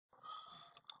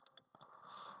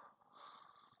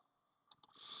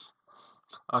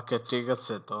ওকে, ঠিক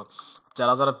আছে। তো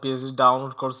যারা যারা পিএইচডি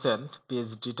ডাউনলোড করছেন,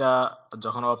 পিএইচডিটা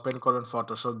যখন ওপেন করবেন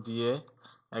ফটোশপ দিয়ে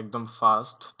একদম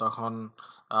ফার্স্ট, তখন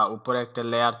উপরে একটা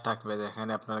লেয়ার থাকবে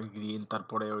যেখানে আপনার গ্রিন,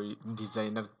 তারপরে ওই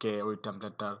ডিজাইনার কে, ওই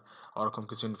টেমপ্লেটটার ওরকম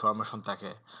কিছু ইনফরমেশন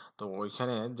থাকে। তো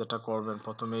ওইখানে যেটা করবেন,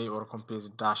 প্রথমেই ওরকম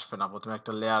পেজটা আসবে না, প্রথমে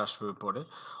একটা লেয়ার আসবে উপরে।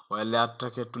 ওই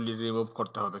লেয়ারটাকে একটু রিমুভ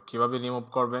করতে হবে। কিভাবে রিমুভ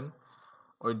করবেন?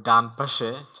 ওই ডান পাশে,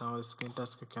 আচ্ছা, আমার স্ক্রিনটা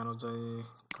আজকে কেন জানি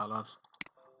কালার,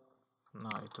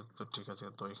 না এটা তো ঠিক আছে,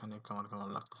 তো এখানে কেমন কেমন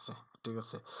লাগতেছে। ঠিক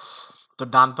আছে, তো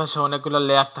ডান পাশে অনেকগুলো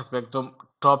লেয়ার থাকবে, একদম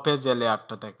টপে যে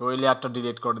লেয়ারটা থাকে ওই লেয়ারটা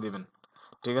ডিলিট করে দিবেন।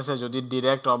 ঠিক আছে, যদি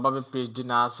ডিরেক্ট অভাবে পিএইচডি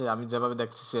না আসে, আমি যেভাবে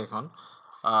দেখতেছি এখন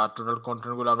টোটাল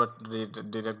কন্টেন্টগুলো আমরা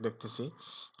ডিরেক্ট দেখতেছি,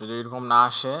 যদি এরকম না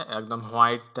আসে, একদম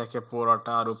হোয়াইট থাকে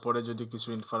পুরোটা, আর উপরে যদি কিছু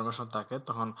ইনফরমেশন থাকে,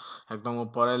 তখন একদম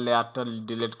উপরের লেয়ারটা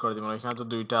ডিলিট করে দিবেন। ওইখানে তো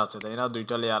দুইটা আছে, তাই না?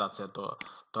 দুইটা লেয়ার আছে, তো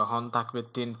তখন থাকবে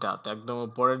তিনটা। তো একদম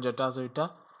উপরের যেটা আছে ওইটা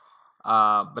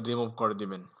রিমুভ করে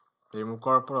দিবেন। রিমুভ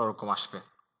করার পর ওরকম আসবে।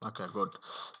 ওকে, গুড।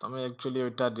 তো আমি অ্যাকচুয়ালি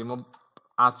ওইটা রিমুভ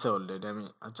আছে অলরেডি। আমি,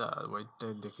 আচ্ছা, ওইটা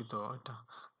দেখি, তো ওইটা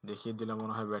দেখিয়ে দিলে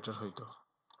মনে হয় বেটার হইতো।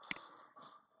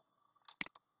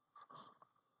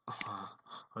 হ্যাঁ,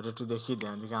 ওইটা একটু দেখিয়ে দিই।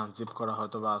 আমি দেখি আনজিপ করা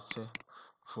হয়তো বা আছে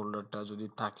ফোল্ডারটা, যদি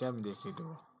থাকে আমি দেখিয়ে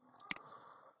দেবো।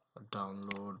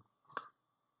 ডাউনলোড,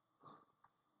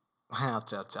 হ্যাঁ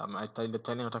আচ্ছা আচ্ছা, আমি তাইলে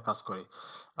চাইলে ওটা কাজ করি।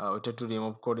 ওইটা একটু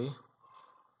রিমুভ করি।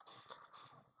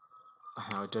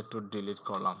 হ্যাঁ, ওইটা একটু ডিলিট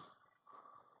করলাম।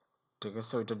 ঠিক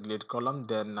আছে, ওইটা ডিলিট করলাম,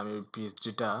 দেন আমি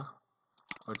পিএইচডিটা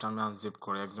ওইটা আমি আনজিপ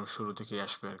করে একদম শুরু থেকেই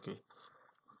আসবে আর কি।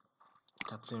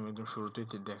 চাচ্ছি আমি একদম শুরুতেই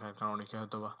দেখার, কারণ অনেকে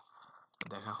হয়তো বা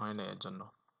দেখা হয় না এর জন্য।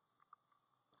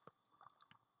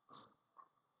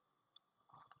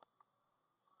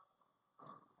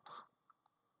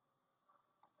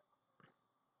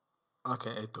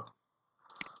 ওকে, এই তো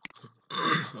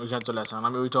ওইখানে চলে আসলাম।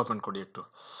 আমি ওইটা ওপেন করি একটু,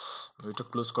 ওইটা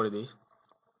ক্লোজ করে দিই।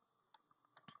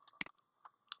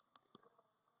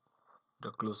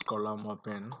 এটা ক্লোজ করলাম,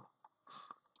 ওপেন,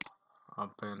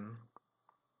 ওপেন,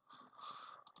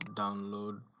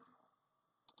 ডাউনলোড,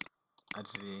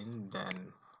 রিন, দেন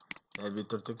এর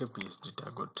ভিতর থেকে পিএইচডিটা,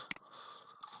 গুড।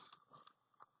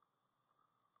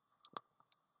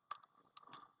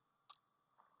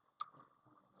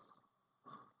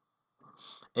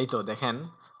 এই তো দেখেন,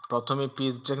 প্রথমে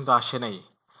পিএইচডিটা কিন্তু আসে নাই।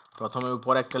 প্রথমে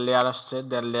উপরে একটা লেয়ার আসছে,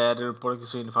 দেন লেয়ারের উপরে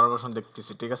কিছু ইনফরমেশন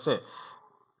দেখতেছি। ঠিক আছে,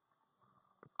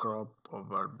 ক্রপ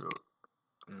ওভারভিউ,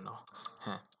 নো,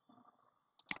 হ্যাঁ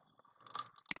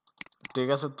ঠিক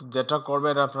আছে। তো যেটা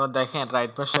করবেন আপনারা দেখেন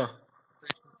রাইট পাশে।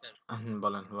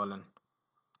 বলেন বলেন।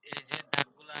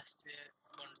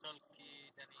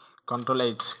 কন্ট্রোল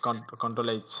এইচ, কন্ট্রোল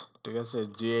এইচ, ঠিক আছে,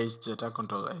 জিএইচ যেটা,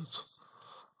 কন্ট্রোল এইচ।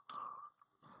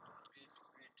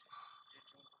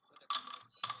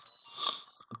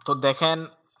 তো দেখেন,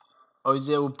 ওই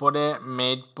যে উপরে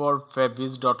made for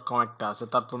fabrics dot com একটা আছে,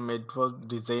 তারপর মেড ফর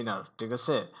ডিজাইনার, ঠিক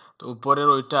আছে। তো উপরের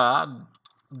ওইটা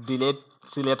ডিলেট,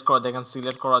 সিলেক্ট করা, দেখেন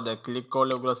সিলেক্ট করা যায়, ক্লিক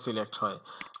করলে ওগুলো সিলেক্ট হয়।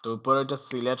 তো উপরে ওইটা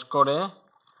সিলেক্ট করে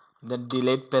দেন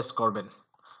ডিলেট প্রেস করবেন,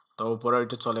 তো উপরে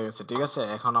ওইটা চলে গেছে। ঠিক আছে,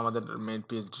 এখন আমাদের মেইন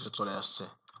পেজটা চলে আসছে।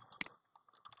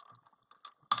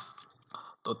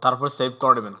 তো তারপর সেভ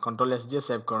করে নেবেন, কন্ট্রোল এস দিয়ে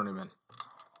সেভ করে নেবেন।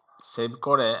 সেভ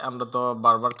করে আমরা তো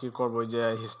বারবার কি করবো, ওই যে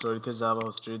হিস্টোরিতে যাবো,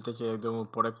 হিস্টোরি থেকে একদম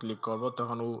উপরে ক্লিক করব,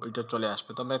 তখন ওইটা চলে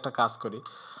আসবে। তো আমরা একটা কাজ করি,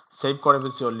 সেভ করে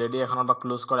ফেলছি অলরেডি, এখন আমরা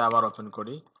ক্লোজ করে আবার ওপেন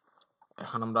করি।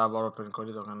 এখন আমরা আবার ওপেন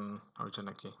করি, তখন ওইটা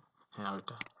নাকি, হ্যাঁ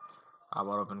ওইটা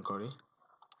আবার ওপেন করি।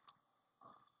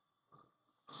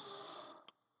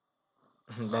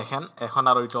 দেখেন এখন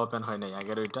আর ওইটা ওপেন হয় নাই,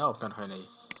 আগের ওইটা ওপেন হয় নাই।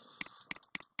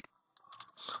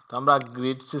 তো আমরা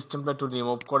গ্রিড সিস্টেমটা একটু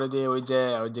রিমুভ করে দিয়ে, ওই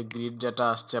যে গ্রিড যেটা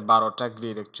আসছে 12টা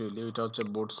গ্রিড, অ্যাকচুয়ালি ওইটা হচ্ছে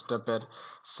বুটস্ট্র্যাপের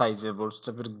সাইজে,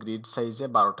 বুটস্ট্র্যাপের গ্রিড সাইজে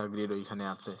 12টা গ্রিড ওইখানে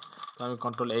আছে। তো আমি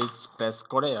কন্ট্রোল এইচ প্রেস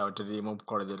করে ওইটা রিমুভ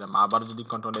করে দিলাম। আবার যদি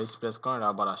কন্ট্রোল এইচ প্রেস করেন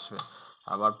আবার আসবে,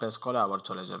 আবার প্রেস করে আবার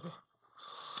চলে যাবে,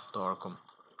 তো ওরকম।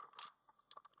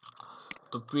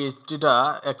 তো পিএইচডিটা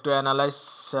একটু অ্যানালাইজ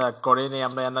করে নিই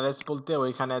আমরা। অ্যানালাইজ বলতে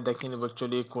ওইখানে দেখে নিব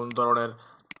অ্যাকচুয়ালি কোন ধরনের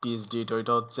পিএইচডি।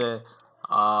 ওইটা হচ্ছে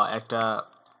একটা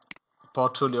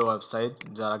পোর্টফোলিও ওয়েবসাইট,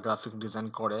 যারা গ্রাফিক ডিজাইন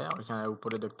করে, ওইখানে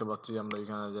উপরে দেখতে পাচ্ছি আমরা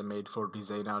ওইখানে যে মেড ফর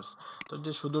ডিজাইনার্স। তো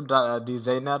যে শুধু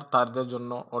ডিজাইনার তাদের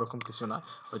জন্য ওরকম কিছু না,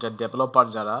 ওইটা ডেভেলপার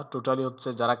যারা টোটালি হচ্ছে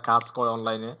যারা কাজ করে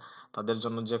অনলাইনে, তাদের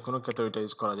জন্য যে কোনো ক্ষেত্রে ওইটা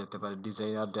ইউজ করা যেতে পারে,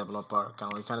 ডিজাইনার, ডেভেলপার।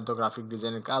 কারণ ওইখানে তো গ্রাফিক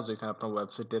ডিজাইনের কাজ, ওইখানে আপনার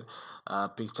ওয়েবসাইটের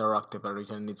পিকচারও রাখতে পারে,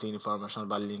 ওইখানে নিচে ইনফরমেশন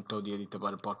বা লিঙ্কটাও দিয়ে দিতে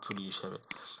পারে পোর্টফোলিও হিসেবে।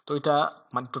 তো ওইটা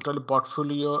মানে টোটালি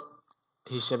পোর্টফোলিও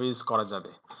হিসেবে ইউজ করা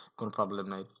যাবে, কোনো প্রবলেম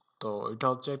নাই। তো এটা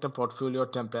হচ্ছে একটা পোর্টফোলিও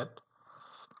টেমপ্লেট।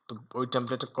 তো ওই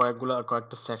টেমপ্লেটে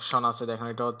কয়েকটা সেকশন আছে, দেখেন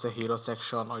এটা হচ্ছে হিরো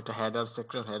সেকশন, ওইটা হেডার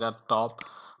সেকশন, হেডার টপ,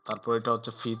 তারপর এটা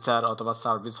হচ্ছে ফিচার অথবা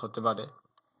সার্ভিস হতে পারে।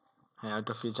 হ্যাঁ,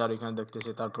 এটা ফিচার এখানে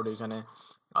দেখতেছি। তারপরে এখানে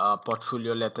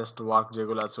পোর্টফোলিও লেটেস্ট ওয়ার্ক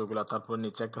যেগুলো আছে ওগুলা। তারপর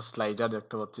নিচে একটা স্লাইডার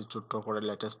দেখতে পাচ্ছি ছোট্ট করে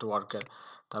লেটেস্ট ওয়ার্কের।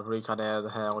 তারপর এখানে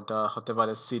হ্যাঁ ওটা হতে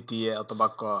পারে সিটিএ অথবা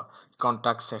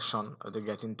কন্ট্যাক্ট সেকশন, ওই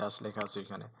গেট ইন টাচ লেখা আছে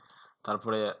এখানে।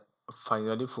 তারপরে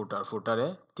ফাইনালি ফুটারে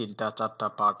 3-4টা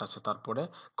পার্ট আছে। তারপরে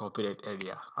কপিরাইট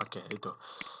এরিয়া। ওকে, এই তো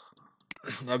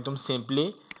একদম সিম্পলি,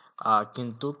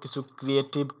 কিন্তু কিছু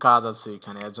ক্রিয়েটিভ কাজ আছে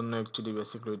এখানে, এর জন্য অ্যাকচুয়ালি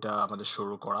বেসিক্যালি এটা আমাদের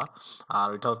শুরু করা। আর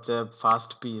এটা হচ্ছে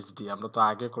ফার্স্ট পিএইচডি। আমরা তো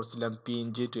আগে করছিলাম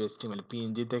পিএনজি টু এইচটিএমএল,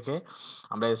 পিএনজি থেকে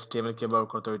আমরা এইচটিএমএল কিভাবে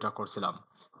করতে ওইটা করছিলাম।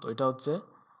 তো এটা হচ্ছে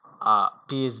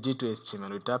পিএইচডি টু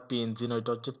এইচটিএমএল, ওইটা পিএনজি না,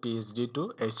 ওইটা হচ্ছে পিএইচডি টু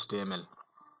এইচটিএমএল।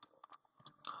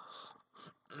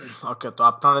 ওকে, তো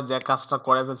আপনারা যে কাজটা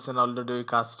করে ফেলছেন অলরেডি, ওই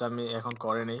কাজটা আমি এখন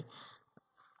করে নেই।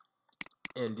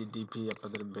 এলডিডিপি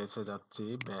আপনাদের বেঁচে যাচ্ছি,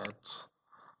 ব্যাচ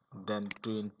দেন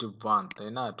 21, তাই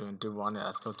না? 21 এর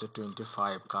আজকে হচ্ছে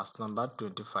 25, কাজ নাম্বার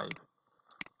 25।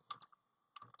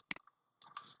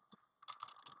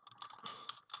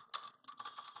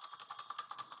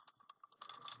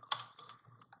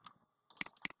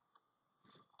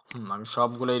 আমি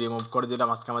সবগুলোই রিমুভ করে দিলাম,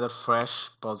 আজকে আমাদের ফ্রেশ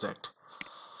প্রজেক্ট।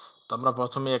 তো আমরা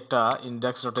প্রথমে একটা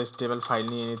index.html ফাইল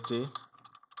নিয়ে নিচ্ছি,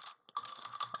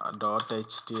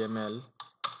 .html,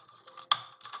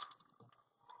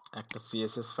 একটা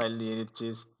css ফাইল নিয়ে নিচ্ছি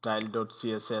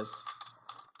style.css,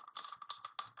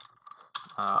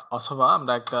 অথবা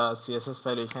আমরা একটা css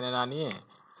ফাইল এখানে না নিয়ে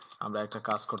আমরা একটা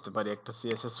কাজ করতে পারি, একটা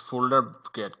css ফোল্ডার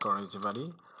ক্রিয়েট করে নিতে পারি।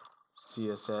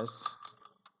 css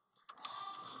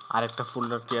আর একটা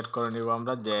ফোল্ডার ক্রিয়েট করে নিব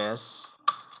আমরা জেএস,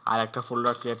 আর একটা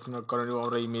ফোল্ডার ক্রিয়েট করে নিব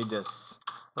আমরা ইমেজেস,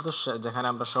 তো যেখানে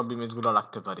আমরা সব ইমেজগুলো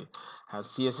রাখতে পারি। হ্যাঁ,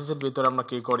 সিএসএস এর ভিতরে আমরা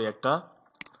কি করি, একটা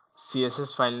সিএসএস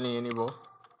ফাইল নিয়ে নিব,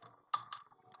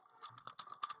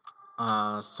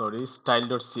 সরি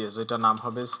style.cs, ওইটার নাম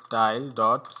হবে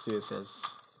style.css।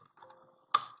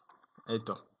 এই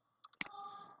তো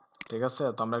ঠিক আছে।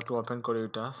 তো আমরা একটু ওপেন করি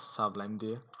ওইটা সাবলাইম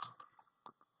দিয়ে।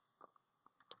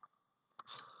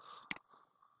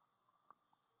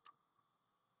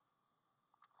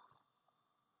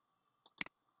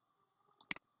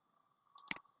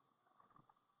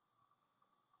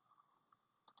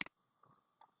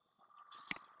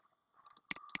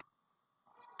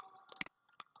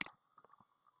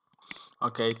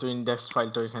 ওকে, এই তো ইন্ডেক্স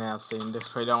ফাইলটা এখানে আছে। ইন্ডেক্স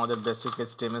ফাইলে আমাদের বেসিক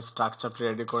HTML স্ট্রাকচারটা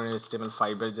রেডি করে নিই,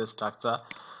 HTML5 এর যে স্ট্রাকচার,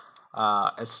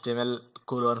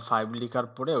 HTML:5 লেখার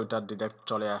পরে ওইটা ডিরেক্ট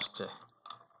চলে আসছে।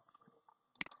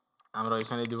 আমরা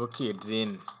ওইখানে দিব কি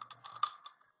রিন,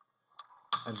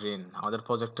 আমাদের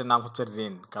প্রজেক্টের নাম হচ্ছে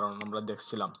রিন, কারণ আমরা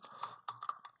দেখছিলাম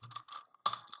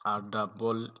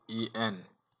REEN,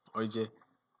 ওই যে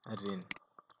রিন।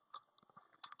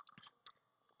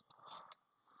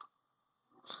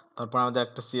 তারপর আমাদের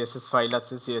একটা সিএসএস ফাইল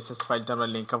আছে, সিএসএস ফাইলটা আমরা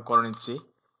লিঙ্ক আপ করে নিচ্ছি,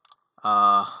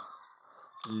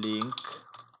 লিঙ্ক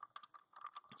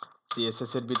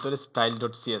সিএসএস এর ভিতরে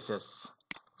style.css।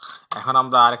 এখন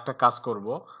আমরা আরেকটা কাজ করব,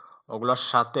 ওগুলোর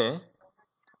সাথে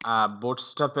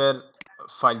বুটস্ট্র্যাপের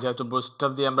ফাইল, যেহেতু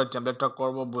বুটস্ট্র্যাপ দিয়ে আমরা টেমপ্লেটটা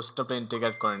করব, বুটস্ট্র্যাপটা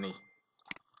ইন্টিগ্রেট করে নিই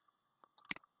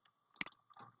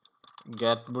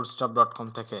getbootstrap.com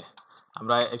থেকে।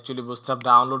 আমরা অ্যাকচুয়ালি বুটস্ট্র্যাপ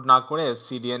ডাউনলোড না করে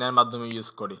সিডিএন এর মাধ্যমে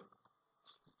ইউজ করি।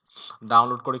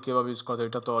 ডাউনলোড করে কিভাবে ইউজ করতে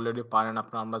এটা তো অলরেডি পারেন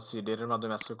আপনারা, আমরা সিডিএন এর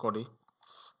মাধ্যমে আজকে করি।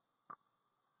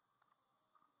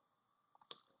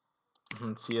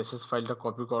 সিএসএস ফাইলটা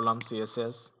কপি করলাম,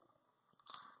 সিএসএস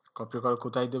কপি করে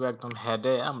কোথায় দেবো, একদম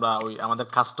হেডে আমরা ওই আমাদের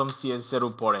কাস্টম সিএসএস এর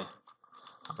উপরে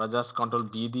আমরা জাস্ট কন্ট্রোল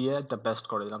বি দিয়ে এটা পেস্ট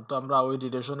করে দিলাম। তো আমরা ওই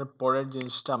রিলেশনের পরের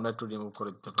জিনিসটা আমরা একটু রিমুভ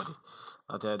করে দিতে পারি,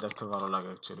 তাতে দেখতে ভালো লাগে।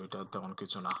 অ্যাকচুয়ালি এটা তেমন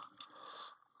কিছু না।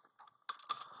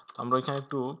 আমরা এখানে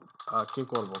একটু কি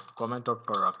করব, কমেন্ট আউট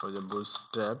করে রাখবো যে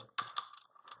বুটস্ট্র্যাপ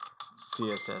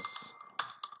সিএসএস,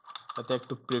 তাতে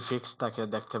একটু প্রিফিক্স থাকে,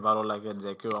 দেখতে ভালো লাগে,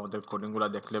 যে কেউ আমাদের কোডিংগুলো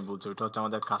দেখলে বুঝে ওইটা হচ্ছে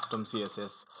আমাদের কাস্টম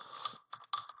সিএসএস।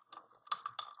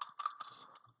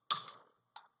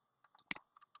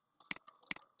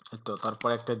 তো তারপর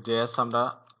একটা জেএস, আমরা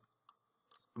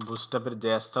বুটস্ট্র্যাপের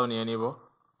জেএসটাও নিয়ে নিব,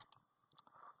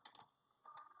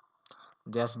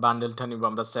 জাস্ট বান্ডেলটা নিব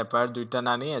আমরা, সেপারেট দুইটা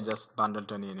না নিয়ে জাস্ট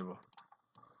বান্ডেলটা নিয়ে নিব।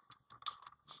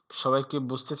 সবাই কি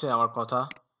বুঝতেছে আমার কথা?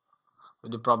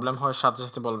 যদি প্রবলেম হয় সাথে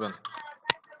সাথে বলবেন।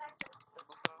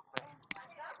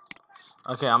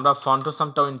 ওকে, আমরা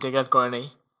ফন্টোসামটাও ইন্টিগ্রেট করে নেই,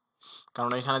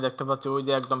 কারণ এখানে দেখতে পাচ্ছি ওই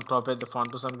যে একদম টপে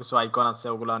ফন্টোসাম কিছু আইকন আছে,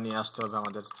 ওগুলো নিয়ে আসতে হবে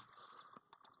আমাদের।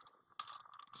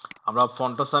 আমরা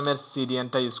ফন্টোসামের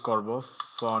সিডিএনটা ইউজ করব,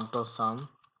 ফন্টোসাম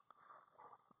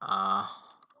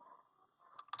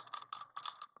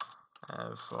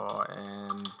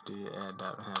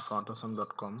হ্যাঁ,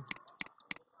 ফন্টোসাম.com।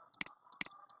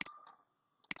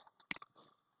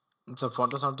 আচ্ছা,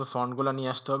 ফটোশপ তো ফন্টগুলো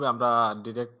নিয়ে আসতে হবে, আমরা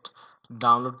ডিরেক্ট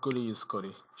ডাউনলোড করে ইউজ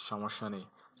করি, সমস্যা নেই।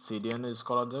 সিডিএন ইউজ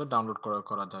করা যাবে, ডাউনলোড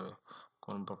করা যাবে,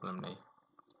 কোনো প্রবলেম নেই।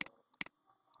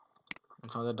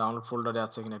 আমাদের ডাউনলোড ফোল্ডারে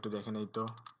আছে কিনা একটু দেখে নেই তো।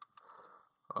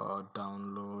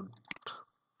 ডাউনলোড,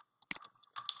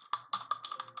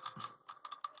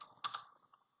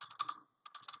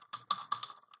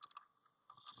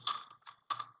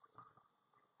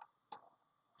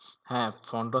 হ্যাঁ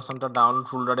ফন্টোসামটা ডাউনলোড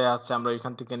ফোল্ডারে আছে, আমরা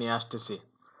ওইখান থেকে নিয়ে আসতেছি।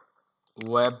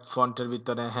 ওয়েব ফন্টের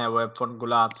ভিতরে হ্যাঁ ওয়েব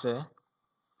ফন্টগুলো আছে,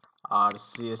 আর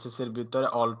সিএসএস এর ভিতরে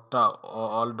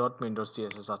অল ডট উইন্ডোজ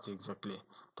সিএসএস আছে এক্স্যাক্টলি।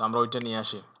 তো আমরা ওইটা নিয়ে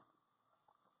আসি।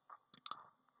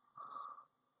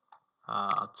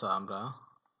 আচ্ছা, আমরা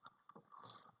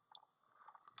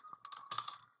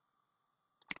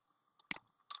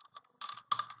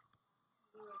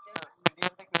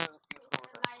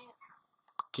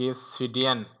কি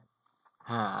সিডিএন,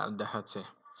 হ্যাঁ দেখাচ্ছে।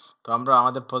 তো আমরা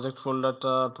আমাদের project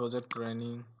ফোল্ডারটা project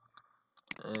training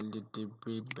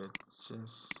এলডিটিপি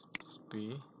batches P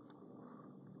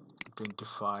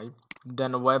 25,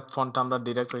 দেন ওয়েব ফন্ট আমরা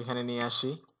ডিরেক্ট ওইখানে নিয়ে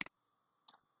আসি।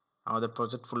 আমাদের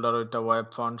প্রজেক্ট ফোল্ডার ওইটা ওয়েব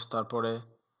ফন্ট, তারপরে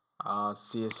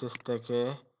সিএসএস থেকে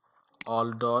অল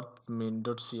ডট মিন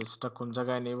ডট সিএসটা কোন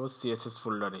জায়গায় নেব, সিএসএস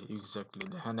ফোল্ডারে এক্স্যাক্টলি।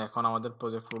 দেখেন এখন আমাদের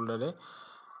প্রজেক্ট ফোল্ডারে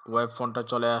ওয়েব ফন্টটা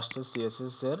চলে আসছে,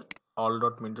 সিএসএস এর অল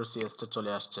ডট মিন ডট সিএসটা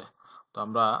চলে আসছে। তো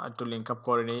আমরা একটু লিঙ্ক আপ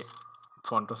করে নিই,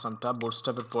 ফন্টোসামটা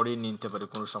বুটস্ট্র্যাপের পরেই নিতে পারি,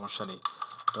 কোনো সমস্যা নেই।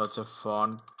 এটা হচ্ছে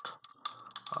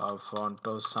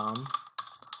ফন্টোসাম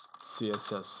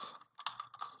সিএসএস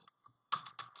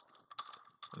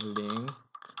লিঙ্ক,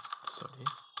 সরি,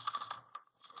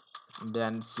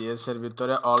 দেন সিএস এর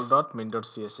ভিতরে all dot min dot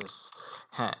CSS.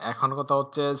 হ্যাঁ, এখন কথা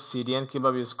হচ্ছে সিডিএন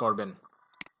কিভাবে ইউজ করবেন।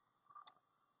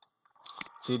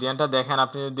 সিডিএনটা দেখেন,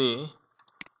 আপনি যদি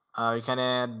এখানে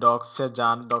ডক্সে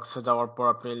যান, ডক্সে যাওয়ার পর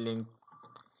আপনি লিঙ্ক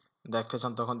দেখতে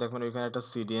চান, তখন দেখবেন ওইখানে একটা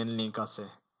সিডিএন লিঙ্ক আছে,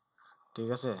 ঠিক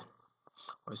আছে।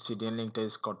 ওই সিডিএন লিঙ্কটা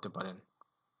ইউজ করতে পারেন।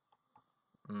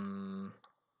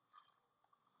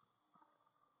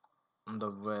 দ্য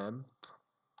ওয়েব,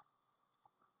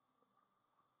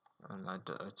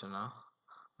 এটা না,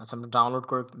 আচ্ছা আমরা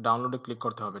ডাউনলোডে ক্লিক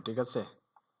করতে হবে, ঠিক আছে।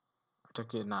 এটা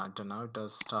কি না, এটা না, এটা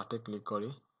স্টার্টে ক্লিক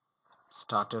করি।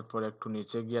 স্টার্টের পরে একটু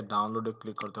নিচে গিয়ে ডাউনলোডে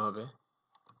ক্লিক করতে হবে,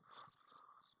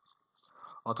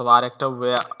 অথবা আরেকটা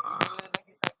ওয়ে।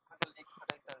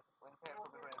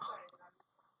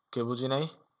 কে বুঝি নাই,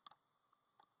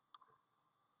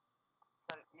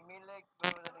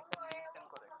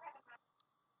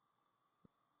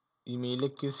 ইমেইলে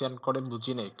কি সেন্ড করে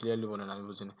বুঝি নাই, ক্লিয়ারলি বলেন, আমি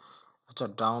বুঝি নাই। আচ্ছা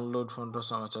ডাউনলোড ফন্টস,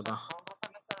 আচ্ছা না,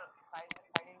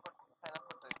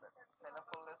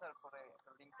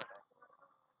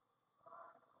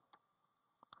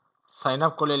 সাইন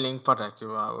আপ করলে লিঙ্ক পাঠায় কি,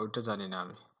 ওইটা জানি না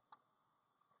আমি,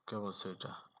 কে বলছে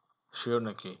ওইটা, শিওর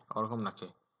নাকি ওরকম নাকি।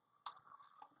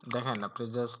 দেখেন আপনি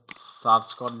জাস্ট সার্চ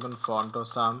করবেন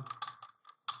ফন্টোসাম,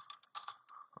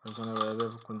 ওইখানে ওয়েবে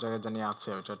কোন জায়গায় জানি আছে,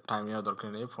 ওইটা টাইম নেওয়ার দরকার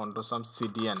নেই, ফন্টোসাম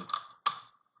সিডিএন।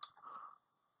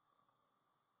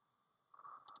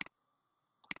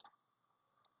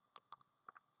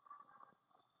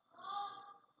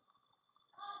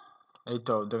 এই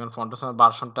তো দেখেন ফন্টোসামের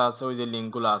ভার্সনটা আছে, ওই যে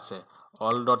লিঙ্কগুলো আছে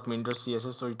all dot min dot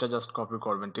CSS, ওইটা জাস্ট কপি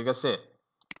করবেন, ঠিক আছে।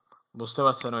 বুঝতে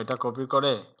পারছেন, ওইটা কপি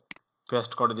করে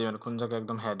পেস্ট করে দিবেন কোন জায়গায়,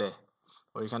 একদম হেডে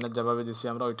ওইখানে যেভাবে দিছি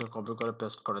আমরা, ওইটা কপি করে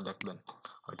পেস্ট করে দেখবেন,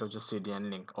 ওইটা হচ্ছে সিডিএন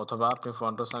লিঙ্ক। অথবা আপনি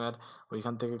ফন্টোসামের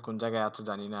ওইখান থেকে কোন জায়গায় আছে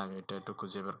জানি না আমি, এটা একটু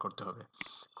খুঁজে বের করতে হবে,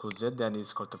 খুঁজে দেন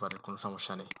ইউজ করতে পারেন, কোনো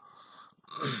সমস্যা নেই।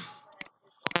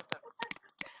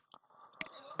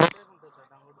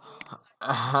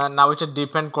 হ্যাঁ না, ওইটা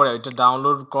ডিপেন্ড করে, ওইটা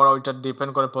ডাউনলোড করা, ওইটা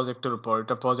ডিপেন্ড করে প্রজেক্টের উপর,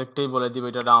 ওইটা প্রজেক্টেই বলে দিবে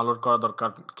এটা ডাউনলোড করা দরকার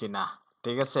কি না,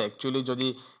 ঠিক আছে। অ্যাকচুয়ালি যদি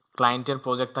ক্লায়েন্টের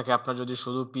প্রজেক্ট থাকে, আপনার যদি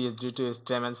শুধু পিএইচডি টু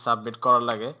এইচটিএমএল সাবমিট করা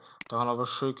লাগে, তখন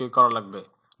অবশ্যই কি করা লাগবে,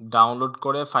 ডাউনলোড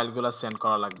করে ফাইলগুলো সেন্ড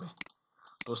করা লাগবে।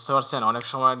 বুঝতে পারছেন, অনেক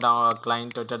সময়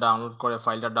ক্লায়েন্ট ওইটা ডাউনলোড করে,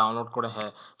 ফাইলটা ডাউনলোড করে,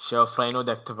 হ্যাঁ সে অফলাইনেও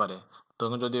দেখতে পারে।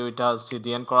 তখন যদি ওইটা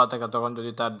সিডিএন করা থাকে, তখন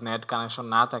যদি তার নেট কানেকশন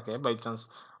না থাকে, বাই চান্স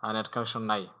নেট কানেকশন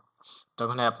নাই,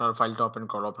 তখন আপনার ফাইলটা ওপেন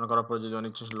করার পর যদি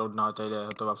অনেক কিছু লোড না হয়, তাহলে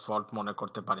হয়তো বা ফল্ট মনে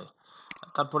করতে পারে।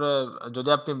 তারপরে যদি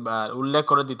আপনি উল্লেখ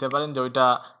করে দিতে পারেন যে ওইটা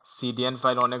সিডিএন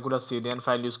ফাইল, অনেকগুলো সিডিএন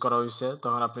ফাইল ইউজ করা হয়েছে,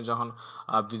 তখন আপনি যখন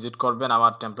ভিজিট করবেন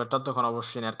আমার টেমপ্লেটটা, তখন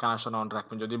অবশ্যই নেট কানেকশন অন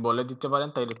রাখবেন, যদি বলে দিতে পারেন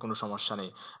তাহলে কোনো সমস্যা নেই।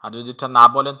 আর যদি এটা না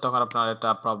বলেন, তখন আপনার একটা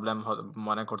প্রবলেম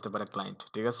মনে করতে পারে ক্লায়েন্ট,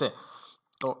 ঠিক আছে।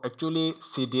 তো অ্যাকচুয়ালি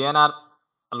সিডিএন আর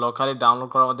লোকালি ডাউনলোড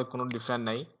করার মধ্যে কোনো ডিফারেন্ট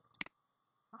নেই।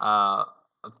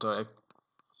 তো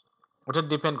ওটা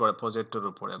ডিপেন্ড করে প্রজেক্টের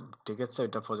উপরে, ঠিক আছে,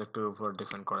 এটা প্রজেক্টের উপর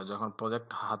ডিপেন্ড করে, যখন প্রজেক্ট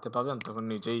হাতে পাবেন তখন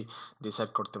নিজেই ডিসাইড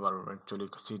করতে পারবেন অ্যাকচুয়ালি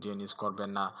সিডিএন ইউজ করবেন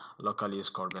না লোকাল ইউজ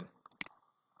করবেন।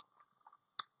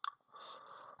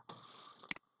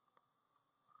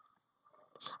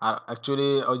 আর অ্যাকচুয়ালি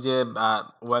ওই যে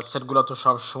ওয়েবসাইটগুলো তো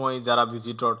সব সময় যারা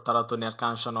ভিজিটর তারা তো নেট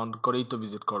কানেকশন অন করেই তো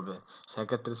ভিজিট করবে,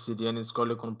 সেক্ষেত্রে সিডিএন ইউজ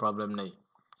করলে কোনো প্রবলেম নেই,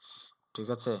 ঠিক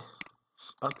আছে।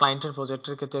 আর ক্লায়েন্টের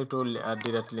প্রজেক্টের ক্ষেত্রে একটু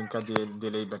ডিরেক্ট লিঙ্কটা দিয়ে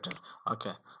দিলেই বেটার।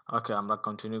 ওকে, ওকে, আমরা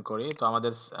কন্টিনিউ করি। তো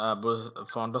আমাদের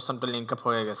ফাউন্ডেশনটা লিঙ্ক আপ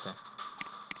হয়ে গেছে।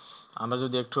 আমরা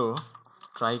যদি একটু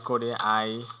ট্রাই করি আই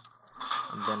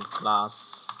দেন ক্লাস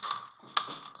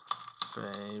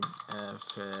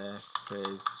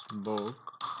ফেসবুক,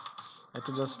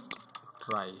 একটু just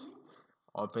try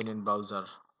open in browser.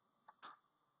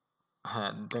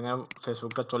 হ্যাঁ, দেখেন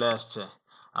ফেসবুকটা চলে আসছে।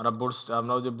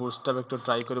 আমরা যদি বুটস্ট্র্যাপ একটু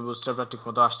ট্রাই করি, বুটস্ট্র্যাপটা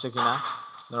ঠিকমতো আসছে কিনা।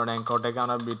 ধরুন অ্যাঙ্করটাকে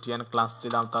আমরা বিটিএন ক্লাস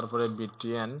দিলাম, তারপরে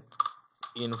বিটিএন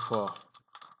ইনফো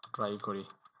ট্রাই করি।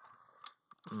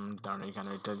 কারণ এখানে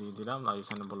এটা দিয়ে দিলাম আর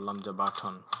এখানে বললাম যে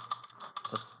বাটন,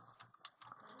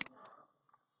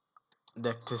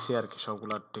 দেখতেছি আর কি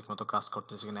সবগুলো ঠিকমতো কাজ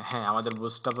করতেছে কিনা। হ্যাঁ, আমাদের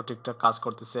বুটস্ট্র্যাপও ঠিকঠাক কাজ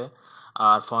করতেছে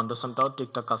আর ফাউন্ডেশনটাও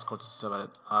ঠিকঠাক কাজ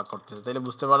করতেছে তাইলে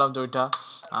বুঝতে পারলাম যে ওইটা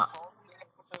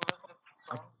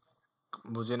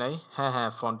বুঝে নাই। হ্যাঁ, হ্যাঁ,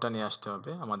 ফোনটা নিয়ে আসতে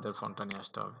হবে, আমাদের ফোনটা নিয়ে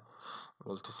আসতে হবে।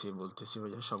 বলতেছি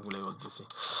ভাইয়া, সবগুলোই বলতেছি।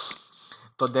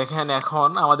 তো দেখেন এখন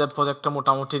আমাদের প্রজেক্টটা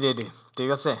মোটামুটি রেডি, ঠিক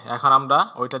আছে। এখন আমরা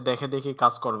ওইটা দেখে দেখে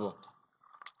কাজ করব।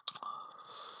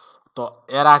 তো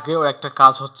এর আগেও একটা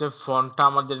কাজ হচ্ছে, ফন্টটা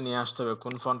আমাদের নিয়ে আসতে হবে,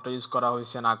 কোন ফন্টটা ইউজ করা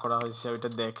হয়েছে না করা হয়েছে ওইটা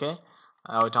দেখে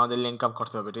ওইটা আমাদের লিঙ্ক আপ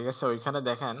করতে হবে, ঠিক আছে। ওইখানে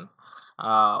দেখেন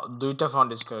দুইটা ফন্ট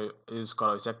ইউজ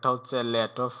করা হয়েছে, একটা হচ্ছে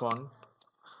লেটো ফন্ট।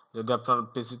 যদি আপনার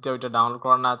পিসিতে ওইটা ডাউনলোড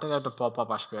করা না থাকে একটা পপ আপ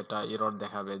আসবে, একটা এরর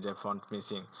দেখাবে যে ফন্ট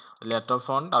মিসিং। লেটো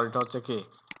ফন্ট আর এটা হচ্ছে কি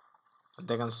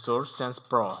দেখেন সোর্স সেন্স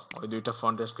প্রো, ওই দুইটা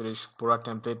ফন্ট ইউজ করে পুরো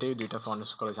টেমপ্লেটেই দুইটা ফন্ট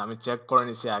ইউজ করেছে, আমি চেক করে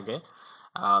নিছি আগে।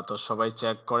 তো সবাই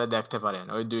চেক করে দেখতে পারেন,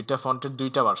 ওই দুইটা ফন্টের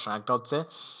দুইটা ভার্সন, একটা হচ্ছে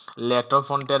লেটো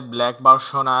ফন্টের ব্ল্যাক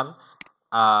ভার্সন আর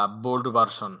বোল্ড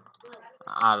ভার্সন।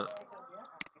 আর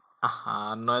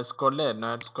নয়েজ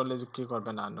করলে কি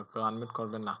করবে না, আনমিউট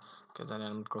করবেন না, কে জানি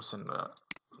আনমিউট করছেন।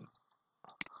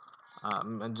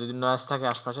 যদি নয়েজ থাকে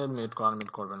আশপাশে মিউট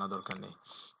করবে না, দরকার নেই।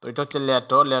 তো এটা হচ্ছে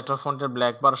লেটো ফন্টের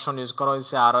ব্ল্যাক ভার্সন ইউজ করা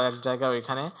হয়েছে, আরও এক জায়গায়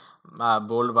ওইখানে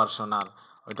বোল্ড ভার্সন। আর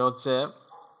ওইটা হচ্ছে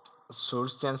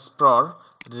সোর্স চেঞ্জ প্রর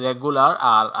রেগুলার,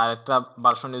 আর আরেকটা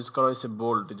ভার্সন ইউজ করা হয়েছে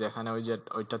বোল্ড, যেখানে ওই যে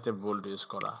ওইটাতে বোল্ড ইউজ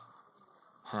করা।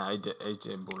 হ্যাঁ, এই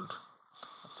যে bold,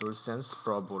 source change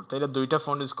pro bold. তাইলে দুইটা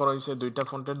ফন্ট ইউজ করা হয়েছে, দুইটা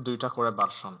ফন্টের দুইটা করে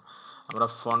ভার্সন।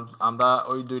 আমরা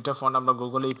ওই দুইটা ফন্ট আমরা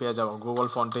গুগলেই পেয়ে যাব, গুগল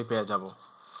ফন্টেই পেয়ে যাব।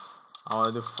 আমরা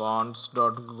যদি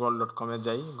fonts.google.com-এ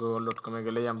যাই, google.com-এ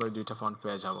গেলেই আমরা ওই দুইটা ফন্ট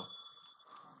পেয়ে যাব।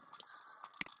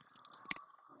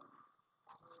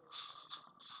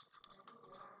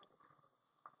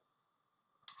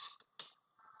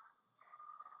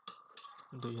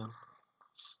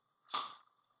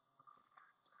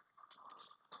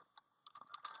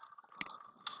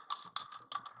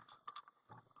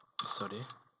 সরি,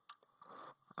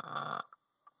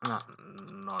 না,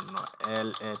 নো,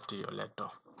 লেটো।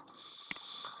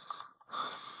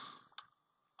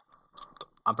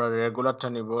 আমরা রেগুলারটা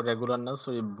নিব, রেগুলার না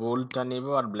সরি বোল্ডটা নিব,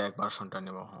 আর ব্ল্যাক ভার্সনটা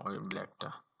নিব, ওই ব্ল্যাকটা।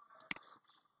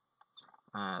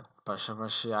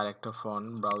 পাশাপাশি আরেকটা ফন্ট,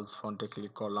 ব্রাউজ ফন্টে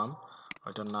ক্লিক করলাম,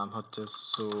 ওইটার নাম হচ্ছে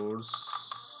সোর্স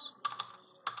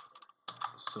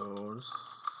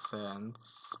সেন্স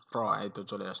প্রো, এই তো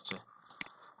চলে আসছে।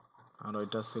 আর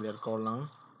ওইটা সিলেক্ট করলাম,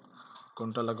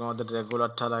 কোনটা লাগবে আমাদের,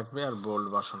 রেগুলারটা লাগবে আর বোল্ড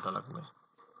ভার্সনটা লাগবে,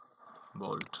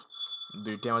 বোল্ড।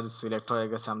 দুইটি আমাদের সিলেক্ট হয়ে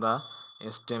গেছে, আমরা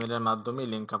HTML এর মাধ্যমে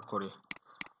লিঙ্ক আপ করি।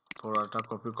 পুরোটা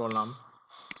কপি করলাম,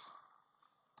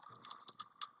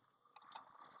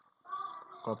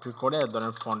 কপি করে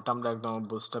ধরেন ফন্টটা আমরা একদম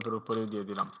বুটস্ট্র্যাপের উপরেই দিয়ে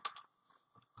দিলাম।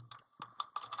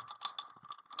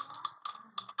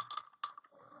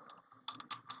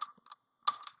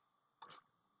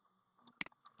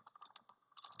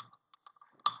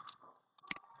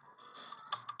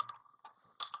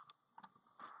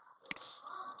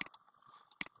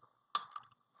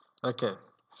 ওকে,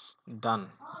 ডান।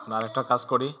 আরেকটা কাজ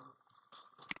করি,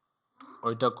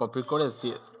 ওইটা কপি করে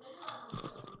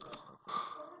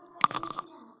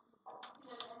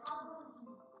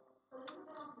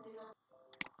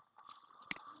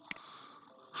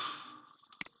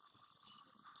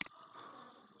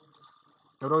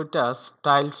ওইটা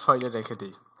স্টাইল ফাইলে রেখে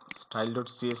দিই,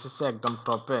 style.css এ একদম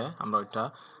টপে আমরা ওইটা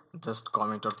জাস্ট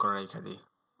কমেন্ট আউট করে রেখে দিই।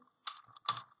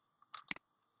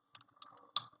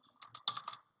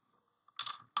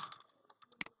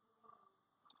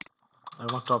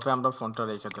 এবং টপে আমরা ফন্টটা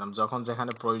রেখে দিলাম, যখন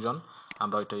যেখানে প্রয়োজন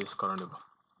আমরা ওইটা ইউজ করে নেব।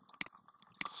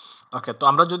 ওকে, তো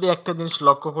আমরা যদি একটা জিনিস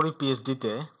লক্ষ্য করি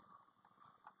পিএইচডিতে,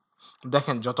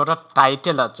 দেখেন যতটা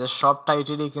টাইটেল আছে সব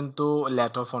টাইটেলই কিন্তু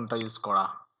ল্যাটো ফন্টটা ইউজ করা।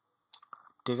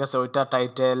 ঠিক আছে, ওইটা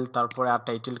টাইটেল। তারপরে আর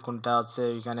টাইটেল কোনটা আছে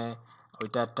ওইখানে,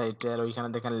 ওইটা টাইটেল। ওইখানে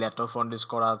দেখেন লেটো ফন্ট ইউজ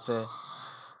করা আছে।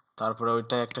 তারপরে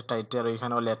ওইটা একটা টাইটেল,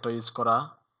 ওইখানেও লেটো ইউজ করা।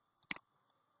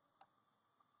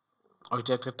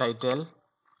 ওইটা একটা টাইটেল,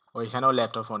 ওইখানেও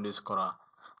লেটো ফন্ট ইউজ করা।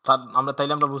 আমরা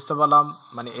তাইলে আমরা বুঝতে পারলাম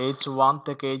মানে H1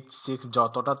 থেকে H6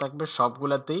 যতটা থাকবে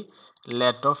সবগুলাতেই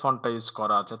লেটো ফন্টটা ইউজ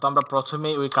করা আছে। তো আমরা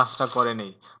প্রথমেই ওই কাজটা করে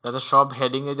নেই, যাতে সব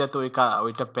হেডিং এ যাতে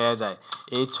ওইটা পেয়ে যায়।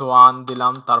 H1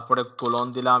 দিলাম, তারপরে কোলন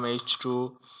দিলাম, H2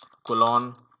 কোলন,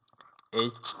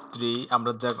 H3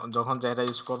 আমরা যখন যেটা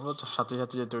ইউজ করবো তার সাথে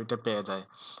সাথে যাতে ওইটা পেয়ে যায়।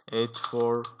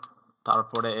 H4,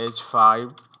 তারপরে H5,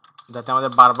 যাতে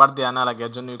আমাদের বারবার দেয়া না লাগে,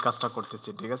 এর জন্য ওই কাজটা করতেছি।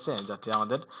 ঠিক আছে, যাতে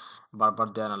আমাদের বারবার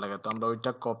দেয়া না লাগে। তো আমরা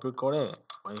ওইটা কপি করে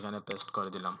ওইখানে পেস্ট করে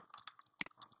দিলাম।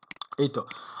 এই তো।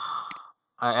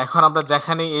 এখন আমরা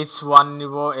যেখানে H1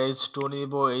 নিব, H2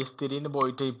 নিব, H3 নিব,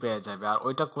 ওইটাই পেয়ে যাবে। আর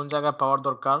ওইটা কোন জায়গায় পাওয়ার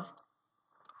দরকার,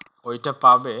 ওইটা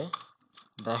পাবে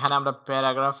যেখানে আমরা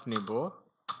প্যারাগ্রাফ নিব,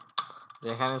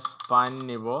 যেখানে স্পাইন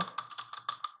নিব,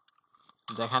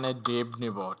 যেখানে ডিপ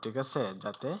নিব। ঠিক আছে,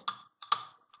 যাতে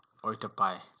ওইটা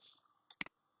পায়।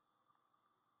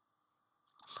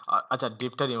 আচ্ছা,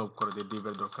 ডিপটা রিমুভ করে দিই,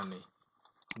 ডিপের দরকার নেই।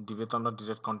 ডিপে তো আমরা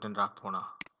ডিরেক্ট কন্টেন্ট রাখবো না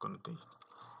কোনোতেই।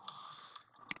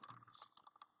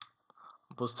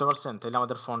 বুঝতে পারছেন? তাহলে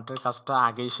আমাদের ফন্টের কাজটা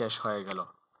আগেই শেষ হয়ে গেল।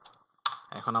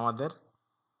 এখন আমাদের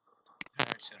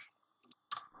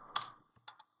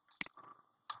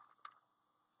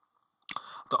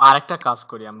তো আরেকটা কাজ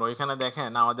করি আমরা। ওইখানে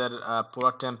দেখেন আমাদের পুরো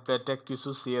টেমপ্লেটে কিছু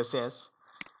সিএসএস,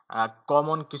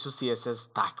 কমন কিছু সিএসএস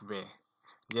থাকবে,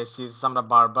 যে সিএসএস আমরা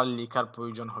বারবার লেখার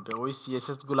প্রয়োজন হবে। ওই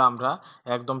সিএসএস গুলো আমরা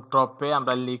একদম টপে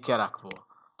আমরা লিখে রাখবো।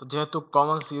 তো যেহেতু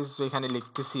কমন সিএসএস এখানে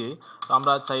লিখতেছি, তো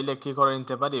আমরা চাইলে কি করে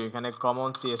নিতে পারি, ওইখানে কমন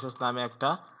সিএসএস নামে একটা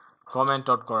কমেন্ট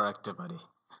আউট করে রাখতে পারি।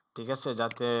 ঠিক আছে,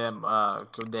 যাতে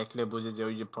কেউ দেখলে বুঝে যে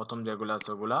ওই যে প্রথম যেগুলো আছে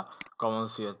ওগুলা কমন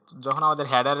সিএস। যখন আমাদের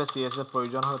হেডারে সিএসএস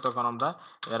প্রয়োজন হয় তখন আমরা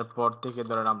এরপর থেকে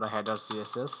ধরেন আমরা হেডার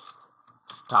সিএসএস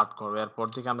স্টার্ট করবো। এরপর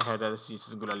থেকে আমরা হেডার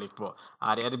সিএসএস গুলা লিখবো।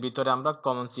 আর এর ভিতরে আমরা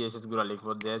কমন সিএসএস গুলা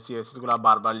লিখবো, যে সিএসএস গুলা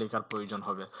বারবার লেখার প্রয়োজন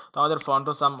হবে। তো আমাদের ফন্ট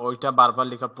সাম ওইটা বারবার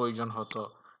লেখার প্রয়োজন হতো,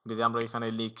 যদি আমরা এখানে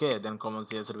লিখে দেন কমন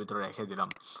সিএস এর ভিতরে রেখে দিলাম।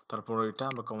 তারপর ওইটা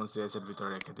আমরা কমন সিএস এর ভিতরে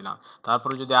রেখে দিলাম।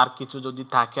 তারপরে যদি আর কিছু যদি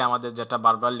থাকে আমাদের যেটা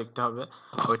বারবার লিখতে হবে,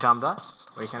 ওইটা আমরা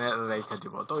ওইখানে রেখে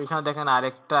দিব। তো ওইখানে দেখেন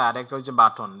আরেকটা ওই যে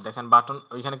বাটন, দেখেন বাটন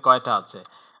ওইখানে কয়টা আছে,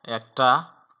 একটা,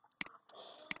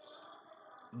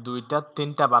 দুইটা,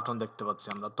 তিনটা বাটন দেখতে পাচ্ছি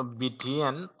আমরা। তো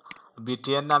বিটিএন,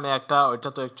 বিটিএন নামে একটা, ওইটা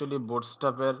তো অ্যাকচুয়ালি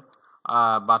বুটস্ট্র্যাপের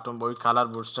বাটন, ওই কালার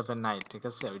বুটস্ট্র্যাপের নাই। ঠিক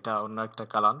আছে, ওইটা অন্য একটা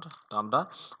কালার। তো আমরা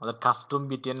আমাদের কাস্টম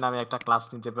বিটিএন নামে একটা ক্লাস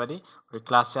নিতে পারি। ওই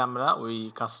ক্লাসে আমরা ওই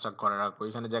কাজটা করে রাখবো,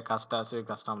 ওইখানে যে কাজটা আছে ওই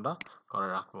কাজটা আমরা করে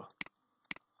রাখবো।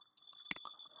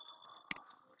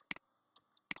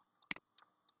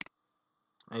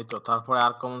 এই তো। তারপরে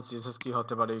আর কমন সিএসএস কি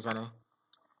হতে পারে ওইখানে,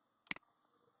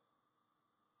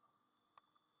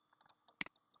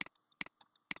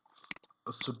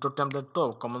 ছোট্ট টেমপ্লেট তো,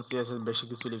 কমন সিএসএস বেশি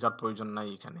কিছু লেখার প্রয়োজন নাই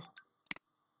এখানে।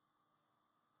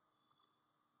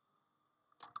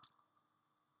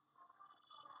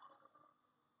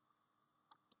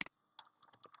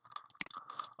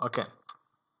 ওকে,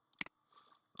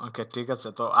 ওকে, ঠিক আছে।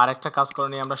 তো আরেকটা কাজ করে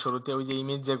নিই আমরা শুরুতে, ওই যে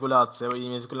ইমেজ যেগুলো আছে ওই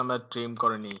ইমেজগুলো আমরা ট্রিম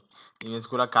করে নিই,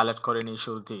 ইমেজগুলো কালেক্ট করে নিই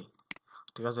শুরুতেই।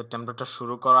 ঠিক আছে, টেমপ্লেটটা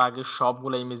শুরু করার আগে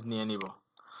সবগুলো ইমেজ নিয়ে নিব,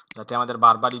 যাতে আমাদের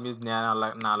বারবার ইমেজ নেওয়া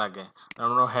না লাগে। কারণ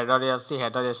আমরা হেডারে আসছি,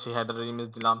 হেডারের ইমেজ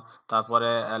দিলাম। তারপরে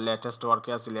লেটেস্ট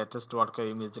ওয়ার্কে আসি, লেটেস্ট ওয়ার্কের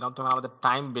ইমেজ দিলাম, তখন আমাদের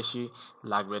টাইম বেশি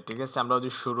লাগবে। ঠিক আছে, আমরা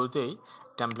যদি শুরুতেই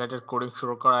টেমপ্লেটের কোডিং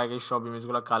শুরু করার আগে সব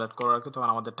ইমেজগুলো কালেক্ট করে রাখি, তখন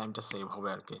আমাদের টাইমটা সেভ হবে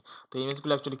আর কি। তো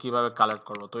ইমেজগুলো অ্যাকচুয়ালি কীভাবে কালেক্ট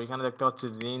করবো, তো এখানে দেখতে পাচ্ছি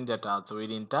রিন যেটা আছে, ওই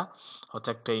রিনটা হচ্ছে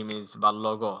একটা ইমেজ বা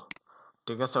লগো।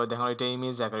 ঠিক আছে, ওই দেখুন এটা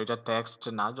ইমেজ আকার, এটা টেক্সট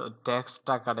না, টেক্সট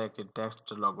আকারে কি টেক্সট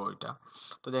লগো ওইটা।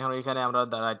 তো দেখুন এখানে আমরা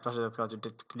রাইট পাশে দেখতে পাচ্ছি,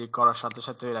 ক্লিক করার সাথে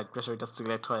সাথে রাইট পাশে ওইটা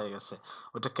সিলেক্ট হয়ে গেছে।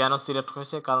 ওইটা কেন সিলেক্ট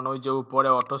হয়েছে, কারণ ওই যে উপরে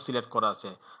অটো সিলেক্ট করা আছে,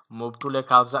 মুভ টুলে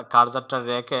কার্সারটা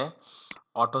রেখে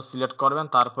অটো সিলেক্ট করবেন,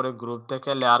 তারপরে গ্রুপ থেকে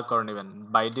লেয়ার করে নেবেন।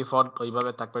 বাই ডিফল্ট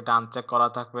ওইভাবে থাকবে, এটা আনচেক করা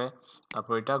থাকবে।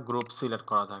 তারপর এটা গ্রুপ সিলেক্ট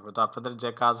করা থাকবে। তো আপনাদের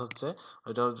যে কাজ হচ্ছে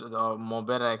ওইটা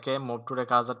মুভে রেখে, মুভ টুলে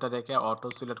কার্সারটা রেখে অটো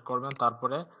সিলেক্ট করবেন,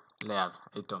 তারপরে লেয়ার।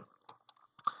 এই তো,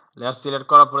 লেয়ার সিলেক্ট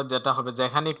করার পরে যেটা হবে,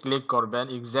 যেখানে ক্লিক করবেন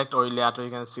এক্সাক্ট ওই লেয়ারটা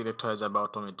এখানে সিলেক্ট হয়ে যাবে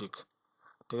অটোমেটিক।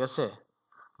 ঠিক আছে,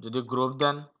 যদি গ্রুপ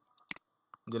দেন,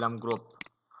 দিলাম গ্রুপ,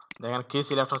 দেখেন কি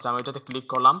সিলেক্ট হচ্ছে। আমি ওইটাতে ক্লিক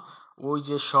করলাম, ওই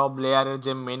যে সব লেয়ারের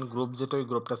যে মেইন গ্রুপ যেটা, ওই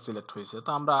গ্রুপটা সিলেক্ট হয়েছে। তো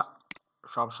আমরা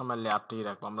সবসময় লেয়ারটাই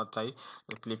রাখবো, আমরা চাই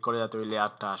ক্লিক করে যাতে ওই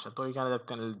লেয়ারটা আসে। তো ওইখানে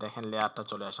দেখেন লেয়ারটা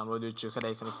চলে আসে। আমরা ওই দুই চোখের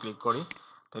এখানে ক্লিক করি,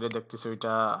 তাহলে দেখতেছি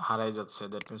ওইটা হারাই যাচ্ছে,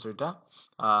 দ্যাট মিনস ওইটা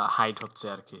হাইড হচ্ছে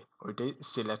আর কি, ওইটাই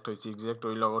সিলেক্ট হয়েছে, এক্সাক্ট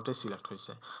ওই লগোটাই সিলেক্ট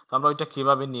হয়েছে। তো আমরা ওইটা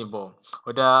কিভাবে নিব,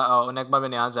 ওইটা অনেকভাবে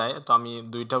নেওয়া যায়। তো আমি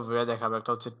দুইটা ওয়ে দেখাবো,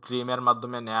 একটা হচ্ছে ট্রিমের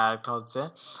মাধ্যমে নেওয়া, একটা হচ্ছে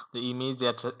ইমেজ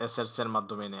অ্যাসেটস এর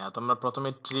মাধ্যমে নেওয়া। তো আমরা প্রথমে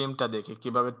ট্রিমটা দেখি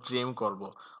কিভাবে ট্রিম করব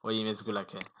ওই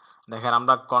ইমেজগুলোকে। দেখেন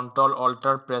আমরা কন্ট্রোল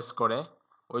অল্টার প্রেস করে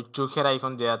ওই চোখের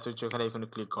আইকন যে আছে ওই চোখের আইকনে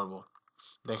ক্লিক করব।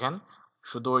 দেখেন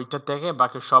শুধু ওইটা থেকে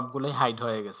বাকি সবগুলোই হাইড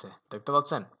হয়ে গেছে, দেখতে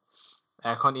পাচ্ছেন।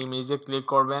 এখন ইমেজে ক্লিক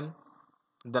করবেন,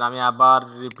 দেন আমি আবার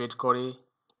রিপিট করি।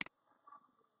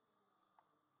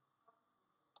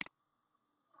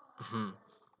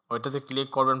 ওইটাতে ক্লিক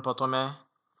করবেন প্রথমে,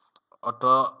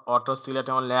 অটো অটো সিলেক্ট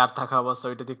এবং লেয়ার থাকা অবস্থা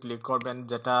ওইটাতে ক্লিক করবেন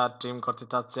যেটা ট্রিম করতে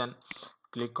চাচ্ছেন।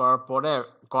 ক্লিক করার পরে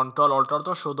কন্ট্রোল অল্টার,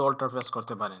 তো শুধু অল্টার প্রেস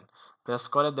করতে পারেন, প্রেস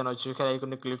করে দেন ওই চোখের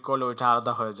আইকনে ক্লিক করলে ওইটা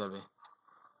আলাদা হয়ে যাবে,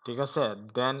 ঠিক আছে।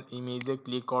 দেন ইমেজে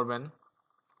ক্লিক করবেন,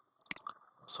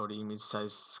 সরি ইমেজ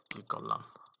সাইজ ক্লিক করলাম,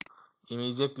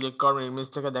 ইমেজে ক্লিক করবেন, ইমেজ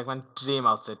থেকে দেখবেন ট্রিম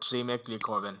আছে, ট্রিমে ক্লিক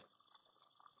করবেন।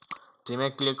 ট্রিমে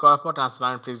ক্লিক করার পর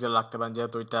ট্রান্সপারেন্ট পিক্সেল রাখতে পারেন,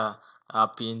 যেহেতু ওইটা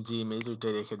পিএনজি ইমেজ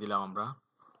ওইটাই রেখে দিলাম আমরা।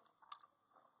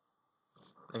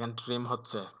 দেখেন ট্রিম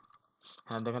হচ্ছে,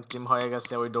 হ্যাঁ দেখেন ট্রিম হয়ে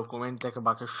গেছে। ওই ডকুমেন্ট থেকে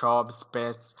বাকি সব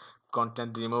স্পেস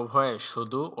কন্টেন্ট রিমুভ হয়ে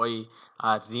শুধু ওই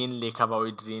রিন লেখা বা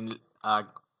ওই রিন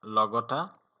লগোটা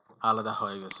আলাদা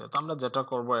হয়ে গেছে। তো আমরা যেটা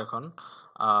করব এখন,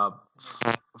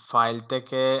 ফাইল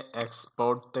থেকে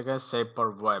এক্সপোর্ট থেকে সেভ ফর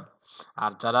ওয়েব,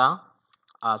 আর যারা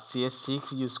CS6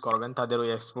 ইউজ করবেন তাদের ওই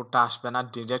এক্সপোর্টটা আসবে না,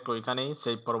 ডিরেক্ট ওইখানেই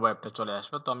সেভ ফর ওয়েবটা চলে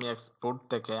আসবে। তো আমি এক্সপোর্ট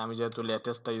থেকে, আমি যেহেতু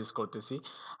লেটেস্টটা ইউজ করতেছি,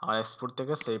 আমার এক্সপোর্ট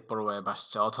থেকে সেভ ফর ওয়েব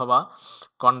আসছে। অথবা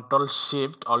control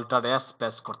shift alter S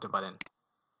press করতে পারেন।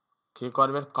 কি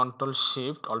করবেন, control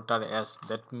shift alter S,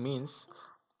 that means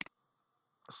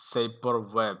save for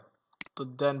web. তো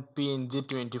দেন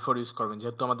PNG24 ইউজ করবেন,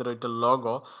 যেহেতু আমাদের ওইটা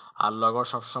লগো, আর লগো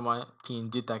সবসময়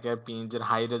পিএনজি থাকে, পিএনজির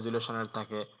হাই রেজুলেশনের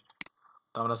থাকে।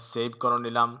 তো আমরা সেভ করে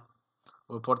নিলাম।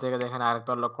 উপর থেকে দেখেন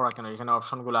আরেকবার লক্ষ্য রাখেন এখানে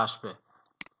অপশনগুলো আসবে।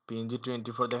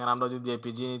 PNG24 দেখেন আমরা যদি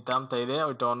APG নিতাম তাইলে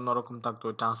ওইটা অন্যরকম থাকতো,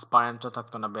 ওই ট্রান্সপারেন্টটা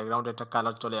থাকতো না, ব্যাকগ্রাউন্ড একটা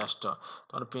কালার চলে আসতো।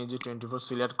 তো আমরা PNG24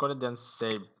 সিলেক্ট করে দেন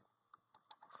সেভ।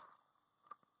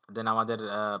 দেন আমাদের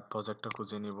প্রজেক্টটা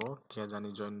খুঁজে নিব, কে জানি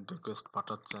জয়েন রিকোয়েস্ট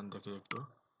পাঠাচ্ছেন, দেখি একটু।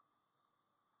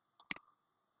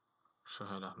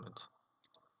 সোহেল আহমেদ,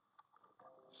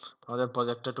 আমাদের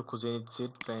প্রজেক্টটা একটু খুঁজে নিচ্ছি।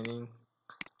 ট্রেনিং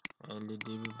LED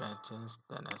ব্যাচেস,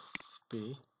 দেন SP,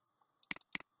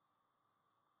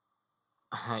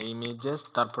 হ্যাঁ ইমেজেস,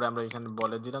 তারপরে আমরা এখানে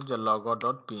বলে দিলাম যে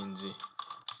logo.png,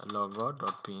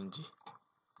 logo.png।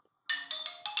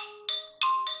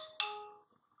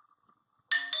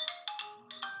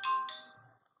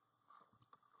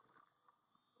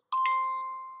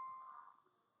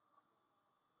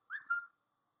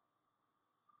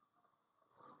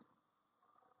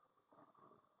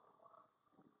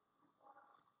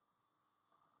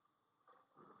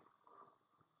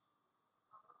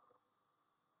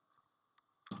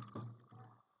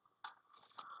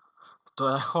 তো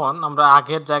এখন আমরা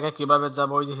আগের জায়গায় কিভাবে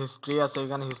যাব, ওই যে হিস্ট্রি আছে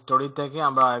এখানে, হিস্টোরি থেকে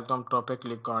আমরা একদম টপে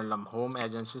ক্লিক করলাম, হোম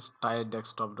এজেন্সি স্টাইল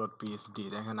ডেস্কটপ.psd,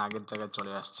 দেখেন আগের জায়গায়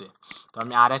চলে আসছে। তো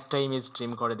আমি আরেকটা ইমেজ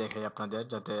স্ট্রিম করে দেখাই আপনাদের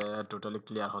যাতে টোটালি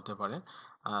ক্লিয়ার হতে পারে।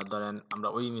 ধরেন আমরা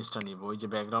ওই ইমেজটা নিব, ওই যে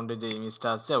ব্যাকগ্রাউন্ডে যে ইমেজটা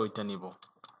আছে ওইটা নিব।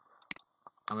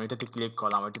 আমি এটাতে ক্লিক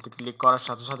করলাম, ওইটাতে ক্লিক করার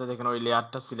সাথে সাথে দেখেন ওই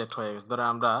লেয়ারটা সিলেক্ট হয়ে গেছে। ধরেন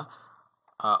আমরা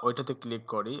ওইটাতে ক্লিক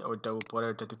করি, ওইটা উপরে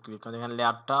ওইটাতে ক্লিক করি, এখানে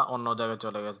লেয়ারটা অন্য জায়গায়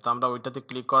চলে গেছে। তো আমরা ওইটাতে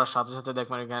ক্লিক করার সাথে সাথে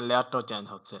দেখবেন এখানে লেয়ারটাও চেঞ্জ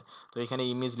হচ্ছে। তো এখানে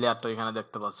ইমেজ লেয়ারটা এখানে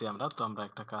দেখতে পাচ্ছি আমরা। তো আমরা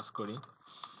একটা কাজ করি,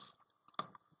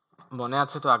 মনে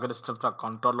আছে তো আগের স্টেপটা,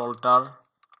 কন্ট্রোল অল্টার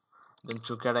দেন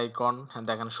চোখের আইকন, হ্যাঁ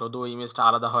দেখেন শুধু ইমেজটা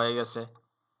আলাদা হয়ে গেছে।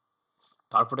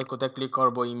 তারপরে কোথায় ক্লিক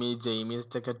করব, ইমেজে, ইমেজ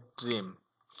থেকে ট্রিম,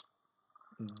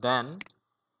 দেন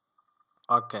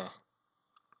ওকে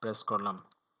প্রেস করলাম।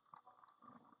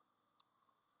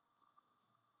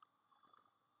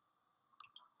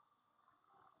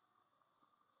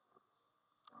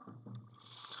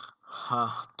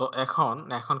 হ্যাঁ, তো এখন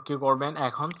এখন কি করবেন,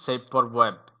 এখন সেভ ফর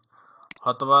ওয়েব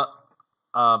অথবা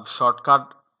শর্টকাট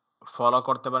ফলো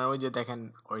করতে পারেন। ওই যে দেখেন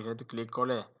ওইটাতে ক্লিক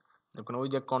করলে দেখুন ওই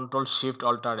যে কন্ট্রোল শিফট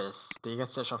অল্টার এস, ঠিক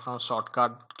আছে। সবসময়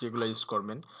শর্টকাট কিগুলো ইউজ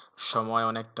করবেন, সময়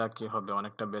অনেকটা কি হবে,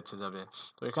 অনেকটা বেঁচে যাবে।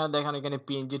 তো এখানে দেখেন এখানে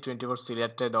PNG24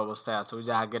 সিলেক্টেড অবস্থায় আছে, ওই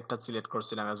যে আগেরটা সিলেক্ট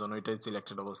করছিলাম এর জন্য ওইটাই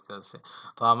সিলেক্টেড অবস্থায় আছে।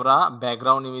 তো আমরা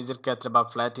ব্যাকগ্রাউন্ড ইমেজের ক্ষেত্রে বা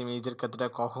ফ্ল্যাট ইমেজের ক্ষেত্রে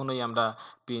কখনোই আমরা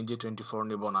PNG24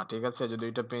 নিব না, ঠিক আছে। যদি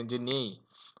ওইটা PNG নেই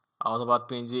অথবা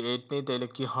PNG8 নেই তাহলে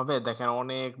কি হবে, দেখেন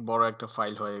অনেক বড় একটা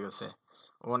ফাইল হয়ে গেছে,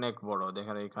 অনেক বড়।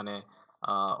 দেখেন এখানে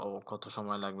ও কত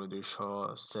সময় লাগবে,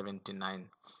 279।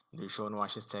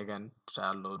 279 সেকেন্ড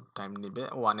লোড টাইম নিবে,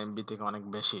 1 MB থেকে অনেক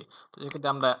বেশি। তো সেক্ষেত্রে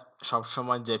আমরা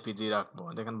সবসময় জেপিজি রাখবো।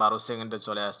 দেখেন 12 সেকেন্ডে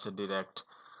চলে আসছে ডিরেক্ট।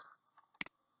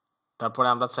 তারপরে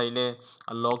আমরা চাইলে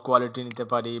লো কোয়ালিটি নিতে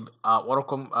পারি।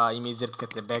 ওরকম ইমেজের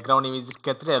ক্ষেত্রে, ব্যাকগ্রাউন্ড ইমেজের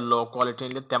ক্ষেত্রে লো কোয়ালিটি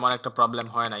নিলে তেমন একটা প্রবলেম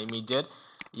হয় না।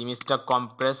 ইমেজটা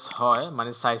কম্প্রেস হয়,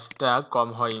 মানে সাইজটা কম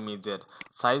হয়। ইমেজের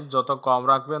সাইজ যত কম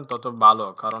রাখবেন তত ভালো,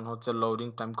 কারণ হচ্ছে লোডিং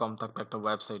টাইম কম থাকবে একটা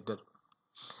ওয়েবসাইটের।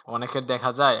 অনেকের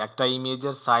দেখা যায় একটা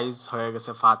ইমেজের সাইজ হয়ে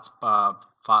গেছে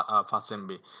 5 MB,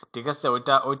 ঠিক আছে,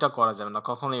 ওইটা ওইটা করা যাবে না,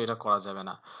 কখনোই এটা করা যাবে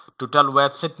না। টোটাল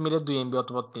ওয়েবসাইট মিলে 2 MB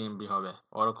অথবা 3 MB হবে,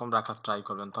 ওরকম রাখার ট্রাই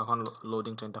করবেন, তখন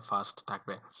লোডিং টাইমটা ফাস্ট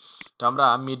থাকবে। তো আমরা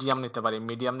মিডিয়াম নিতে পারি,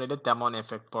 মিডিয়াম নিলে তেমন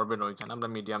এফেক্ট পড়বে না ওইখানে, আমরা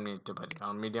মিডিয়াম নিতে পারি,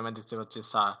 কারণ মিডিয়ামে দেখতে পাচ্ছি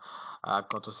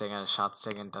কত সেকেন্ড, 7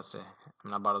 সেকেন্ড আছে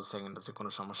না 12 সেকেন্ড আছে, কোনো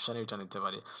সমস্যা নেই, ওইটা নিতে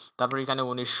পারি। তারপর এখানে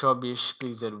 1920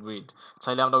 পিক্সেল উইড,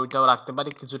 চাইলে আমরা ওইটাও রাখতে পারি,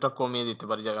 কিছুটা কমিয়ে দিতে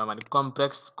পারি, মানে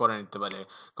কমপ্লেক্স করে নিতে পারি।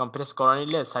 কমপ্লেক্স করে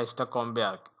নিলে সাইজটা কমবে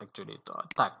আর অ্যাকচুয়ালি, তো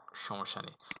থাক, সমস্যা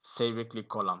নেই। সেভে ক্লিক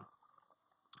করলাম।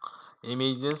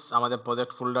 ইমেজেস আমাদের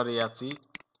প্রজেক্ট ফোল্ডারে আছি,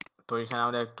 তো এখানে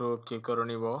আমরা একটু কি করে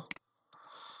নিব,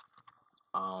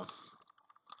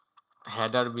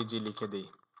 হেডার বিজি লিখে দিই,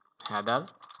 হেডার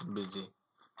বিজি,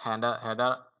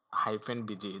 হেডার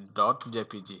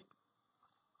 -bg.jpg।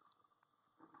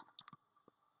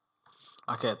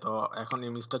 ওকে, তো এখন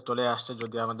ইমেজটা চলে আসছে,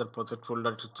 যদি আমাদের প্রজেক্ট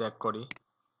ফোল্ডার একটু চেক করি,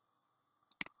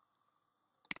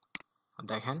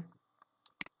 দেখেন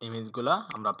ইমেজগুলা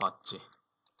আমরা পাচ্ছি,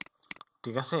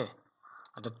 ঠিক আছে।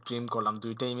 এটা ট্রিম করলাম,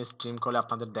 দুইটা ইমেজ ট্রিম করে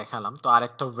আপনাদের দেখালাম। তো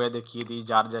আরেকটা ওয়ে দেখিয়ে দিই,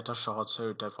 যার যেটা সহজ হয়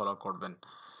ওইটাই ফলো করবেন।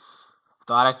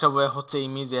 তো আরেকটা ওয়ে হচ্ছে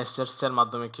ইমেজ অ্যাসেটস এর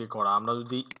মাধ্যমে কি করা। আমরা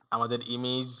যদি আমাদের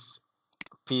ইমেজ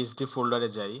পিএসডি ফোল্ডারে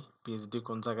যাই, পিএসডি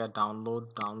কোন জায়গায়,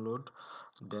 ডাউনলোড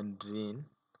দেন রিন,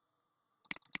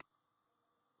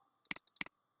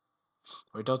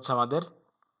 ওইটা হচ্ছে আমাদের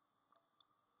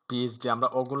পিএসডি। আমরা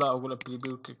ওগুলা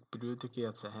প্রিভিউতে কি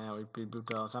আছে, হ্যাঁ ওই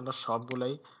প্রিভিউটা আছে, আমরা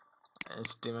সবগুলাই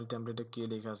HTML টেমপ্লেটে কি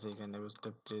লেখা আছে এখানে,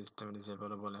 বুস্টআপ 3 HTML is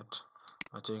available at,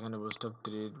 আচ্ছা এখানে বুস্টআপ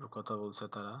 3 এর কথা বলছে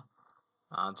তারা,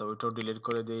 আচ্ছা ওইটাও ডিলিট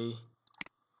করে দেই।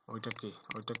 ওইটা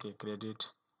কি ক্রেডিট,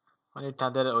 মানে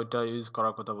তাদের ওইটা ইউজ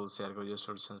করার কথা বলছে আর কি,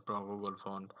 সোর্সেস প্রো গুগল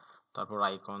ফন্ট, তারপর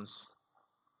আইকনস,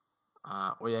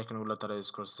 ওই আইকনগুলো তারা ইউজ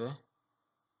করছে,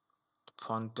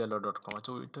 fontelo.com।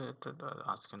 আচ্ছা ওইটা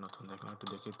আজকে নতুন দেখলাম, একটু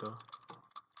দেখি তো।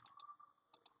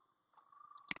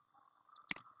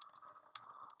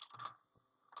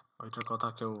 ওইটার কথা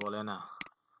কেউ বলে না,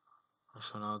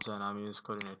 শোনাও যায় না, আমি ইউজ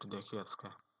করি না, একটু দেখি আজকে।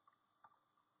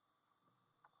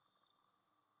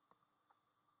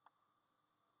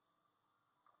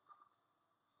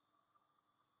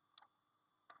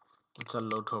 আচ্ছা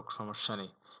লোড হোক, সমস্যা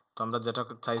নেই। তো আমরা যেটা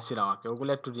চাইছিলাম আর কি,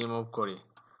 ওগুলো একটু রিমুভ করি,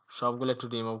 সবগুলো একটু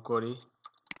রিমুভ করি,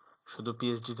 শুধু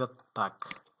পিএইচডিটা থাক।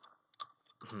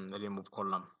 রিমুভ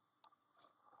করলাম।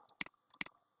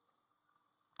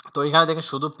 তো এখানে দেখেন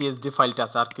শুধু পিএইচডি ফাইলটা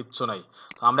আছে, আর কিচ্ছু নাই।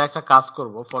 তো আমরা একটা কাজ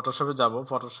করব, ফটোশপে যাব,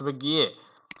 ফটোশপে গিয়ে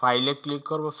ফাইলে ক্লিক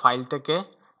করব, ফাইল থেকে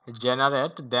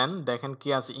জেনারেট, দেন দেখেন কি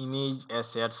আছে, ইমেজ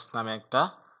অ্যাসেটস নামে একটা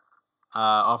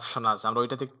অপশন আছে, আমরা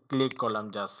ওইটাতে ক্লিক করলাম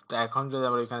জাস্ট। এখন যদি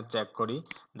আমরা এখানে চেক করি,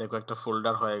 দেখো একটা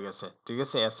ফোল্ডার হয়ে গেছে, ঠিক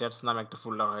আছে, অ্যাসেটস নামে একটা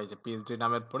ফোল্ডার হয়েছে, পিএইচডি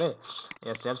নামের পরে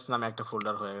অ্যাসেটস নামে একটা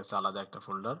ফোল্ডার হয়ে গেছে, আলাদা একটা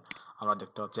ফোল্ডার আমরা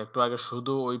দেখতে পাচ্ছি। একটু আগে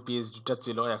শুধু ওই পিএইচডিটা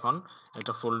ছিল, এখন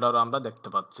একটা ফোল্ডারও আমরা দেখতে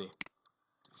পাচ্ছি,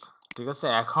 ঠিক আছে।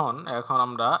 এখন এখন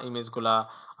আমরা ইমেজগুলা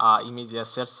ইমেজ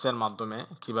অ্যাসেটস এর মাধ্যমে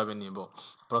কিভাবে নিব,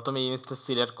 প্রথমে ইমেজটা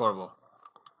সিলেক্ট করব,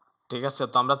 ঠিক আছে।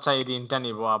 তো আমরা চাই রিনটা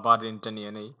নিব, আবার রিনটা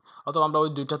নিয়ে নেই, অথবা আমরা ওই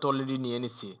দুইটা তো অলরেডি নিয়ে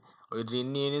নিছি, ওই রিন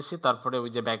নিয়ে নিছি, তারপরে ওই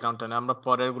যে ব্যাকগ্রাউন্ডটা নিয়ে আমরা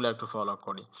পরের গুলো একটু ফলো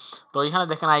করি। তো এখানে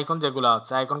দেখেন আইকন যেগুলো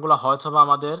আছে, আইকনগুলো হয়তো বা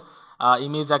আমাদের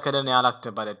ইমেজ আকারে নেওয়া লাগতে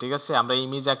পারে, ঠিক আছে, আমরা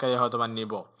ইমেজ আকারে হয়তো বা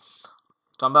নিব।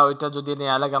 তো আমরা ওইটা যদি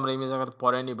নেওয়া লাগে, আমরা ইমেজ আকারে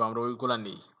পরে নিব, আমরা ওইগুলা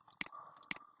নিই।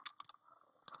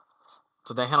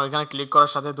 তো দেখেন ওইখানে ক্লিক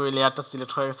করার সাথে তো ওই লেয়ারটা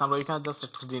সিলেক্ট হয়ে গেছে, আমরা ওইখানে জাস্ট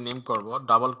একটু রিনেম করব,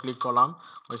 ডাবল ক্লিক করলাম,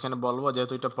 ওইখানে বলবো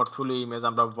যেহেতু এটা পোর্টফোলিও ইমেজ,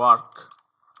 আমরা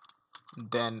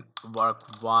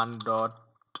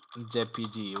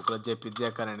work1.jpg, ওগুলো জেপিজি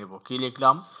আকারে নেব। কি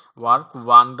লিখলাম,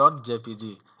 work1.jpg,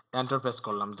 এন্টার প্রেস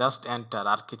করলাম, জাস্ট এন্টার,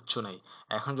 আর কিচ্ছু নাই।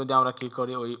 এখন যদি আমরা কি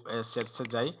করি, ওই সেটসে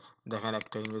যাই, দেখেন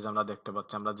একটা ইমেজ আমরা দেখতে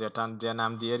পাচ্ছি, আমরা যে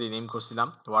নাম দিয়ে রিনেম করছিলাম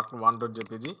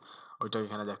work1.jpg, ওইটা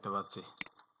এখানে দেখতে পাচ্ছি।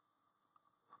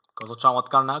 কত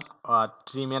চমৎকার না,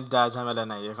 ট্রিমের দেওয়া ঝামেলা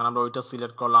নাই। এখন আমরা ওইটা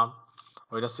সিলেক্ট করলাম,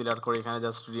 ওইটা সিলেক্ট করে এখানে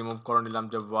জাস্ট রিমুভ করে নিলাম,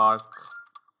 যে work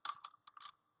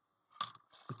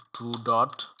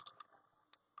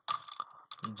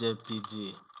 2.jpg,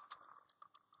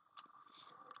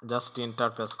 just enter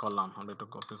press করলাম, আমরা একটু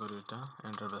কপি করি, এটা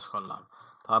এন্টার প্রেস করলাম।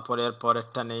 তারপরে এর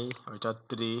পরেরটা নেই, ওইটা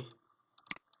 3,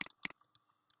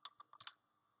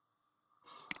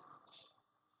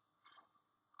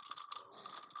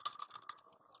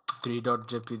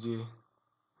 3.jpg,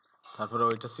 তারপরে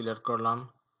ওইটা সিলেক্ট করলাম,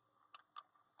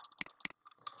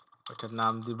 ওইটার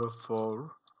নাম দিব 4,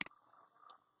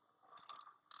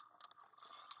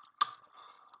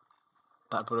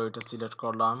 তারপরে ওইটা সিলেক্ট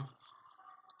করলাম,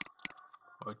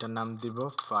 ওইটার নাম দিব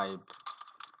 5,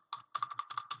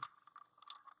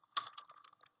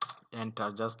 এন্টার,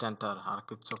 জাস্ট এন্টার, আর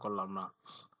কিচ্ছু করলাম না।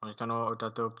 ওইখানে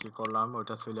ওইটাতেও কি করলাম,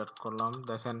 ওইটা সিলেক্ট করলাম,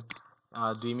 দেখেন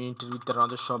 2 মিনিটের ভিতরে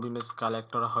আমাদের সব ইমেজ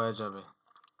কালেক্টর হয়ে যাবে।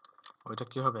 ওইটা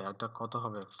কি হবে, এটা কত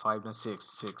হবে, 5 না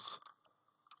 6,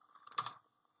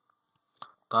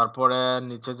 তারপরে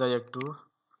নিচে যাই একটু,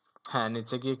 হ্যাঁ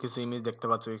নিচে গিয়ে কিছু ইমেজ দেখতে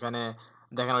পাচ্ছ এখানে,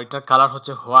 দেখেন ওইটার কালার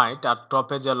হচ্ছে হোয়াইট, আর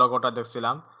টপে যে লোগোটা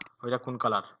দেখছিলাম ওইটা কোন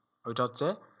কালার, ওইটা হচ্ছে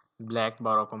ব্ল্যাক বা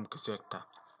ওরকম কিছু একটা,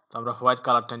 তো আমরা হোয়াইট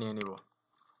কালারটা নিয়ে নিব,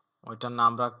 ওইটার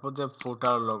নাম রাখবো যে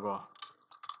ফুটার লোগো,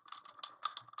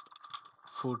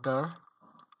 ফুটার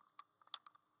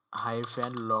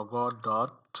হাইফেন লোগো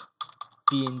ডট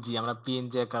পিএনজি, আমরা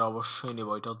পিএনজি আকার অবশ্যই নিব,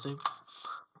 এটা হচ্ছে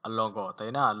লোগো, তাই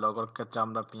না, লোগোর ক্ষেত্রে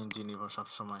আমরা পিএনজি নিব সব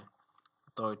সময়,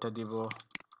 তো এটা দিব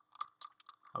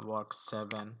ওয়ার্ক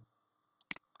 7,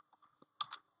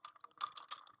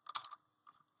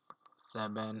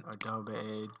 ওইটা হবে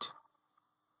 8,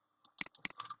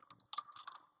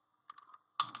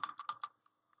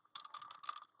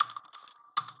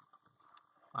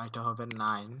 এটা হবে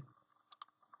 9,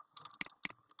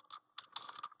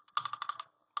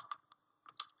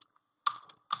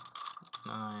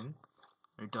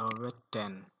 এটা হবে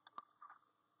 10,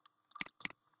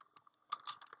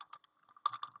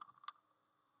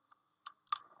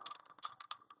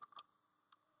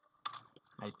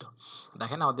 এই তো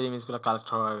দেখেন আমাদের ইমেজগুলো কালেক্ট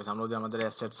হয়ে গেছে। আমরা যদি আমাদের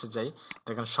অ্যাসেটসে যাই,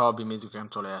 দেখেন সব ইমেজ এখানে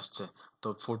চলে আসছে। তো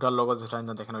ফুটার লোগো যেটা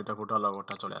না, দেখেন ওইটা ফুটার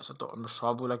লোগোটা চলে আসে। তো আমরা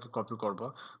সবগুলোকে কপি করব,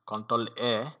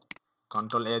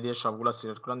 কন্ট্রোল এ দিয়ে সবগুলো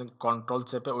সিলেক্ট করলাম, কন্ট্রোল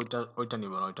চেপে ওইটা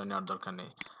নিব না, ওইটা নেওয়ার দরকার নেই,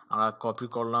 আমরা কপি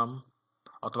করলাম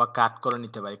অথবা কাট করে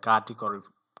নিতে পারি, কাটই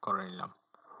করে নিলাম,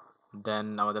 দেন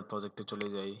আমাদের প্রজেক্টে চলে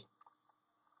যাই,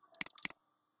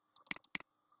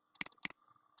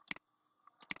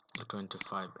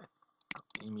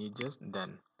 ইমেজেস,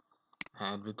 দেন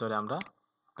হ্যাঁ এর ভিতরে আমরা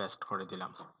পেস্ট করে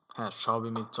দিলাম, হ্যাঁ সব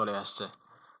ইমেজ চলে আসছে।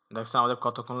 দেখছেন আমাদের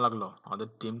কতক্ষণ লাগলো, আমাদের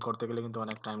টিম করতে গেলে কিন্তু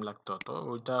অনেক টাইম লাগতো, তো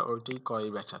ওইটাই করাই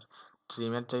বেটার,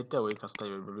 ট্রিমের চাইতে ওই কাজটাই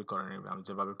ওইভাবেই করে নিবে, আমি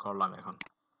যেভাবে করলাম এখন।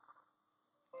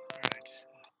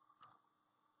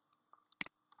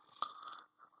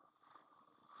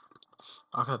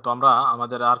 ওকে, তো আমরা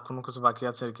আমাদের আর কোনো কিছু বাকি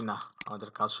আছে কি না আমাদের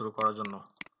কাজ শুরু করার জন্য?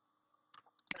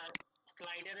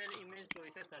 স্লাইডারের ইমেজ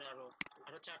রয়েছে স্যার, আরো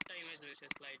 4টা ইমেজ রয়েছে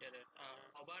স্লাইডারের, আর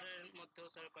ওভারের মধ্যেও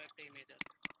স্যার কয়েকটা ইমেজ আছে।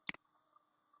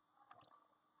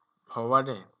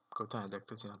 ফরওয়ার্ডে কোথায়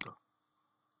দেখতেছি না তো,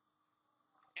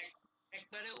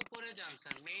 একবারে উপরে যান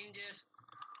স্যার, মেইন যে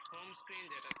হোম স্ক্রিন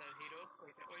যেটা স্যার হিরো,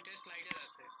 ওইটা স্লাইডার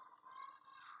আছে,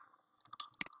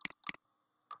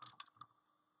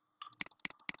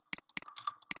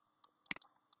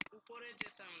 উপরে যে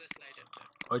স্যার আমাদের স্লাইডারটা,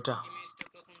 ওইটা ইমেজটা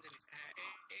প্রথম জিনিস, হ্যাঁ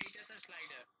এইটা স্যার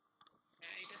স্লাইডার,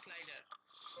 হ্যাঁ এইটা স্লাইডার,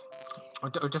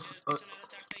 ওইটা ওইটা এর পিছনে আরো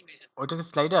 4টা ইমেজ আছে। ওইটা কি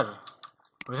স্লাইডার?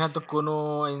 ওইখানে তো হ্যাঁ কোনো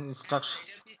হ্যাঁ ইনস্ট্রাকশন,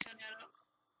 স্লাইডার পিছনে আরো,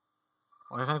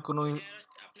 ওইখানে কোনো ওইটা আরো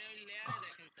আপনি ওই লেয়ারে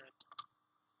দেখেন স্যার,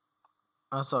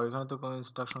 আচ্ছা ওইখানে তো কোনো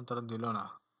ইনস্ট্রাকশন তারা দিল না।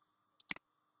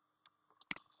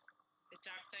 এই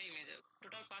 4টা ইমেজ,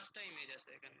 টোটাল 5টা ইমেজ আছে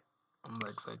এখানে।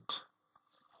 ওয়েট,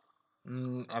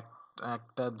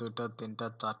 একটা দুইটা তিনটা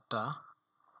চারটা,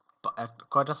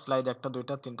 কয়টা স্লাইড, একটা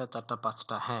দুইটা তিনটা চারটা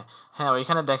পাঁচটা, হ্যাঁ হ্যাঁ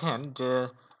ওইখানে দেখেন যে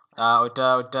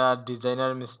ওইটা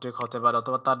ডিজাইনার মিস্টেক হতে পারে,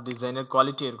 অথবা তার ডিজাইনের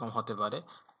কোয়ালিটি এরকম হতে পারে,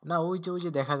 না ওই যে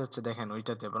দেখা যাচ্ছে, দেখেন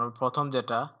ওইটাতে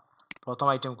প্রথম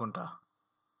আইটেম কোনটা,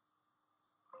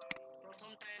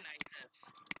 প্রথমটায় নাই স্যার,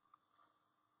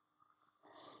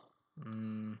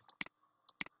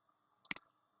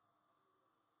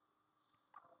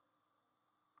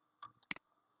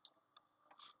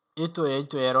 এই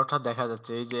তো এরোটা দেখা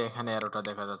যাচ্ছে, এই যে এখানে এরোটা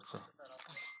দেখা যাচ্ছে,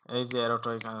 এই যে এরোটা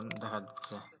এখানে দেখা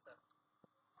যাচ্ছে,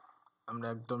 আমরা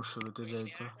একদম শুরুতে ওই যাই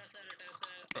তো, লেয়ারটা স্যার, এটা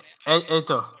স্যার এই আগে এই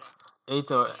তো পোস্ট করা, এই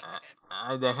তো এখানে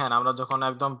এই দেখেন আমরা যখন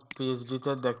একদম পিএইচডি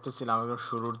তে দেখতেছিলাম একদম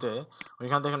শুরুতে,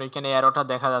 ওইখানে দেখেন ওইখানে এরোটা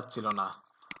দেখা যাচ্ছিল না,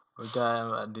 ওইটা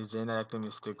ডিজাইনের একটা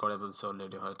মিস্টেক করে বলছে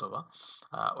অলরেডি হয়তো বা,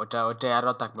 ওইটা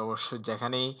এরর থাকবে অবশ্যই,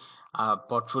 যেখানেই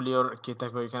পোর্টফোলিওর কি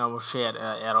থাকবে ওইখানে অবশ্যই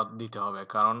এরর দিতে হবে,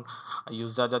 কারণ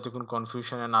ইউজার যাতে কোনো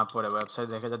কনফিউশনে না পড়ে, ওয়েবসাইট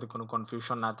দেখে যাতে কোনো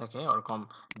কনফিউশন না থাকে ওরকম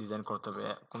ডিজাইন করতে হবে,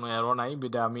 কোনো এরর নাই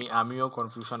বিধায় আমিও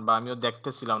কনফিউশন বা আমিও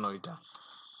দেখতেছিলাম না ওইটা,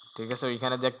 ঠিক আছে,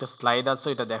 ওইখানে যে একটা স্লাইড আছে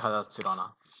ওইটা দেখা যাচ্ছিল না,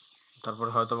 তারপরে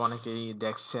হয়তো অনেকেই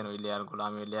দেখছেন ওই লেয়ারগুলো,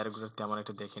 আমি ওই লেয়ারগুলো তেমন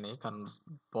একটা দেখি নাই, কারণ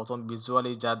প্রথম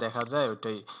ভিজুয়ালি যা দেখা যায়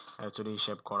ওইটাই অ্যাকচুয়ালি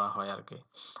হিসেব করা হয় আর কি।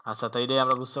 আচ্ছা, তাইলে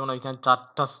আমরা বুঝতে পারলাম ওইখানে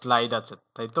 4টা স্লাইড আছে,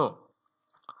 তাই তো?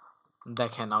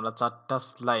 দেখেন আমরা 4টা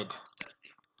স্লাইড,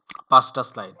 পাঁচটা। 5টা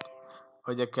স্লাইড,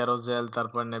 ওই যে ক্যারোজেল,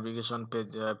 তারপর নেভিগেশন,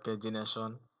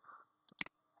 পেজিনেশন।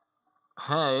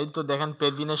 হ্যাঁ, এই তো দেখেন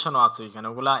পেজিনেশনও আছে ওইখানে,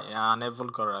 ওগুলা আনএবল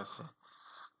করে রাখছে।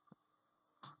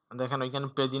 দেখেন ওইখানে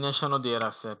পেজিনেশনও দিয়ে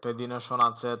রাখছে, পেজিনেশন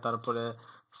আছে, তারপরে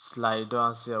স্লাইডও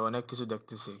আছে, অনেক কিছু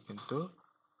দেখতেছি কিন্তু।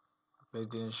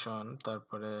 পেজিনেশন,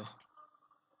 তারপরে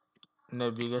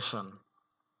নেভিগেশন।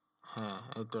 হ্যাঁ,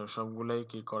 এই তো সবগুলোই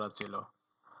কি করা ছিল।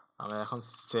 আমরা এখন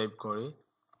সেভ করি,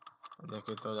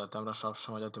 দেখি তো যাতে আমরা সব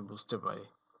সময় যাতে বুঝতে পারি।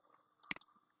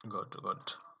 Good good.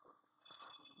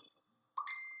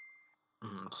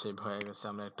 সেভ হয়ে গেছে,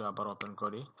 আমরা একটু আবার ওপেন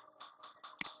করি।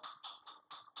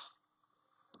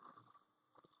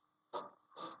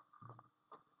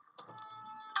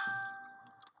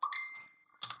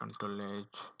 Control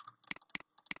H.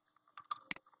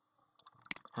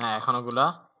 হ্যাঁ, এখন ওগুলা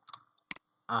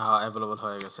অ্যাভেলেবল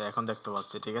হয়ে গেছে, এখন দেখতে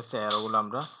পাচ্ছি। ঠিক আছে, আর ওগুলো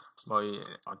আমরা ওই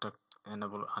ওটা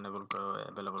এনেবল আনেবল করে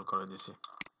অ্যাভেলেবল করে দিছি।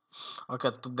 ওকে,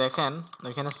 তো দেখেন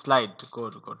এখানে স্লাইড,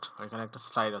 গুড গুড, এখানে একটা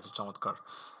স্লাইড আছে, চমৎকার।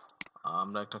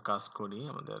 আমরা একটা কাজ করি,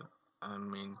 আমাদের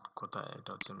মেইন কোথায়, এটা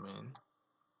হচ্ছে মেইন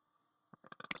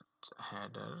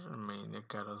হেডার, মেইনে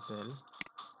ক্যারোসেল।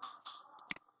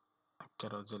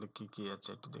 ক্যারোসেলে কি কি আছে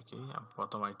একটু দেখি।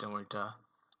 প্রথম আইটেম ওইটা,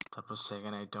 তারপর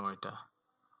সেকেন্ড আইটেম ওইটা।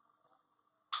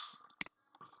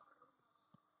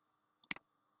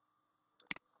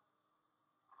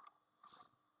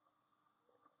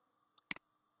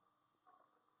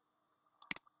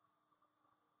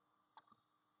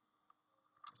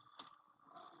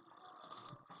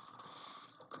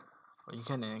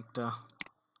 ওইখানে একটা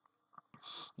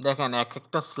দেখেন, এক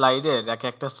একটা স্লাইডের এক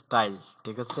একটা স্টাইল।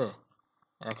 ঠিক আছে,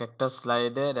 এক একটা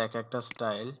স্লাইডের এক একটা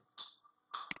স্টাইল,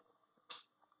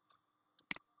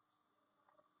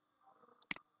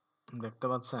 দেখতে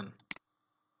পাচ্ছেন?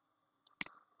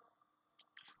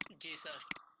 জি স্যার।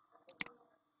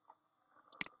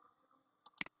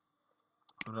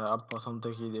 আমরা প্রথম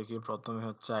থেকেই দেখি, প্রথমে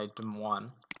হচ্ছে আইটেম 1,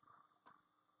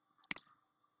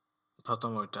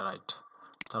 প্রথম ওইটা রাইট।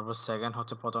 তারপর সেকেন্ড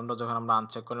হচ্ছে প্রথমটা যখন আমরা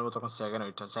আনচেক করে নেব তখন সেকেন্ড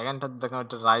ওইটা, সেকেন্ডটা দেখেন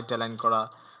ওইটা রাইট অ্যালাইন করা।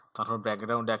 তারপর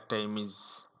ব্যাকগ্রাউন্ডে একটা ইমেজ,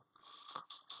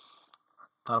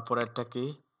 তারপর একটা কি,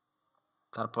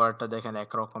 তারপর একটা দেখেন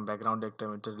একরকম ব্যাকগ্রাউন্ডে একটা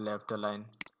ইমেজ, লেফট অ্যালাইন।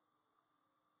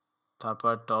 তারপর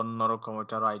একটা অন্যরকম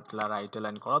ওইটা রাইট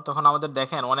অ্যালাইন করা। তখন আমাদের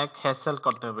দেখেন অনেক হ্যাসেল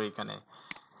করতে হবে এখানে।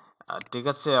 ঠিক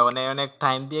আছে, অনেক অনেক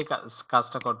টাইম দিয়ে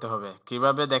কাজটা করতে হবে।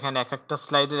 কিভাবে দেখেন, এক একটা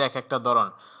স্লাইডের এক একটা ধরন।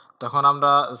 তখন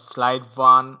আমরা স্লাইড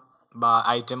 1 বা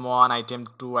আইটেম 1, আইটেম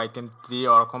 2, আইটেম 3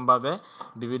 ওরকম ভাবে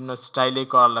বিভিন্ন স্টাইলেই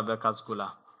করা লাগবে কাজগুলা।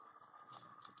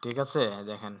 ঠিক আছে,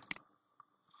 দেখেন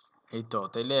এই তো।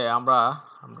 তাইলে আমরা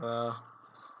আমরা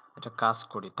একটা কাজ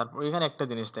করি। তারপর এখানে একটা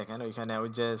জিনিস দেখেন, ওইখানে ওই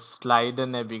যে স্লাইডের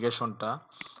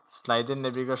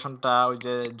নেভিগেশনটা ওই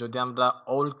যে যদি আমরা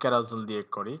ওল্ড ক্যারাজল দিয়ে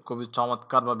করি, খুবই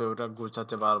চমৎকার ভাবে ওটা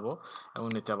গুছাতে পারবো এবং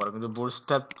নিতে পারবো। কিন্তু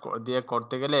বুটস্ট্র্যাপ দিয়ে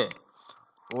করতে গেলে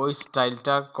ওই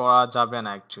স্টাইলটা করা যাবে না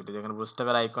অ্যাকচুয়ালি। দেখেন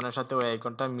বুটস্ট্র্যাপের আইকনের সাথে ওই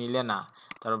আইকনটা মিলে না।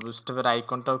 তারপর বুটস্ট্র্যাপের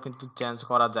আইকনটাও কিন্তু চেঞ্জ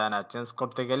করা যায় না। চেঞ্জ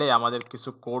করতে গেলে আমাদের কিছু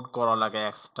কোড করা লাগে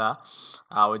এক্সট্রা।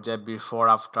 ওই যে বিফোর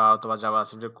আফটার অথবা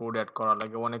জাভাস্ক্রিপ্টের কোড অ্যাড করা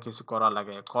লাগে, অনেক কিছু করা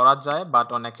লাগে। করা যায় বাট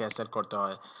অনেক অ্যাসেট করতে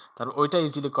হয়। তারপর ওইটা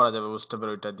ইজিলি করা যাবে বুটস্ট্র্যাপের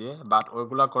ওইটা দিয়ে, বাট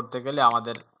ওইগুলা করতে গেলে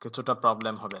আমাদের কিছুটা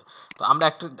প্রবলেম হবে। তো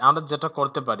আমরা যেটা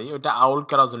করতে পারি ওইটা আউল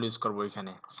ক্যারাজল ইউজ করবো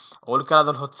এখানে। ওল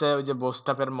ক্যারাজল হচ্ছে ওই যে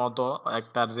বুটস্ট্র্যাপের মতো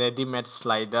একটা রেডিমেড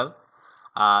স্লাইডার,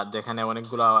 যেখানে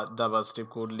অনেকগুলো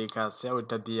জাভাস্ক্রিপ্ট কোড লেখা আছে,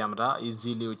 ওইটা দিয়ে আমরা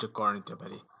ইজিলি ওইটা করে নিতে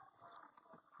পারি।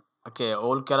 ওকে,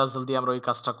 ওল ক্যারাজল দিয়ে আমরা ওই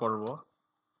কাজটা করব।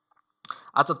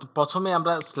 আচ্ছা, তো প্রথমে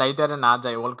আমরা স্লাইডারে না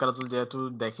যাই, ওল ক্যারাজল যেহেতু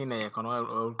দেখি নাই এখনো,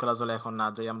 ওল ক্যারাজল এখন না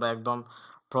যাই, আমরা একদম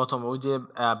প্রথম ওই যে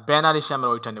ব্যানার হিসেবে আমরা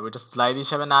ওইটা নেব, ওইটা স্লাইড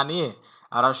হিসেবে না নিয়ে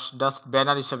আর জাস্ট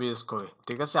ব্যানার হিসেবে ইউজ করি।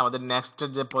 ঠিক আছে, আমাদের নেক্সটের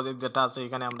যে প্রজেক্ট যেটা আছে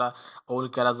এখানে আমরা ওল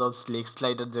ক্যারাজল স্লিক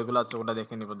স্লাইডার যেগুলো আছে ওগুলো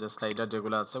দেখে নিব, যে স্লাইডার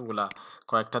যেগুলো আছে ওগুলা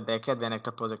কয়েকটা দেখে দেন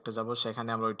একটা প্রজেক্টে যাব, সেখানে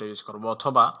আমরা ওইটা ইউজ করব।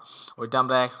 অথবা ওইটা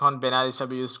আমরা এখন ব্যানার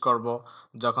হিসেবে ইউজ করব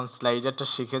যখন স্লাইডারটা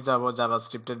শিখে যাব,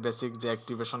 জাভাস্ক্রিপ্টের বেসিক যে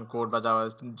অ্যাক্টিভেশন কোড বা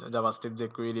জাভাস্ক্রিপ্ট যে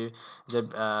কুইরি যে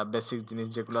বেসিক জিনিস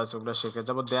যেগুলো আছে ওগুলো শিখে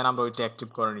যাব, দেন আমরা ওইটা অ্যাক্টিভ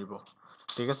করে নিব।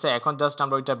 ঠিক আছে, এখন জাস্ট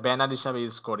আমরা ওইটা ব্যানার হিসাবে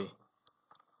ইউজ করি,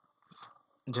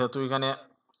 যেহেতু এখানে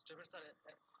স্যার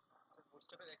বুটস্ট্র্যাপের স্যার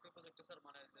বুটস্ট্র্যাপের একই প্রজেক্টে স্যার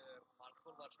মানে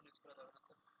মাল্টিপল ভার্সন ইউজ করা যাবে না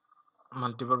স্যার?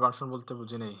 মাল্টিপল ভার্সন বলতে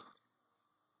বুঝি নেই।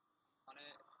 মানে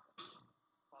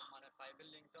মানে 5 এর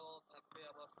লিংকটাও থাকবে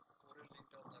আবার 4 এর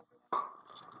লিংকটাও থাকবে মানে।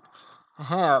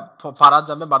 হ্যাঁ, পারা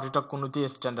যাবে, বাট এটা কোনোটি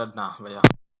স্ট্যান্ডার্ড না ভাইয়া।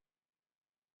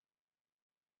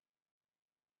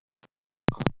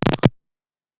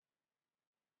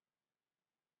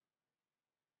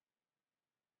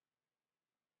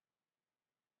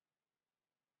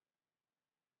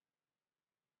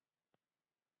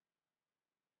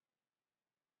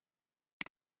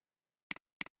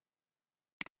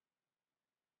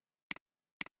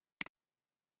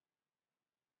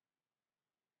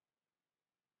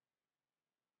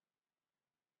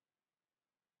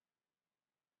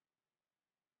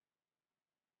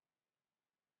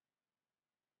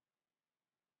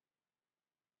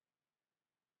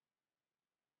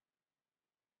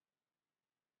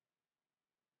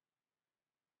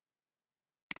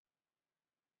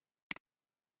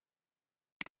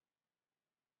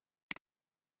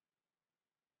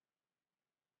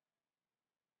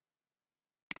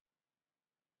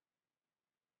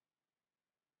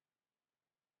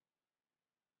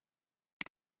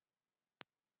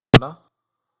 কথাটা?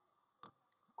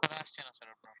 কথা আসছে না স্যার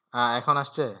আপনার। হ্যাঁ, এখন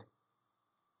আসছে?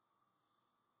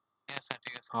 হ্যাঁ স্যার,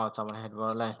 ঠিক আছে। আচ্ছা, আমার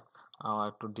হেডফোনের লাইন আমার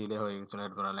একটু ডিলে হয়ে গেছিল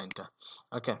হেডফোনের লাইনটা।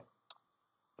 ওকে,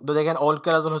 তো দেখেন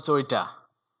অলকেরাজল হচ্ছে ওইটা,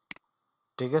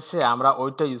 ঠিক আছে? আমরা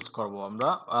ওইটা ইউজ করব। আমরা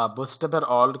বুস্টেপের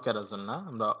অল ক্যারাজল না,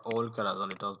 আমরা ওল ক্যারাজল,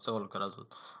 এটা হচ্ছে ওল ক্যারাজল।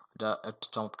 এটা একটা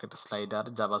চমৎকার একটা স্লাইডার,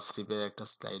 জাভাস্ক্রিপ্টের একটা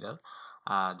স্লাইডার,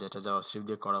 যেটা জাভাস্ক্রিপ্ট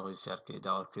দিয়ে করা হয়েছে আর কি।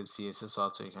 জাভাস্ক্রিপ্ট সিএসএস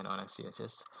আছে, এখানে অনেক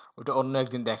সিএসএস। ওইটা অন্য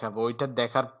একদিন দেখাবো। ওইটা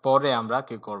দেখার পরে আমরা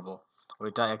কি করব,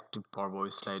 ওইটা অ্যাক্টিভ করব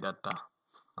ওই স্লাইডারটা।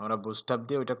 আমরা বুস্টআপ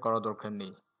দিয়ে ওইটা করার দরকার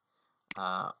নেই,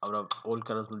 আমরা ওল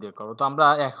ক্যারাজল দিয়ে করবো। তো আমরা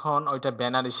এখন ওইটা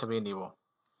ব্যানার হিসেবেই নিব।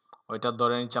 ওইটা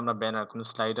ধরে নিচ্ছি আমরা ব্যানার, কোনো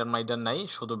স্লাইডার মাইডার নাই,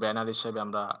 শুধু ব্যানার হিসেবে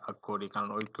আমরা করি, কারণ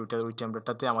ওই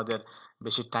টেমপ্লেটটাতে আমাদের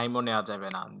বেশি টাইমও নেওয়া যাবে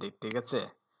না, ঠিক আছে?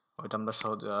 ওইটা আমরা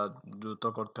দ্রুত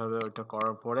করতে হবে। ওইটা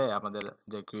করার পরে আমাদের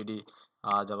যে কুইরি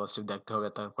জাভাস্ক্রিপ্ট দেখতে হবে,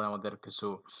 তারপরে আমাদের কিছু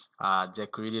যে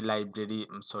query library,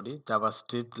 sorry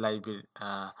JavaScript library,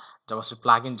 JavaScript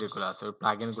plugin যেগুলো আছে ওই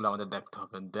প্লাগইনগুলো আমাদের দেখতে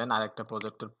হবে। দেন আরেকটা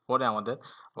প্রজেক্টের পরে আমাদের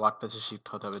ওয়ার্ডপ্রেসে শিফট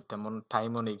হতে হবে। তেমন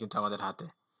টাইমও নেই কিন্তু আমাদের হাতে,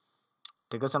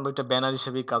 ঠিক আছে? আমরা ওইটা ব্যানার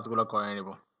হিসেবেই কাজগুলো করে নিব।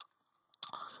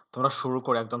 তোমরা শুরু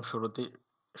করে একদম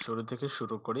শুরু থেকে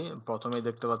শুরু করি। প্রথমেই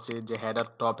দেখতে পাচ্ছি যে হেডার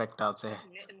টপ একটা আছে।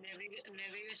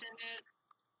 নেভিগেশনের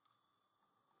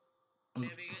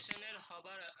নেভিগেশনের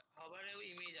হবারেও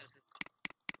ইমেজ আছে স্যার।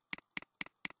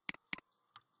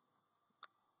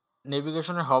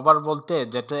 নেভিগেশনের হবার বলতে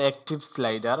যেটা অ্যাক্টিভ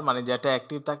স্লাইডার, মানে যেটা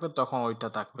অ্যাক্টিভ থাকবে তখন ওইটা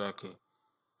থাকবে আর কি।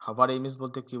 হবার ইমেজ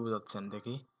বলতে কি বোঝাচ্ছেন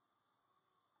দেখি?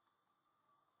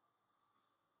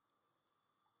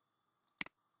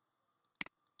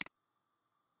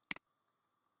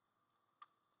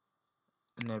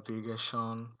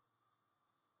 নেভিগেশন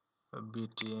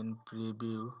বিটিএন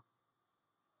প্রিভিউ,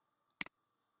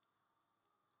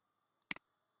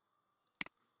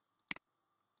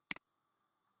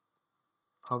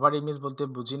 হবার ইমেজ বলতে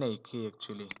বুঝি নাই কি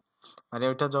অ্যাকচুয়ালি, মানে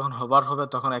ওইটা যখন হবার হবে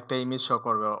তখন একটা ইমেজ শো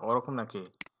করবে, ওরকম নাকি?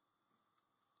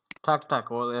 থাক থাক,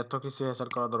 ও এত কিছু হেসার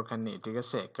করার দরকার নেই, ঠিক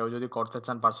আছে? কেউ যদি করতে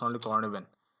চান পার্সোনালি করে নেবেন,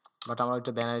 বাট আমরা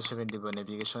ওইটা ব্যানার হিসেবে দিব।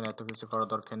 নেভিগেশন এত কিছু করার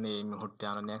দরকার নেই এই মুহূর্তে,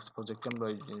 আমরা নেক্সট প্রজেক্টে আমরা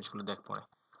ওই জিনিসগুলো দেখবো না।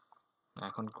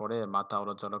 এখন করে মাথা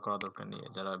ওড়াচড়া করার দরকার নেই।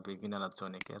 যারা বিগিনার আছে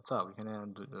অনেকে, আচ্ছা ওইখানে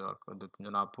দু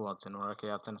তিনজন আপু আছেন, ওরা কে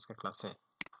আছেন আজকে ক্লাসে?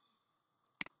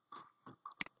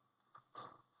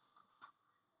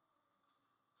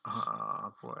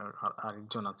 আপু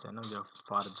আরেকজন আছেন, ওই যে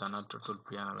ফারজানা টুটুল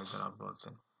পিয়া নামে একজন আপু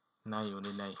আছেন। নাই,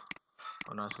 উনি নাই,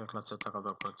 ওনার আজকে ক্লাসে থাকা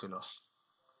দরকার ছিল।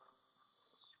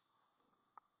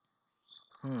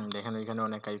 দেখেন ওইখানে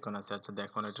অনেক আইকন আছে। আচ্ছা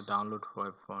দেখুন, এটা ডাউনলোড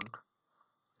ওয়েব ফন্ট,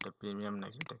 এটা প্রিমিয়াম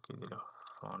নাকি, এটা কি দিল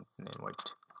ফন্ট নেম, ওয়েট।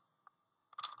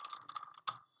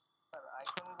 স্যার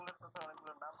আইকনগুলোর তো স্যার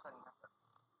অনেকগুলো নাম জানি না স্যার।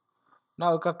 না,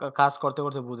 ওইটা কাজ করতে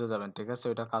করতে বুঝে যাবেন, ঠিক আছে?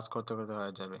 ওইটা কাজ করতে করতে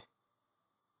হয়ে যাবে,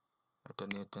 এটা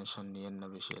নিয়ে টেনশন নিয়েন না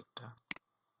বেশি একটা।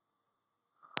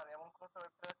 স্যার এমন কোন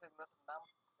ওয়েবসাইট আছে যেগুলোর নাম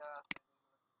দেওয়া আছে,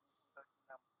 যেগুলোর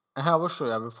নাম? হ্যাঁ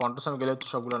অবশ্যই, আপনি ফন্টসাম গেলে তো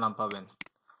সবগুলো নাম পাবেন।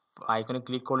 আইকনে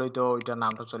ক্লিক করলেই তো ওইটার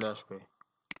নামটা চলে আসবে,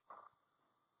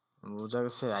 বুঝা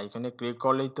গেছে? আইকনে ক্লিক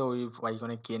করলেই তো ওই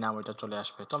আইকনে কি নাম ওইটা চলে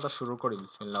আসবে। তো আমরা শুরু করি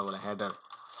বিসমিল্লাহ বলে। হেডার,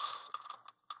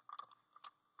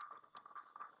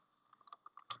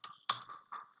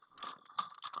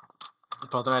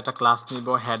 প্রথমে একটা ক্লাস নিব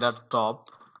হেডার টপ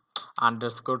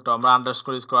আন্ডারস্কোর টপ। আমরা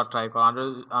আন্ডারস্কোর ইউজ করা ট্রাই করব।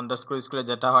 আন্ডারস্কোর ইউজ করলে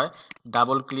যেটা হয়,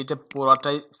 ডাবল ক্লিকে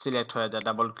পুরোটাই সিলেক্ট হয়ে যায়,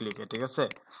 ডাবল ক্লিকে, ঠিক আছে?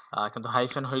 কিন্তু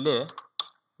হাইফেন হইলে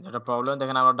যেটা প্রবলেম,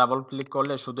 দেখেন আমরা ডাবল ক্লিক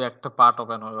করলে শুধু একটা পার্ট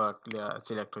ওপেন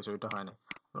সিলেক্ট হয়েছে, ওইটা হয় না।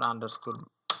 আমরা আন্ডারস্কোর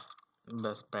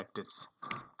বেস্ট প্র্যাকটিস।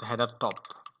 হেডার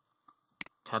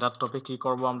টপে কি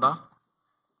করব আমরা?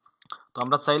 তো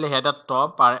আমরা চাইলে হেডার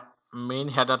টপ আর মেইন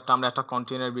হেডারটা আমরা একটা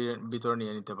কন্টেইনার ভিতরে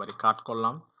নিয়ে নিতে পারি। কাট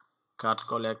করলাম, কাট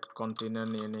করলে একটা কন্টেইনার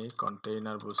নিয়ে নিই,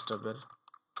 কন্টেইনার বুস্টআপের,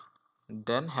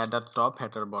 দেন হেডার টপ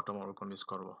হেডার বটম ওরকম ইউজ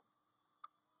করব।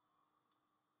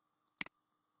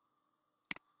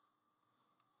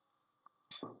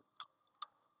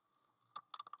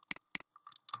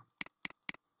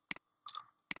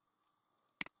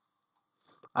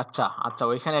 আচ্ছা আচ্ছা,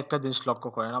 ওইখানে একটা জিনিস লক্ষ্য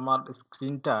করেন, আমার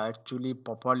স্ক্রিনটা অ্যাকচুয়ালি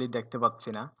প্রপারলি দেখতে পাচ্ছি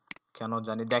না কেন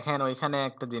জানি। দেখেন ওইখানে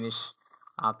একটা জিনিস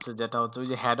আছে, যেটা হচ্ছে ওই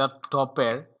যে হেডার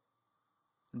টপের,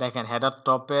 দেখেন হেডার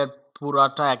টপের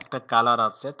পুরাটা একটা কালার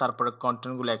আছে, তারপরে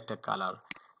কন্টেন্টগুলো একটা কালার,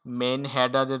 মেইন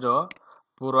হেডারেরও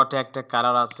পুরোটা একটা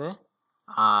কালার আছে,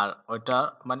 আর ওইটা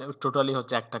মানে টোটালি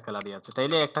হচ্ছে একটা কালারই আছে।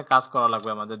 তাইলে একটা কাজ করা লাগবে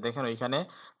আমাদের। দেখেন ওইখানে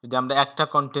যদি আমরা একটা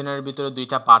কন্টেনারের ভিতরে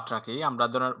দুইটা পার্ট রাখি, আমরা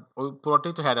ধরেন ওই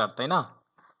পুরোটাই তো হেডার, তাই না?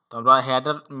 তো আমরা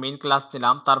হেডার মেইন ক্লাস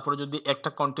নিলাম, তারপরে যদি একটা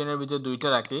কন্টেনারের ভিতরে দুইটা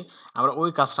রাখি, আমরা ওই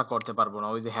কাজটা করতে পারবো না।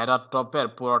 ওই যে হেডার টপের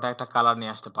পুরোটা একটা কালার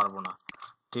নিয়ে আসতে পারবো না,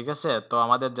 ঠিক আছে? তো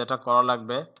আমাদের যেটা করা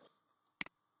লাগবে,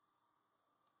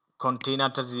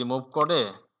 কন্টেইনারটা রিমুভ করে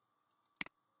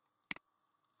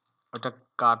ওটা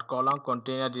কাট করলাম,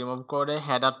 কন্টেইনার রিমুভ করে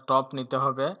হেডার টপ নিতে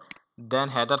হবে, দেন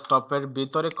হেডার টপের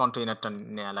ভিতরে কন্টেইনারটা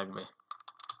নেওয়া লাগবে।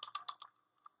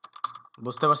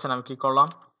 বুঝতে পারছেন আমি কি করলাম?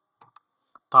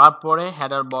 তারপরে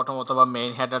হেডার বটম অথবা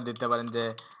মেইন হেডার দিতে পারেন, যে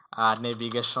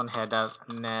নেভিগেশন হেডার,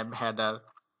 ন্যাভ হেডার,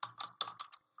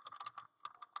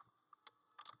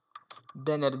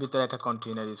 দেন এর ভিতরে একটা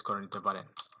কন্টেইনার ইউজ করে নিতে পারেন।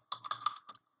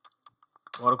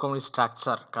 ওরকম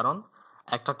স্ট্রাকচার, কারণ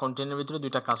একটা কন্টেইনারের ভিতরে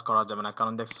দুইটা কাজ করা যাবে না,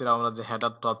 কারণ দেখছিলাম আমরা যে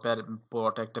হেডার টপের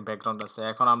পুরোটা একটা ব্যাকগ্রাউন্ড আছে,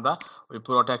 এখন আমরা ওই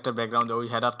পুরোটা একটা ব্যাকগ্রাউন্ড, ওই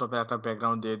হেডার টপের একটা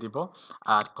ব্যাকগ্রাউন্ড দিয়ে দিব,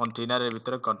 আর কন্টেইনারের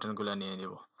ভিতরে কন্টেন্টগুলো নিয়ে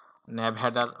নিব। ন্যাভ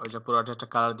হেডার ওইটা পুরোটা একটা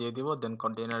কালার দিয়ে দিব, দেন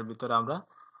কন্টেইনারের ভিতরে আমরা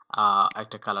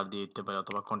একটা কালার দিয়ে দিতে পারি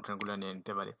অথবা কন্টেন্টগুলো নিয়ে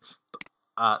নিতে পারি। তো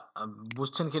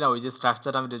বুঝছেন কিনা ওই যে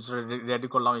স্ট্রাকচার আমি রেডি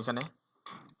করলাম এখানে?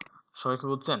 সবাই কি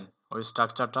বুঝছেন ওই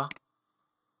স্ট্রাকচারটা?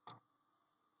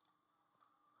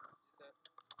 স্যার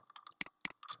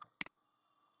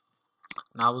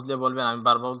না বুঝলে বলবেন, আমি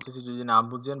বারবার বলতেছি, যদি না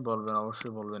বুঝেন বলবেন,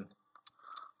 অবশ্যই বলবেন।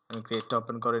 আমি ক্রিয়েটটা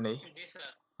ওপেন করে নেই। জি স্যার।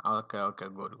 ওকে ওকে,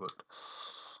 গুড গুড।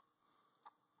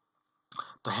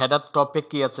 তো হেডার টপে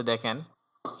কি আছে দেখেন,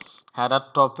 হেডার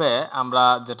টপে আমরা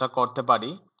যেটা করতে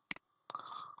পারি,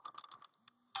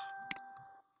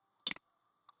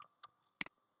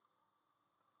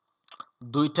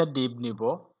 দুইটা ডিপ নিব,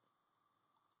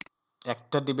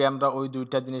 একটা ডিবে আমরা ওই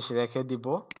দুইটা জিনিস রেখে দিব,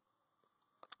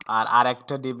 আর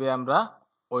আরেকটা ডিবে আমরা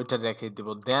ওইটা রেখে দিব,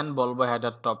 দেন বলবো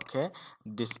হেডার টপকে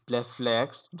display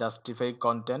flakes justify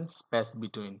content space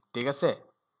between, ঠিক আছে?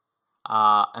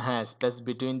 হ্যাঁ, স্পেস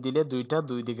বিটুইন দিলে দুইটা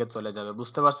দুই দিকে চলে যাবে।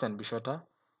 বুঝতে পারছেন বিষয়টা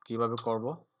কিভাবে করব?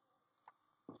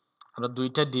 আমরা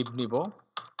দুইটা ডিপ নিব,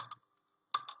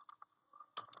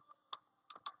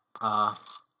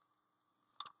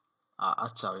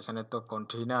 আচ্ছা ওইখানে তো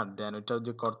কন্টেইনার, দেন ওইটা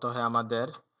যদি করতে হয় আমাদের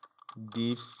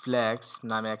ডিপ ফ্লেক্স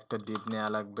নামে একটা ডিপ নেওয়া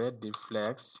লাগবে, ডিপ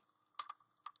ফ্লেক্স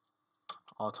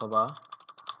অথবা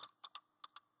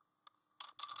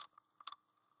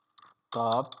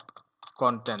টপ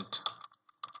কন্টেন্ট,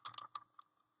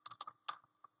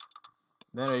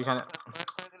 দেন ওইখানে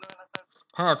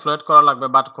হ্যাঁ ফ্লোট করা লাগবে,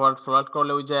 বাট ফ্লোট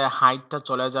করলে ওই যে হাইটটা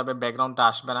চলে যাবে, ব্যাকগ্রাউন্ডটা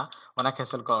আসবে না, অনেক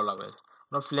হ্যাসেল করা লাগবে।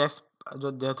 আমরা ফ্লেক্স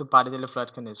যেহেতু পারি দিলে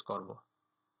ফ্লোটকে ইউজ করব।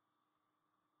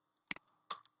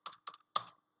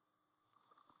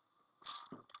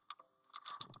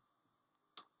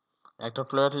 একটা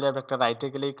ফ্লোট ল্যাব একটা রাইটে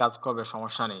গেলেই কাজ করবে,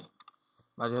 সমস্যা নেই।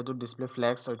 বা যেহেতু ডিসপ্লে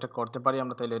ফ্লেক্স ওইটা করতে পারি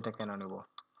আমরা, তাহলে এটা কেন নেব।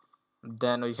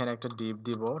 দেন ওইখানে একটা ডিপ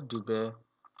দিব, ডিপে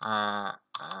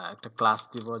একটা ক্লাস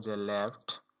দিব যে লেফট,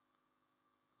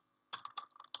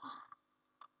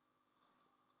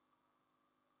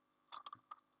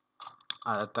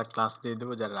 আর একটা ক্লাস দিয়ে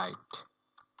দেবো যে রাইট,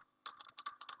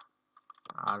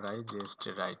 আর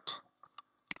রাইট,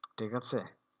 ঠিক আছে?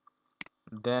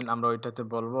 দেন আমরা ওইটাতে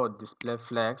বলবো ডিসপ্লে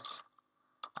ফ্লেক্স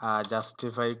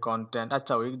জাস্টিফাই কন্টেন্ট।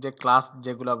 আচ্ছা ওই যে ক্লাস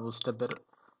যেগুলা বুস্টআপের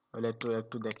হলে একটু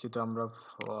একটু দেখি তো আমরা,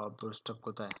 বুস্টআপ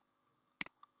কোথায়,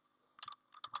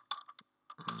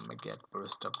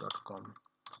 getbootstrap.com,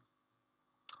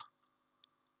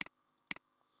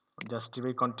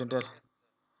 জাস্টিফাই কন্টেন্টের,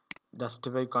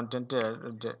 জাস্টিফাই কন্টেন্টের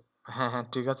হ্যাঁ হ্যাঁ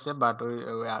ঠিক আছে, বাট ওই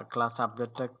ক্লাস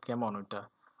আপডেটটা কেমন, ওইটা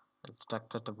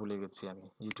স্ট্রাকচারটা ভুলে গেছি আমি।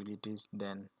 ইউটিলিটিস,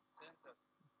 দেন সেম স্যার।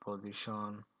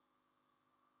 পজিশন,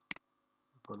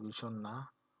 পজিশন না,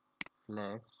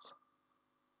 ফ্লেক্স,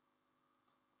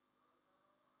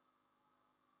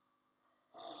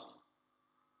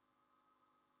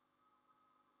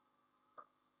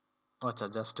 আচ্ছা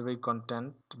জাস্টিফাই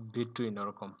কন্টেন্ট বিটুইন,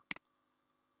 ওরকম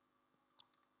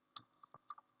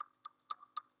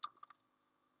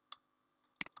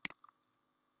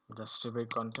জাস্টিফাই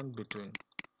কন্টেন্ট বিটুইন।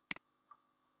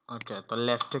 ওকে, তো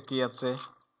লেফটে কি আছে?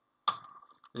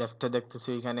 লেফটে দেখতেছি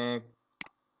এখানে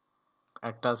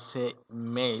একটা আছে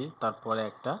মেইল, তারপরে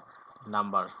একটা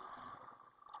নাম্বার।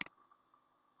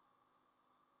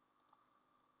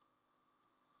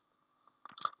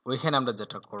 ওইখানে আমরা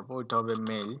যেটা করব ওইটা হবে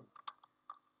মেইল,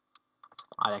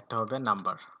 আর একটা হবে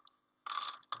নাম্বার।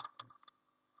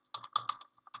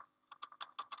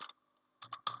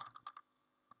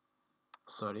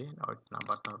 সরি, ওই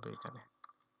নাম্বারটা হবে এখানে।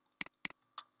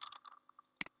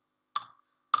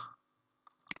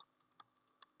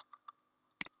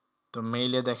 তো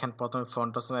মেইলে দেখেন প্রথমে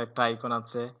ফন্ট অপশনে একটা আইকন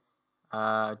আছে,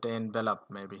 এটা এনভেলপ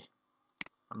মেবি।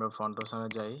 আমরা ফন্ট অপশনে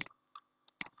যাই,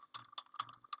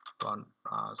 ফন্ট,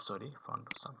 সরি ফন্ট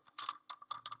অপশন,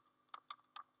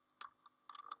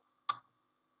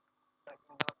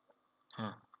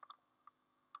 হ্যাঁ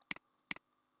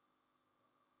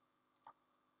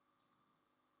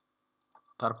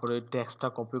তারপরে ওই টেক্সটটা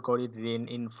কপি করি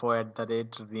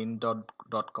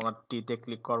rin.info@rin.com আর টিতে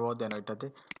ক্লিক করবো, দেন ওইটাতে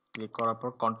ক্লিক করার পর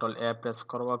কন্ট্রোল এ প্রেস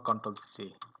করবো, control C,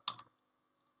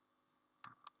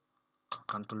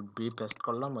 control B paste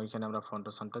করলাম, ওইখানে আমরা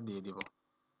ফাউন্ডেশনটা দিয়ে দিব।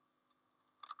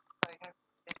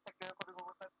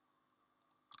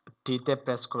 টিতে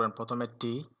প্রেস করবেন, প্রথমে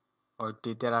টি, ওই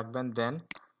টিতে রাখবেন, দেন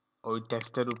ওই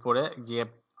টেক্সটের উপরে গিয়ে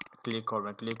ক্লিক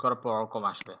করবেন, ক্লিক করার পর ওরকম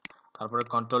আসবে। তারপরে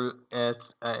কন্ট্রোল এস,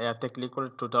 এতে ক্লিক করে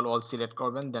টোটাল অল সিলেক্ট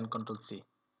করবেন, দেন কন্ট্রোল সি।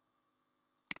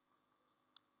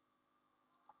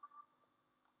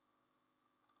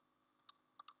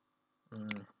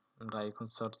 আমরা এখন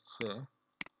সার্চে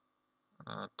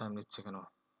টাইম নিচ্ছে কেন?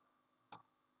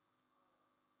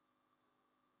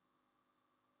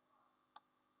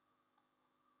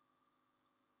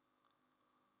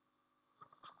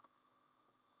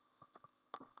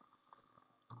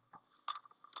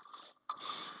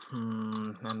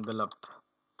 এনভেলপ,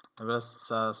 এবার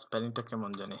স্পেলিংটা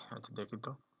কেমন জানি, আচ্ছা দেখি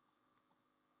তো।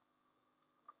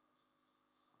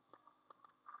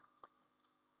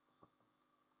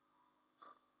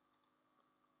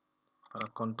 আর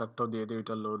কন্ট্যাক্টও দিয়ে দিই,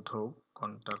 ওইটা লোড হোক,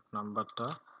 কন্ট্যাক্ট নাম্বারটা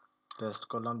পেস্ট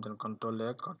করলাম, দেন কন্ট্রোল এ,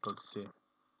 কন্ট্রোল সি।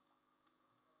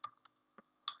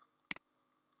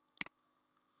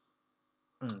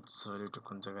 সরি, এটা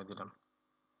কোন জায়গায় দিলাম,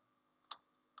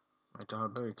 এটা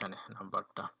হবে ওইখানে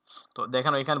নাম্বারটা। তো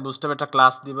দেখেন ওইখানে বুঝতে হবে, একটা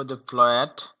ক্লাস দিব যে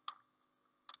ফ্লোয়েট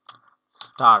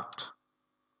স্টার্ট,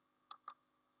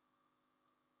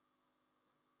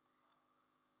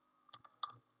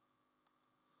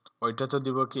 ওইটা তো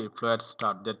দিব কি ফ্লোয়েট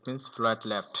স্টার্ট, দ্যাট মিন্স ফ্লোয়েট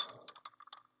লেফট,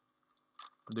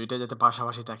 দুইটা যাতে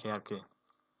পাশাপাশি থাকে আর কি।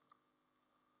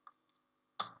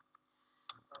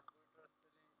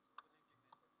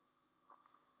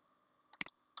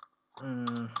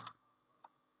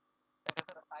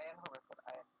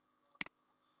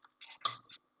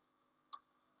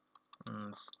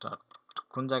 স্টার্ট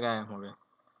কোন জায়গায় হবে?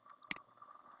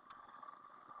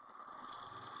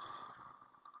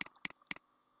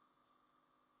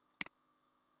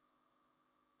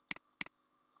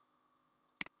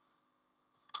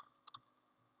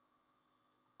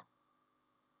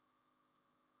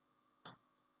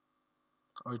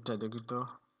 ওইটা দেখি তো।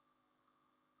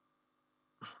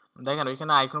 দেখেন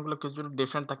ওইখানে আইকনগুলো কিছু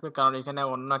ডিফারেন্ট থাকবে, কারণ এখানে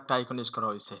অন্য একটা আইকন ইউজ করা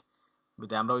হয়েছে,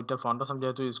 বুঝতে আমরা ওইটা ফন্টস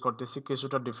যেহেতু ইউজ করতেছি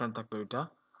কিছুটা ডিফারেন্ট থাকবে ওইটা,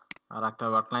 আর রাখতে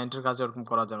হবে। আর ক্লায়েন্টের কাছে ওরকম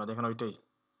করা যাবে না, দেখেন ওইটাই,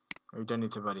 ওইটা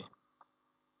নিতে পারি।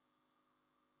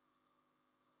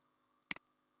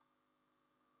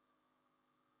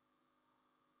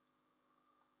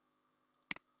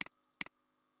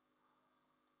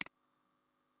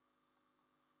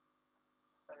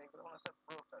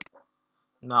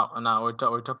 না না, ওইটা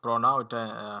ওইটা প্রো না, ওইটা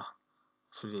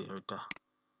ফ্রি, ওইটা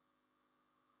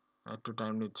একটু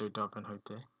টাইম নিচ্ছে ওইটা ওপেন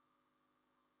হইতে।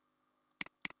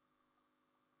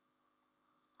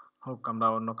 হোক, আমরা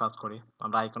অন্য কাজ করি,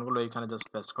 আমরা আইকনগুলো এইখানে জাস্ট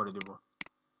পেস্ট করে দিব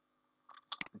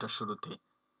এটা শুরুতেই।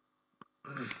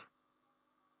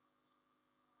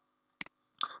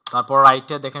 তারপর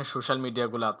রাইটে দেখেন সোশ্যাল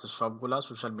মিডিয়াগুলো আছে, সবগুলা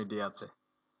সোশ্যাল মিডিয়া আছে।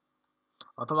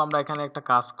 অথবা আমরা এখানে একটা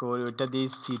কাজ করি, ওইটা দিয়ে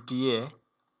সিটিএ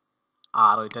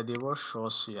আর ওইটা দিব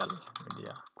সোশ্যাল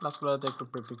মিডিয়া, ক্লাসগুলোতে একটু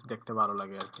প্রিফিক্স দেখতে ভালো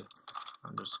লাগে আর কি,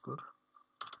 আন্ডারস্কোর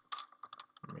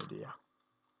মিডিয়া।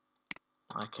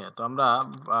 ওকে, তো আমরা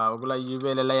ওগুলা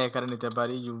ইউএল এলআই আকারে নিতে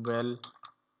পারি, ইউএল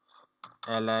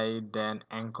এলআই, দেন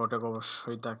অ্যাঙ্কটেক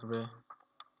অবশ্যই থাকবে,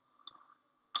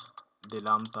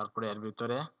 দিলাম। তারপরে এর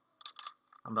ভিতরে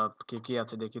আমরা কি কি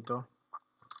আছে দেখি তো,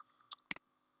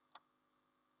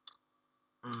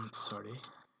 সরি,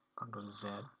 কন্ট্রোল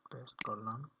জেড পেস্ট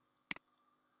করলাম।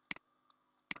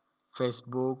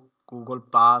 Facebook, Google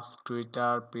plus,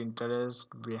 Twitter, Pinterest,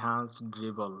 Behance,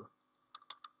 dribble,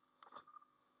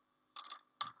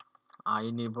 I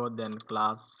নিব, দেন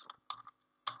ক্লাস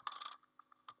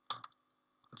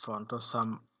ফন্ট সাম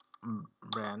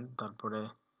ব্র্যান্ড, তারপরে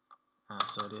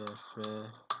সরি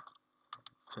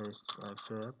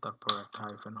তারপর একটা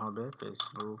হাইফেন হবে,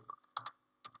 ফেসবুক।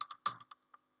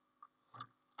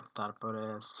 তারপরে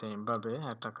সেম ভাবে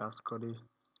একটা কাজ করি,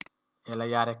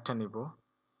 এলাই আর একটা নিব,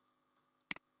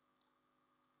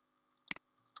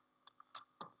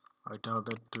 ওইটা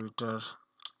হবে টুইটার,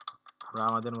 আমরা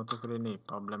আমাদের মতো করে নিই,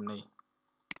 প্রবলেম নেই,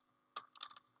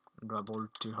 ডাবল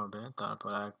টি হবে।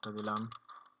 তারপর একটা দিলাম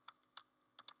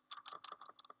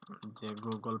যে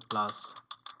গুগল প্লাস,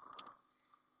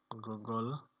 গুগল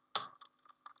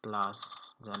প্লাস,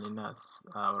 জানি না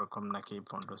ওরকম নাকি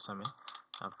ফন্টস আমি,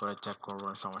 তারপরে চেক করবো,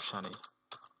 সমস্যা নেই।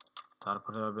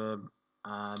 তারপরে হবে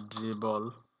ড্রিবল,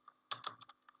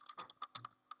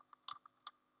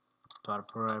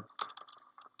 তারপরে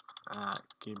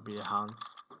কি বিহান্স,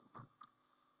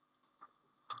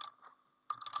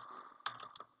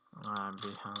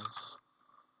 বিহান্স,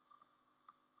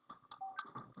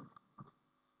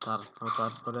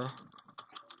 তারপরে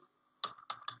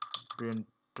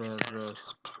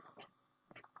প্রিন্টারেস্ট।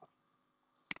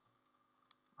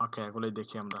 ওকে, এগুলোই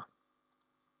দেখি আমরা।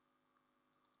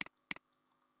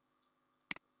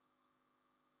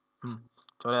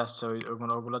 চলে আসছে,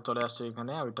 ওগুলো চলে আসছে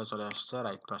এখানে, ওইটা চলে আসছে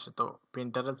রাইট পাশে। তো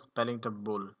প্রিন্টারেস্ট স্পেলিংটা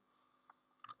ভুল।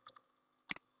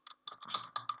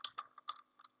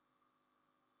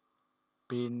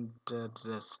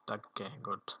 Pinterest, okay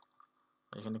good.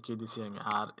 এখানে কি দিছি আমি,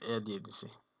 আর এ দিয়ে দিছি।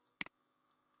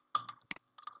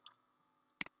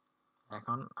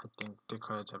 এখন আই থিঙ্ক ঠিক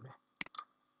হয়ে যাবে।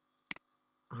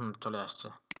 চলে আসছে,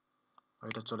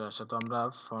 ওইটা চলে আসছে। তো আমরা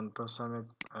ফ্রন্ট পেজে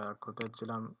কোথায়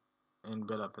ছিলাম,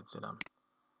 এনভেলপে ছিলাম।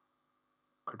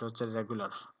 ওইটা হচ্ছে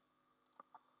রেগুলার,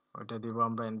 ওইটা দিব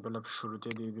আমরা এনভেলপ শুরুতে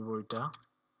দিয়ে দিব ওইটা।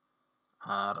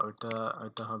 আর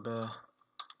ওইটা হবে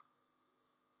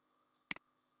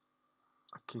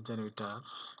কি জানি ওইটা।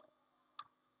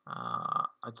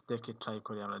 আচ্ছা দেখি, ট্রাই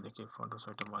করি আমরা, দেখি ফন্ট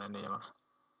ওইটা মনে নেই আমার।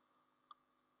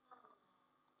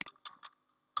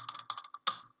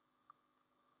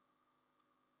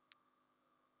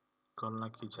 কল না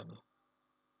কি জানি।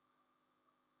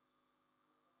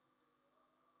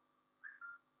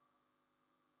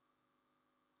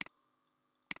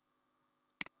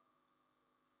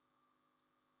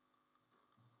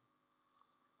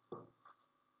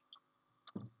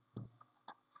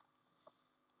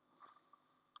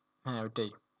 হ্যাঁ ওইটাই,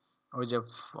 ওই যে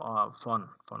ফোন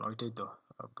ফোন ওইটাই তো।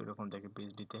 কিরকম দেখে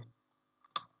পিএইচডিতে,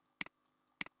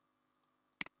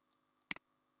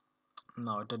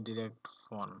 না ওইটা ডিরেক্ট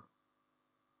ফোন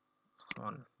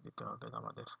ফোন দিতে হবে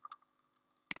আমাদের।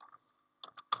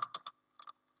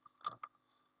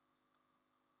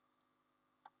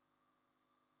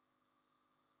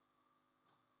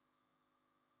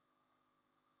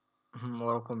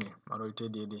 ওরকমই, আর ওইটাই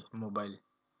দিয়ে দিই মোবাইল,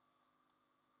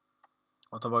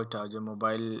 অথবা ওইটা যে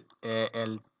মোবাইল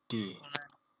ALT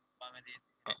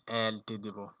ALT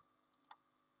দিব।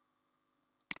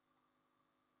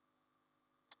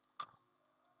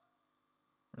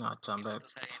 আচ্ছা আমরা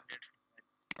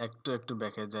একটু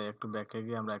ব্যাকে যাই, একটু ব্যাকে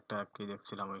গিয়ে আমরা একটা কি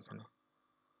দেখছিলাম ওইখানে,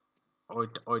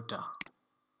 ওইটা ওইটা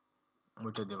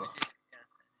ওইটা দিব,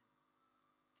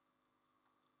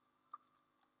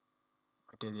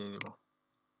 ওইটা দিয়ে দিব।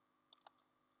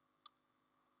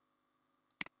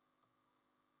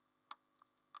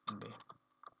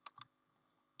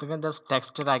 জাস্ট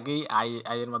টেক্সটের আগেই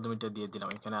আই এর মাধ্যমে এটা দিয়ে দিলাম,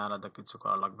 এখানে আলাদা কিছু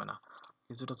করা লাগবে না।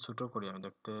 কিছুটা ছোট করি আমি,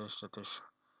 দেখতে সাথে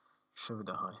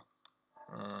সুবিধা হয়।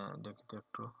 দেখি তো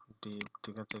একটু ডিপ,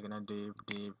 ঠিক আছে এখানে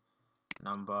deep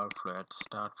number flat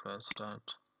start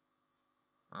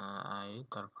I,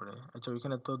 তারপরে আচ্ছা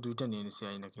ওইখানে তো দুইটা নিয়ে নিছি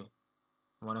আই নাকি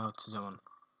মনে হচ্ছে, যেমন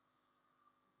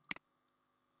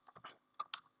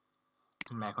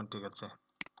এখন ঠিক আছে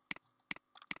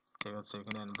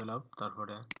এখানে এনভেলপ,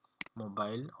 তারপরে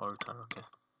মোবাইল অল্টার, ওকে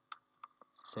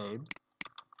সেভ।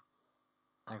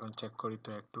 এখন চেক করি তো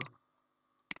একটু,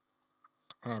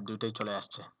 হ্যাঁ দুইটাই চলে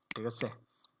আসছে, ঠিক আছে।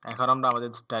 এখন আমরা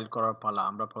আমাদের স্টাইল করার পালা।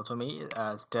 আমরা প্রথমেই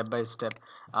স্টেপ বাই স্টেপ,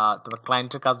 তবে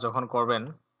ক্লায়েন্টের কাজ যখন করবেন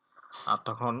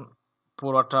তখন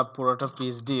পুরোটা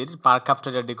পিএইচডির মার্কআপটা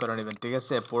রেডি করে নেবেন, ঠিক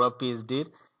আছে। পুরো পিএইচডির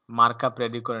মার্কআপ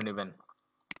রেডি করে নেবেন,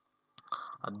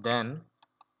 আর দেন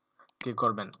কি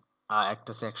করবেন,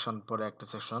 একটা সেকশন পরে একটা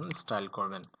সেকশন স্টাইল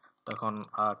করবেন, তখন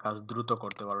কাজ দ্রুত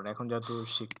করতে পারবেন। এখন যেহেতু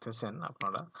শিখতেছেন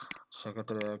আপনারা,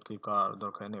 সেক্ষেত্রে কি করার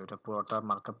দরকার নেই, ওইটা পুরোটা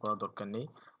মার্কআপ করার দরকার নেই।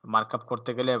 মার্কআপ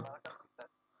করতে গেলে,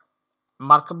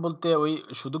 মার্কআপ বলতে ওই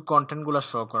শুধু কন্টেন্ট গুলো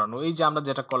শো করানো, ওই যে আমরা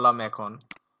যেটা করলাম এখন,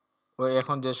 ওই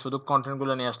এখন যে শুধু কন্টেন্ট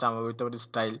গুলো নিয়ে আসলাম, ওইটা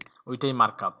স্টাইল, ওইটাই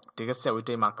মার্কআপ, ঠিক আছে,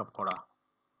 ওইটাই মার্কআপ করা।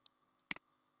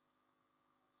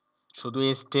 শুধু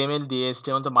HTML দিয়ে,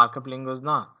 HTML তো মার্কআপ ল্যাঙ্গুয়েজ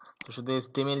না, তো শুধু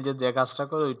HTML যে কাজটা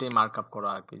করে ওইটাই মার্কআপ করা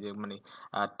আর কি, যে মানে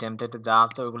টেমপ্লেটে যা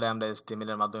আছে ওইগুলো আমরা HTML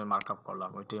এর মাধ্যমে মার্কআপ করলাম,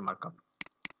 ওইটাই মার্কআপ।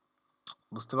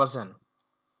 বুঝতে পারছেন?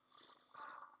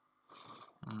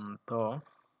 তো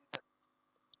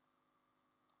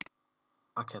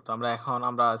ওকে, তো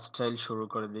আমরা স্টাইল শুরু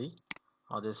করে দিই।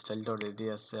 আমাদের স্টাইলটা রেডি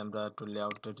আছে, আমরা একটু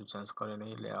লেআউটটা একটু চেঞ্জ করে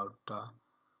নিই। লেআউটটা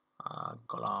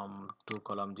কলাম টু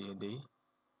কলাম দিয়ে দিই,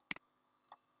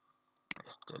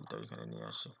 স্টাইলটা এখানে নিয়ে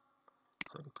আসি।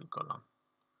 কি কলাম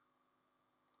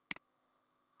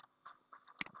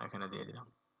এখানে দিয়ে দিলাম।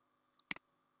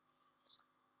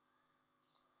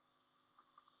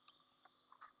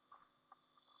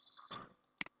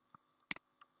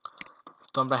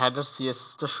 তো আমরা হেডার সিএস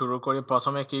টা শুরু করি।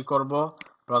 প্রথমে কি করব,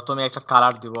 প্রথমে একটা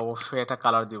কালার দিব, অবশ্যই একটা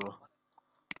কালার দিব।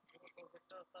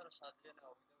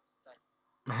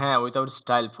 হ্যাঁ উইথাউট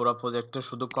স্টাইল, পুরো প্রজেক্টে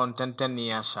শুধু কন্টেন্টটা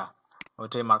নিয়ে আসা,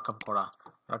 ওইটাই মার্কআপ করা।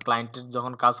 ক্লায়েন্টের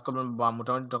যখন কাজ করবেন বা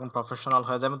মোটামুটি যখন প্রফেশনাল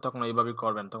হয়ে যাবেন তখন এইভাবেই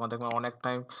করবেন, তখন দেখবেন অনেক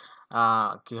টাইম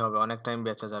কি হবে, অনেক টাইম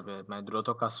বেঁচে যাবে, মানে দ্রুত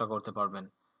কাজটা করতে পারবেন।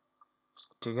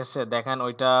 ঠিক আছে, দেখেন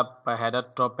ওইটা হেডার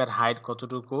টপের হাইট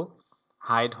কতটুকু,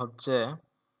 হাইট হচ্ছে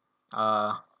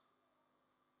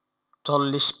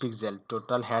 40 পিক্সেল,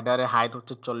 টোটাল হেডারের হাইট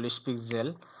হচ্ছে 40 পিক্সেল।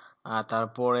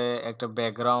 তারপরে একটা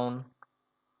ব্যাকগ্রাউন্ড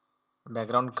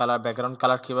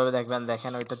কালার কিভাবে দেখবেন,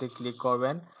 দেখেন ওইটাতে ক্লিক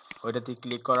করবেন, ওইটাতে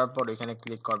ক্লিক করার পর ওইখানে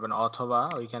ক্লিক করবেন, অথবা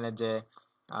ওইখানে যে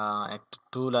একটা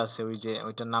টুল আছে, ওই যে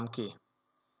ওইটার নাম কি,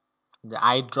 যে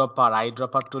আই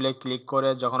ড্রপার টুলে ক্লিক করে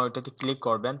যখন ওইটাতে ক্লিক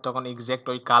করবেন তখন এক্সাক্ট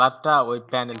ওই কালারটা ওই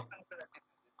প্যানেল,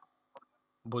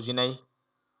 বুঝি নাই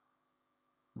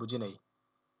বুঝি নাই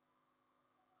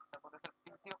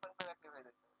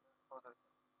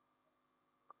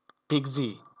পিক্সি,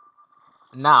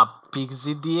 না,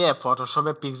 পিক্সি দিয়ে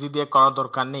ফটোশপে পিক্সি দিয়ে করার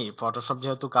দরকার নেই, ফটোশপ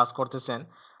যেহেতু কাজ করতেছেন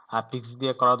আর পিক্সি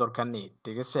দিয়ে করার দরকার নেই।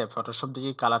 ঠিক আছে, ফটোশপ দিয়ে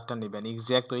কালারটা নেবেন,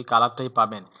 এক্সাক্ট ওই কালারটাই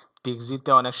পাবেন। পিক্সিতে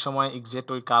অনেক সময় এক্সাক্ট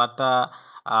ওই কালারটা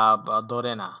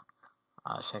ধরে না,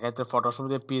 আর সেক্ষেত্রে ফটোশপ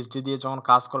দিয়ে পিএইচডি দিয়ে যখন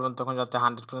কাজ করবেন তখন যাতে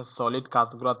 100% সলিড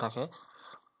কাজগুলো থাকে,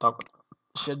 তখন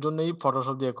সেজন্যই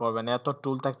ফটোশপ দিয়ে করবেন। এত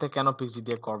টুল থাকতে কেন পিএইচডি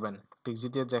দিয়ে করবেন, পিএইচডি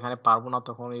দিয়ে যেখানে পারবো না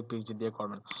তখন এই পিএইচডি দিয়ে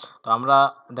করবেন। তো আমরা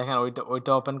দেখেন ওইটা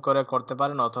ওইটা ওপেন করে করতে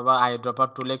পারেন, অথবা আইড্রপার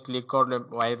টুলে ক্লিক করলে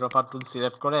আইড্রপার টুল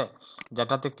সিলেক্ট করে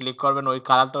যেটাতে ক্লিক করবেন ওই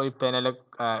কালারটা ওই প্যানেলে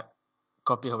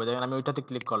কপি হবে। দেখেন আমি ওইটাতে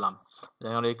ক্লিক করলাম,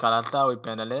 দেখেন ওই কালারটা ওই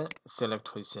প্যানেলে সিলেক্ট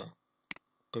হয়েছে।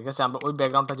 ঠিক আছে, আমরা ওই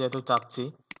ব্যাকগ্রাউন্ডটা যেহেতু চাচ্ছি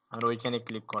আমরা ওইখানে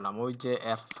ক্লিক করলাম, ওই যে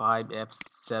F5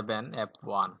 F7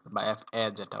 F1 বা FA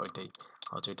যেটা ওইটাই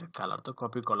হচ্ছে ওইটার কালার, তো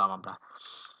কপি করলাম আমরা।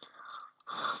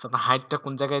 তারপর হাইটটা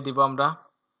কোন জায়গায় দিব আমরা,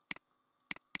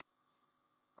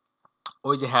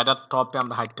 ওই যে হেডার টপে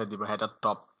আমরা হাইটটা দিব, header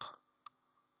top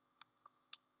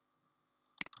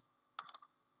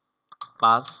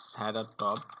plus header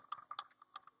top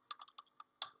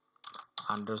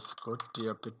underscore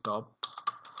top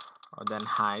দেন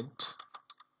হাইট,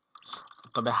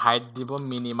 তবে হাইট দিব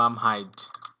মিনিমাম হাইট।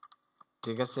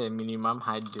 ঠিক আছে, মিনিমাম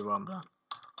হাইট দিব আমরা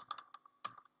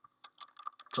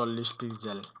 40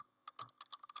 পিক্সেল।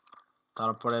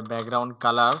 তারপরে ব্যাকগ্রাউন্ড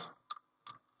কালার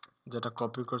যেটা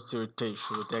কপি করছি ওইটাই,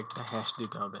 শুরুতে একটা হ্যাশ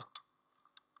দিতে হবে।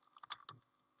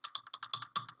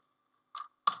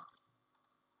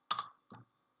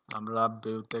 আমরা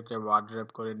ভিউ থেকে ওয়ার্ড র্যাপ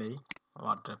করে নেই,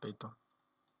 ওয়ার্ড র্যাপেই তো।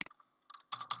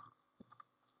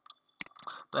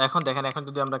 তো এখন দেখেন, এখন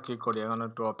যদি আমরা ক্লিক করি, এখন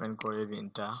একটু ওপেন করি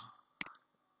দিনটা,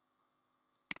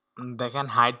 দেখেন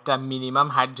হাইটটা মিনিমাম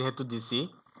হাইট যেহেতু দিছি,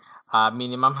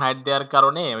 মিনিমাম হাইট দেওয়ার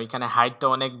কারণে ওইখানে হাইটটা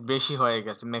অনেক বেশি হয়ে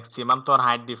গেছে, ম্যাক্সিমাম তো আর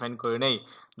হাইট ডিফাইন করি নেই।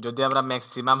 যদি আমরা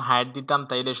ম্যাক্সিমাম হাইট দিতাম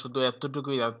তাইলে শুধু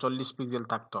এতটুকুই 40 পিক্সেল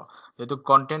থাকতো, যেহেতু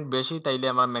কন্টেন্ট বেশি তাইলে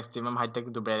আমার ম্যাক্সিমাম হাইটটা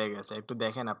কিন্তু বেড়ে গেছে। একটু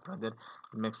দেখেন আপনাদের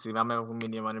ম্যাক্সিমাম এবং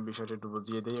মিনিমামের বিষয়টা একটু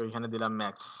বুঝিয়ে দিই, ওইখানে দিলাম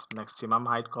ম্যাক্সিমাম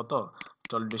হাইট কত,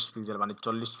 40 পিক্সেল, মানে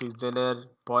 40 পিক্সেলের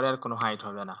পরে আর কোনো হাইট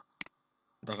হবে না।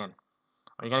 দেখেন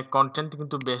ওইখানে কন্টেন্ট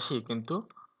কিন্তু বেশি, কিন্তু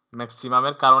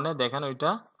ম্যাক্সিমামের কারণে দেখেন ওইটা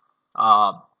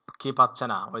আহ, কি পাচ্ছে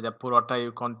না, ওই যে পুরোটাই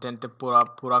কন্টেন্টে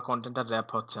পুরা কন্টেন্টটা র্যাপ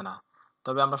হচ্ছে না।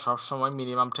 তবে আমরা সবসময়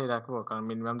মিনিমামটাই রাখবো, কারণ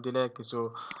মিনিমাম দিলে কিছু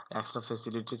এক্সট্রা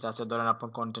ফেসিলিটিস আছে, ধরেন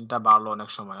আপনার কন্টেন্টটা বাড়লো, অনেক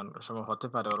সময় হতে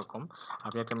পারে ওরকম,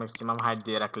 আপনি একটা ম্যাক্সিমাম হাইট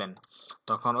দিয়ে রাখলেন,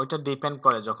 তখন ওইটা ডিপেন্ড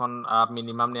করে, যখন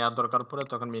মিনিমাম নেওয়ার দরকার পড়ে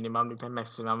তখন মিনিমাম নেবেন,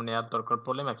 ম্যাক্সিমাম নেওয়ার দরকার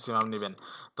পড়লে ম্যাক্সিমাম নেবেন।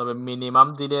 তবে মিনিমাম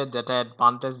দিলে যেটা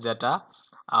অ্যাডভান্টেজ, যেটা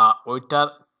ওইটার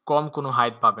কম কোনো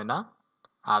হাইট পাবে না,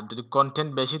 আর যদি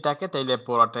কন্টেন্ট বেশি থাকে তাইলে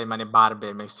পুরোটাই মানে বাড়বে,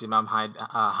 ম্যাক্সিমাম হাইট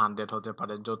 100 হতে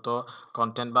পারে, যত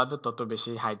কন্টেন্ট বাড়বে তত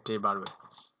বেশি হাইটটাই বাড়বে।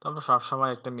 তো আমরা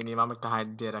সবসময় একটা মিনিমাম একটা হাইট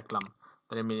দিয়ে রাখলাম,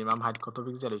 তাহলে মিনিমাম হাইট কত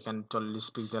পিক্সেল, এখানে 40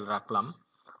 পিক্সেল রাখলাম।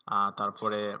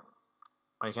 তারপরে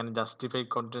এখানে জাস্টিফাই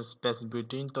কন্টেন্ট স্পেস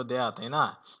বিটুইন তো দেয়া, তাই না,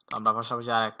 তো আমরা পাশাপাশি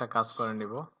আর একটা কাজ করে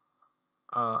নিব,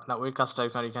 না ওই কাজটা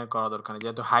এখানে এখানে করা দরকার নেই,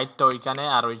 যেহেতু হাইটটা ওইখানে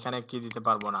আর ওইখানে কি দিতে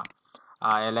পারবো না,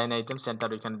 অ্যালাইন আইটেম সেন্টার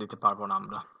ওইখানে দিতে পারবো না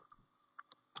আমরা।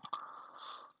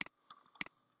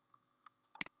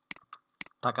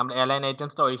 তাকে আমরা অ্যালাইন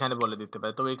আইটেমসটা ওইখানে বলে দিতে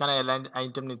পারি, তো ওইখানে অ্যালাইন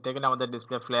আইটেম নিতে গেলে আমাদের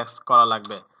ডিসপ্লে ফ্ল্যাক্স করা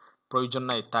লাগবে, প্রয়োজন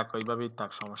নাই, থাক ওইভাবেই থাক,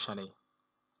 সমস্যা নেই।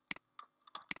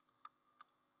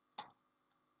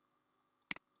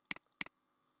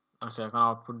 ওকে, এখন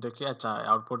আউটপুট দেখি। আচ্ছা,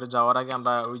 আউটপুটে যাওয়ার আগে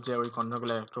আমরা ওই যে ওই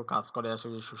কন্টেন্টগুলো একটু কাজ করে আসি,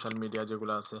 যে সোশ্যাল মিডিয়া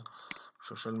যেগুলো আছে,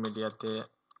 সোশ্যাল মিডিয়াতে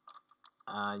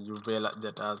ইউএল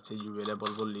যেটা আছে, ইউএল এ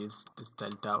বলবো লিস্ট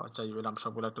স্টাইলটা, আচ্ছা ইউএল আমি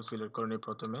সবগুলো একটু সিলেক্ট করে নিই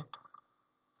প্রথমে,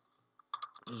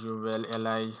 ইউএল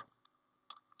এলআই,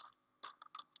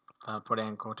 তারপরে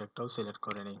অ্যাঙ্কর একটাও সিলেক্ট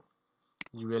করে নিই।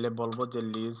 ইউএল এ বলবো যে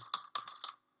লিস্ট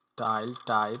স্টাইল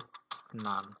টাইপ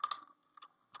নান,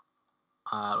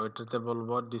 আর ওইটাতে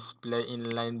বলবো ডিসপ্লে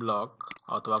ইনলাইন ব্লক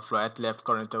অথবা ফ্ল্যাট লেফট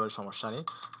করে নিতে পারে, সমস্যা নেই,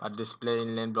 আর ডিসপ্লে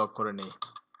ইনলাইন ব্লক করে নেই,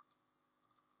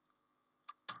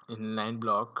 ইনলাইন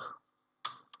ব্লক।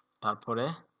 তারপরে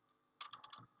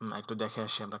একটু দেখে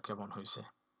আসি আমরা কেমন হয়েছে,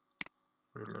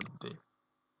 রিলোড দিই।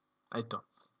 এই তো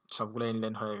সবগুলো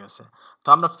ইনলাইন হয়ে গেছে। তো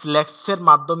আমরা ফ্লেক্সের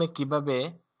মাধ্যমে কিভাবে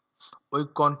ওই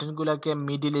কন্টেন্ট গুলাকে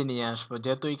মিডিলে নিয়ে আসবো,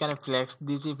 যেহেতু এখানে ফ্লেক্স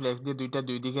দিয়েছি, ফ্লেক্স দিয়ে দুইটা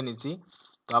দুই দিকে নিছি,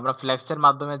 তো আমরা ফ্লেক্সের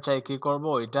মাধ্যমে চাই কি করব,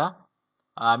 ওইটা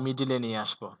মিডিলে নিয়ে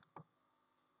আসবো।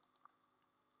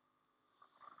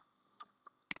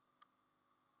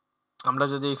 আমরা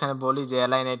যদি এখানে বলি যে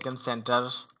অ্যালাইন আইটেম সেন্টার,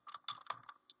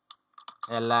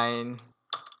 অ্যালাইন,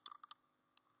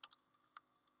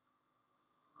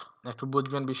 একটু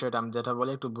বুঝবেন বিষয়টা, আমি যেটা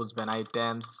বলি একটু বুঝবেন,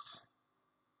 আইটেমস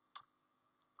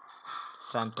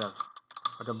সেন্টার,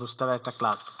 ওটা বুঝতে হবে একটা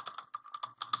ক্লাস।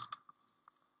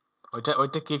 ওইটা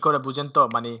ওইটা কি করে বুঝেন তো,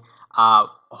 মানে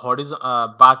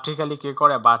ভার্টিক্যালি কি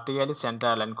করে, ভার্টিক্যালি সেন্টার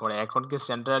অ্যালাইন করে। এখন কি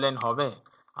সেন্টার অ্যালাইন হবে?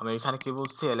 আমি এখানে কি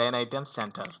বলছি, অ্যালাইন আইটেম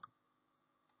সেন্টার,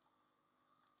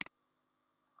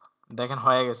 দেখেন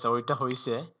হয়ে গেছে, ওইটা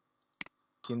হইছে,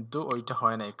 কিন্তু ওইটা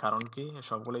হয় নাই, কারণ কি,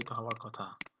 সবগুলোই তো হওয়ার কথা।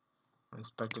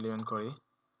 ইন্সপেক্ট এলিমেন্ট করি,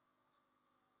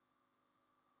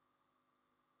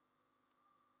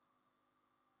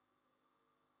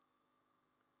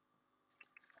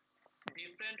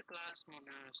 ডিফারেন্ট ক্লাস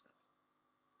মনে হয় স্যার।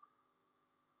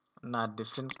 না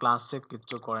ডিফারেন্ট ক্লাসে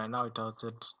কিছু করে না, ওইটা হচ্ছে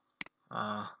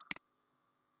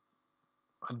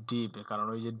ডিপ, কারণ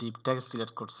ওই যে ডিপটাকে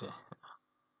সিলেক্ট করছে।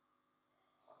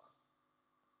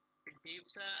 ডিপ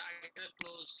স্যার আগেটা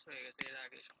ক্লোজ হয়ে গেছে এর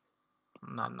আগে।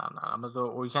 না না না, আমরা তো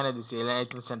ওইখানে দিছি এলআই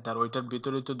আইটেম সেন্টার, ওইটার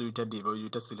ভিতরেই তো দুইটা ডিপ, ওই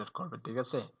দুইটা সিলেক্ট করবে, ঠিক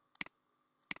আছে।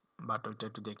 বাট ওইটা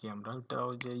একটু দেখি আমরা, ওইটা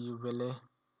ওই যে ইউবেলে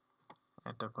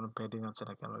এটা কোনো প্যাডিং আছে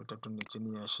নাকি, আমরা ওইটা একটু নিচে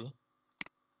নিয়ে আসি।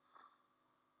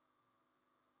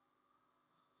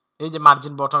 এই যে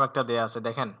মার্জিন বটম একটা দেয়া আছে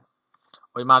দেখেন,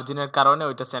 ওই মার্জিনের কারণে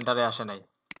ওইটা সেন্টারে আসে নাই।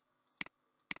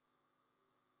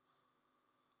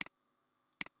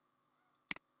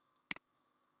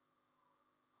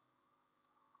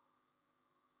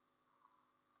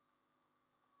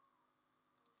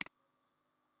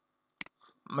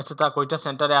 আচ্ছা তাক, ওইটা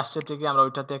সেন্টারে আসছে ঠিকই, আমরা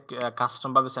ওইটাতে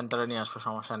কাস্টম ভাবে সেন্টারে নিয়ে আসবো,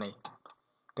 সমস্যা নেই,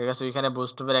 ঠিক আছে। ওইখানে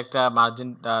বুস্টুপের একটা মার্জিন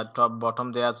টপ বটম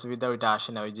দেওয়া আছে বিধায় ওইটা আসে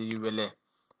না, ওই যে ইউএলএ,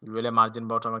 ইউএলএ মার্জিন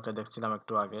বটম একটা দেখছিলাম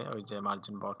একটু আগে, ওই যে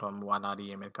মার্জিন বটম 1 আর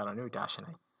ইএম এর কারণে ওইটা আসে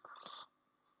নাই।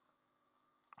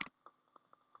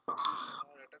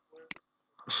 আর এটা করে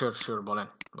শিওর শিওর, বলেন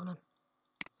বলেন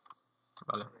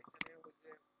বলেন। এখানে ওই যে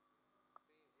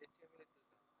আপনি HTML এ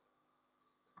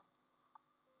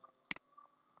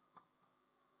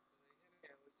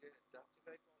এখানে ওই যে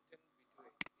জাস্টিফাই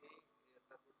কন্টেন্ট বিটুইন এই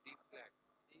তারপর ডিপ ফ্ল্যাগস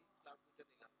এই ক্লাস দুটো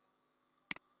নিলাম।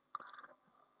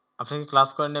 আপনি কি ক্লাস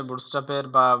করেন নাই বুটস্ট্র্যাপের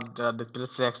বা ডিসপ্লে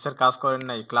ফ্লেক্সের কাজ করেন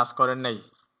নাই, ক্লাস করেন নাই?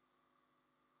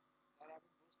 আর আমি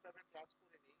বুটস্ট্র্যাপের ক্লাস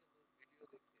করিনি, কিন্তু ভিডিও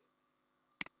দেখছি।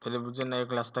 তাহলে বুঝেন না এই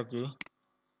ক্লাসটা কি।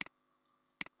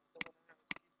 তো মনে হয় আমি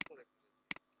স্কিপ করে ফেলেছি।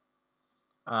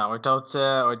 ওইটা হচ্ছে,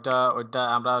 ওইটা ওইটা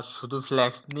আমরা শুধু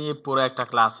ফ্লেক্স নিয়ে পুরো একটা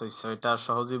ক্লাস হয়েছে, ওইটা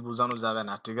সহজেই বোঝানো যাবে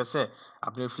না, ঠিক আছে।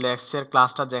 আপনি ফ্লেক্সের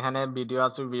ক্লাসটা যেখানে ভিডিও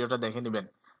আছে ভিডিওটা দেখে নেবেন,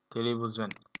 তাহলেই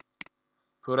বুঝবেন।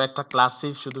 পুরো একটা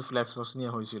ক্লাসই শুধু ফ্লেক্স বক্স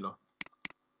নিয়ে হয়েছিল,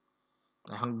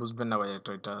 এখন বুঝবেন না ভাই,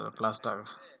 এটা এটা ক্লাসটা।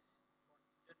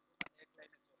 ফ্ল্যাগসে কন্টেন্টগুলো এক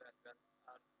লাইনে চলে আসবে,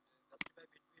 আর জাস্টিফাই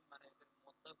বিটুইন মানে এদের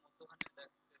মধ্যখানে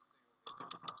ব্যাক স্পেস তৈরি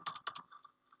হবে এরকম।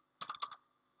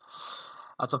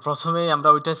 আচ্ছা প্রথমেই আমরা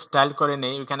ওইটা স্টাইল করে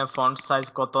নেই, ওইখানে ফন্ট সাইজ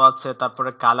কত আছে, তারপরে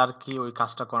কালার কি, ওই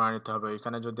কাজটা করে নিতে হবে।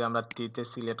 ওইখানে যদি আমরা টিতে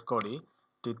সিলেক্ট করি,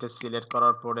 টিতে সিলেক্ট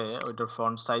করার পরে ওইটার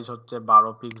ফন্ট সাইজ হচ্ছে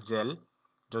 12 পিক্সেল,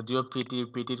 যদিও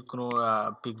পিটির কোনো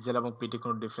পিক্সেল এবং পিটি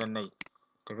কোনো ডিফারেন্ট নেই,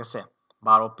 ঠিক আছে।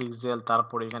 12 পিক্সেল,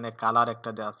 তারপরে এখানে কালার একটা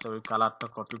দেওয়া আছে, ওই কালারটা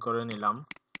কপি করে নিলাম,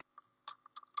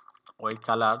 ওই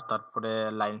কালার। তারপরে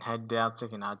লাইন হাইট দেওয়া আছে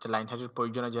কিনা, আচ্ছা লাইন হাইটের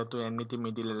প্রয়োজনে, যেহেতু এমনিতে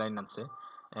মিডিল লাইন আছে,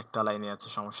 একটা লাইনে আছে,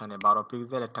 সমস্যা নেই। 12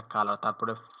 পিক্সেল, একটা কালার,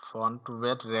 তারপরে ফন্ট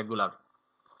ওয়েট রেগুলার।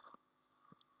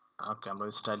 ওকে, আমরা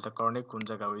ওই স্টাইলটা করে নিই, কোন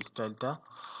জায়গায় ওই স্টাইলটা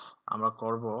আমরা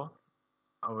করব,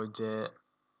 ওই যে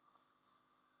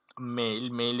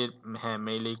মেইলের, হ্যাঁ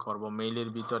মেইলেই করব, মেইলের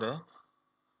ভিতরে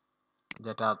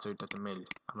যেটা আছে ওইটাতে মেইল,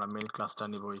 আমরা মেইল ক্লাসটা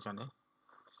নিব এখানে,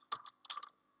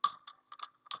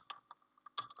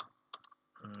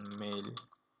 মেইল।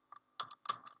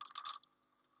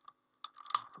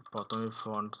 প্রথমে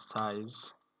ফন্ট সাইজ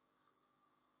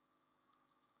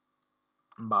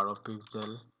 12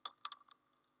 পিক্সেল,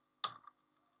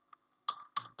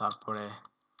 তারপরে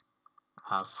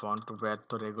ফন্ট ওয়েট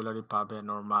তো রেগুলারই পাবে,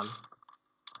 নর্মাল,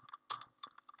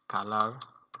 কালার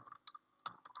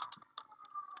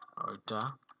ওইটা,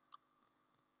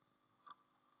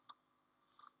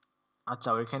 আচ্ছা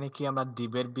ওইখানে কি আমরা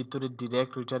ডিবের ভিতরে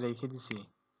ডিরেক্ট ওইটা রেখে দিছি?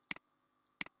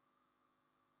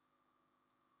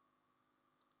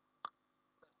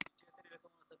 স্যার সিটিএতে দিলে তো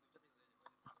মনে হয় স্যার দুইটা দিয়ে হয়ে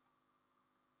যাবে।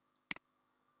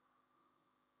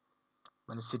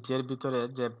 মানে সিটি এর ভিতরে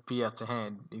যে পি আছে, হ্যাঁ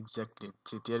এক্স্যাক্টলি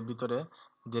সিটি এর ভিতরে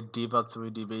যে ডিপ আছে ওই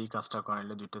ডিবে এই কাজটা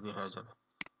করাইলে দুইটা দিয়ে হয়ে যাবে।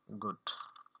 গুড।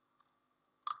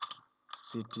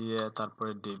 সিটি এ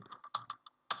তারপরে ডিপ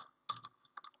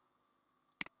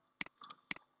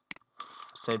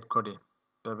সেভ করি,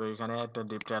 তবে এখানে একটা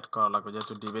ডিপটা অ্যাড করা লাগবে,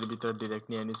 যেহেতু ডিবের ভিতরে ডিরেক্ট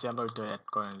নিয়ে নিছি আমরা, ওইটা অ্যাড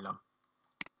করে নিলাম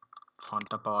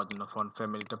ফন্টটা পাওয়ার জন্য, ফন্ট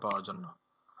ফ্যামিলিটা পাওয়ার জন্য।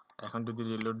 এখন যদি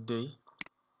রিলোড দিই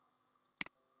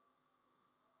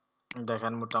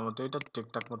দেখেন মোটামুটি এটা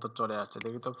ঠিকঠাক মতো চলে আসছে।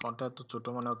 দেখি তো ফন্টটা এত ছোট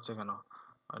মনে হচ্ছে কেন?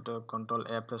 ওইটা কন্ট্রোল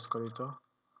এ প্রেস করি তো,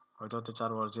 ওইটা হচ্ছে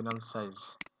 4 অরিজিনাল সাইজ।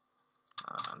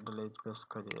 ডিলিট প্রেস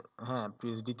করি, হ্যাঁ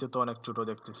পিএইচডিতে তো অনেক ছোট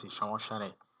দেখতেছি, সমস্যা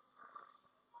নেই।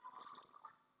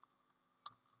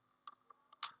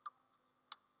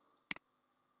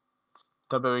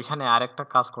 তবে ওইখানে আরেকটা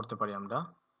কাজ করতে পারি আমরা,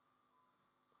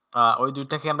 ওই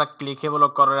দুইটাকে আমরা ক্লিকেবল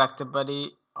করে রাখতে পারি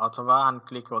অথবা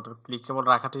আনক্লিকেবল, তবে ক্লিকেবল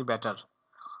রাখাটাই বেটার।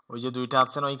 ওই যে দুইটা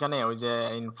আছে না ওইখানে, ওই যে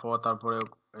ইনফো তারপরে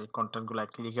ওই কন্টেন্ট গুলা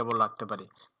ক্লিকেবল রাখতে পারি।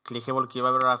 ক্লিকেবল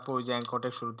কিভাবে রাখবো? ওই যে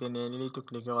অ্যাঙ্করটেক শুরুতে নিয়ে নিলেই তো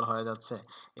ক্লিকেবল হয়ে যাচ্ছে।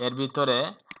 এর ভিতরে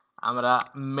আমরা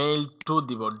মেইল টু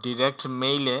দিব, ডিরেক্ট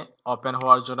মেইলে ওপেন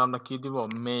হওয়ার জন্য আমরা কি দিব?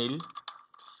 মেইল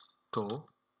টু,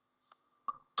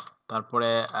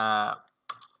 তারপরে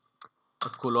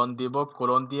কোলন দিব,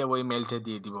 কোলন দিয়ে ওই মেইলটা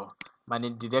দিয়ে দিব, মানে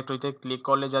ডিরেক্ট ওইতে ক্লিক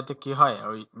করলে যাতে কি হয়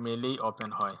ওই মেইলেই ওপেন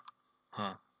হয়।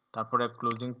 হ্যাঁ, তারপরে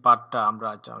ক্লোজিং পার্টটা আমরা,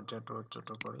 আচ্ছা ওইটা একটু ছোট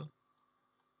করি,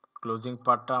 ক্লোজিং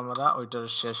পার্টটা আমরা ওইটার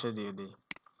শেষে দিয়ে দিই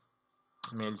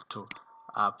মেইল টু।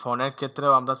 ফোনের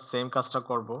ক্ষেত্রেও আমরা সেম কাজটা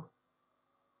করব।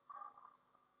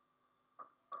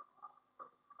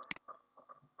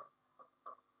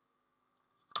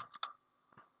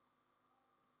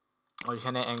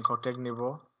 ওইখানে অ্যাঙ্কর ট্যাগ নিব,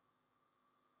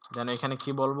 দেন এখানে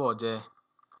কি বলবো যে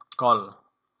কল,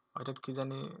 ওইটা কি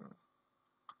জানি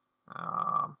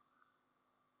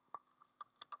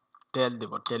টেল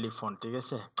দিব, টেলিফোন, ঠিক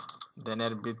আছে। দেন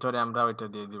এর ভিতরে আমরা ওইটা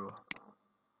দিয়ে দিব,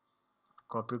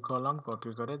 কপি করলাম, কপি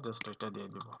করে জাস্ট ওইটা দিয়ে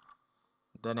দিব।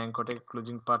 দেন অ্যাঙ্করটেক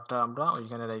ক্লোজিং পার্টটা আমরা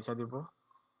ওইখানে রেখে দিব,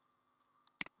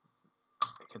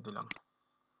 রেখে দিলাম।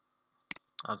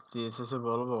 আর সিএসএস এ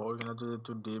বলবো ওইখানে যদি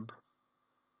একটু ডিপ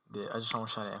দিয়ে, আচ্ছা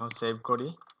সমস্যা নেই। এখন সেভ করি,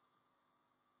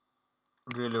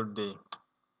 রিলোড দিই।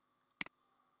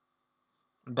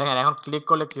 দেখেন এখন ক্লিক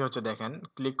করলে কি হচ্ছে, দেখেন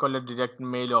ক্লিক করলে ডিরেক্ট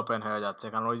মেইল ওপেন হয়ে যাচ্ছে,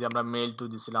 কারণ ওই যে আমরা মেইল টু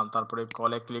দিছিলাম, তারপরে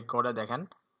কলে ক্লিক করে দেখেন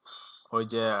ওই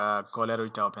যে কলের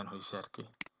ওইটা ওপেন হয়েছে আর কি,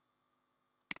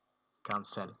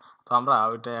 ক্যান্সেল। তো আমরা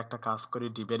ওইটা একটা কাজ করি,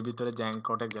 ডিপের ভিতরে যে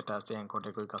অ্যাঙ্করটেক যেটা আছে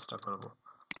অ্যাঙ্করটেক ওই কাজটা করব।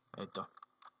 এই তো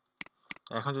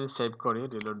এখন যদি সেভ করি,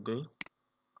 রিলোড দিই,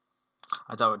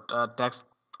 আচ্ছা টেক্সট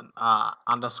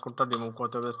আন্ডারস্কোরটা রিমুভ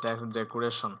করতে হবে, টেক্সট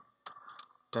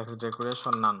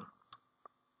ডেকোরেশন নান,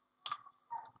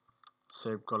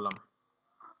 সেভ করলাম,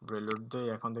 রিলোড দিই।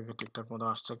 এখন দেখি ঠিকঠাক মতো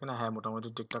আসছে কিনা, হ্যাঁ মোটামুটি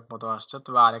ঠিকঠাক মতো আসছে।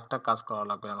 তবে আরেকটা কাজ করা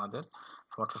লাগবে আমাদের,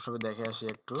 ফটোশপে দেখে আসি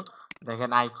একটু। দেখেন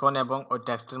আইকন এবং ওই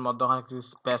টেক্সটের মধ্যে ওখানে কিছু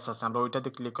স্পেস আছে, আমরা ওইটাতে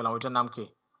ক্লিক করলাম, ওইটার নাম কি?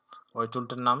 ওই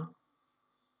টুলটার নাম,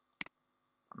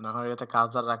 যখন এটাতে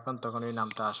কার্সার রাখবেন তখন এই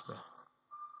নামটা আসবে,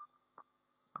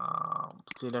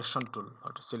 সিলেকশন টুল,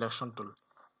 ওটা সিলেকশন টুল।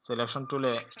 সিলেকশন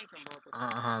টুলে, সিলেকশন সম্ভবত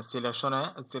স্যার। হ্যাঁ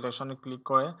সিলেকশনে ক্লিক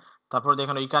করে তারপর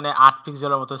দেখেন ওইখানে 8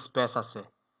 পিক্সেলের মতো স্পেস আছে,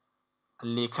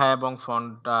 লেখা এবং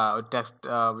ফন্ট, ওই টেক্সট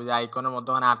আইকনের মধ্যে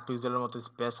ওখানে 8 পিক্সেলের মতো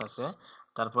স্পেস আছে।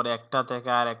 তারপরে একটা থেকে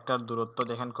আর একটার দূরত্ব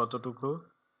দেখেন কতটুকু,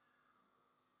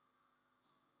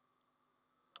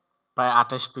 প্রায়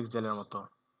 28 পিক্সেলের মতো,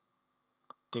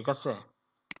 ঠিক আছে।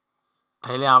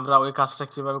 তাহলে আমরা ওই কাজটা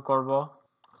কিভাবে করব?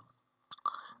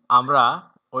 আমরা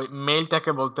ওই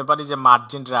মেইলটাকে বলতে পারি যে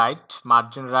মার্জিন রাইট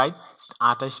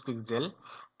 28 পিক্সেল,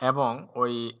 এবং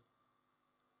ওই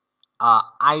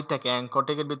আইটাকে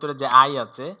অ্যাঙ্করটেকের ভিতরে যে আই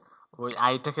আছে ওই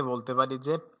আইটাকে বলতে পারি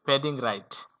যে প্যাডিং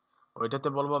রাইট, ওইটাতে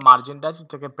বলবো মার্জিন রাইট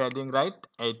থেকে প্যাডিং রাইট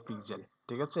 8 পিক্সেল,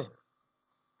 ঠিক আছে।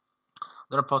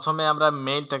 ধরো প্রথমে আমরা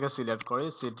মেইলটাকে সিলেক্ট করি,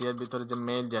 সিটি এর ভিতরে যে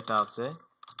মেইল যেটা আছে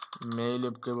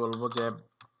মেইলকে বলবো যে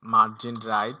মার্জিন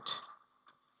রাইট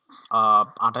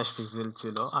 28 পিক্সেল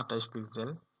ছিল, 28 পিক্সেল।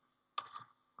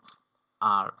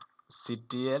 আর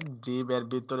সিটি এর ডিপ এর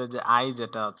ভিতরে যে আই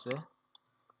যেটা আছে,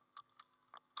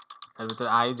 এর ভিতরে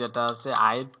আই যেটা আছে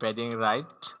আই প্যাডিং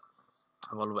রাইট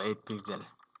বলবো 8 পিক্সেল,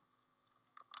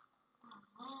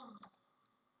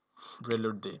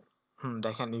 রিলোড দিই।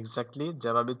 দেখেন এক্স্যাক্টলি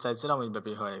যেভাবে চাইছিলাম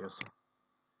ওইভাবেই হয়ে গেছে,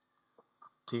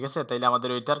 ঠিক আছে। তাইলে আমাদের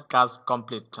ওইটার কাজ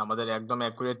কমপ্লিট, আমাদের একদম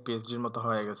অ্যাকুরেট পিএইচডির মতো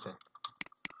হয়ে গেছে।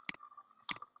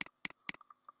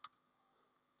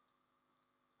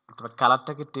 তবে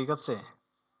কালারটা কি ঠিক আছে?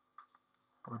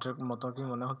 ওইটার মতো কি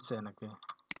মনে হচ্ছে নাকি?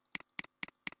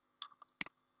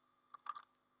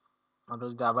 আমরা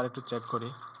যদি আবার একটু চেক করি,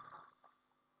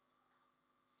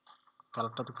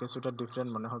 কালারটা তো কিছুটা ডিফারেন্ট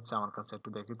মনে হচ্ছে আমার কাছে। একটু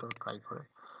দেখি তো, ট্রাই করে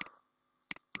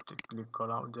ক্লিক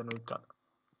করা যেন ওই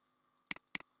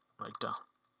ওইটা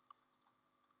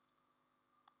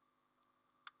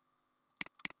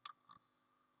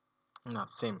না,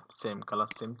 সেম সেম কালার,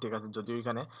 সেম ঠিক আছে। যদিও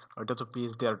এখানে ওইটা তো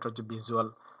PSD আর ওটা হচ্ছে ভিজুয়াল,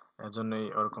 এর জন্যই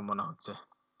ওরকম মনে হচ্ছে।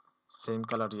 সেম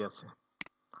কালারই আছে,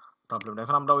 প্রবলেম না।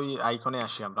 এখন আমরা ওই আইকনে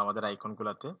আসি, আমরা আমাদের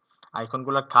আইকনগুলোতে।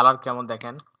 আইকনগুলোর কালার কেমন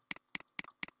দেখেন?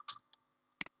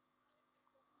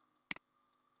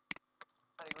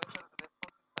 স্যার এগুলো স্যার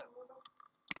রেসপন্সিভ স্যার,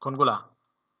 কোনগুলা?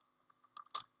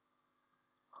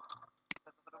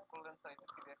 স্যার যতটুকু করলেন স্যার এটা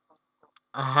কি রেসপন্সিভ?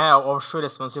 হ্যাঁ, অবশ্যই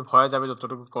রেসপন্সিভ হয়ে যাবে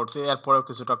যতটুকু করছি, এরপরেও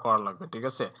কিছুটা করা লাগবে, ঠিক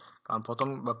আছে? কারণ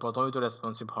প্রথমেই তো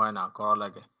রেসপন্সিভ হয় না, করা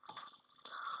লাগে।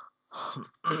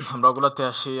 আমরা ওগুলোতে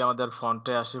আসি, আমাদের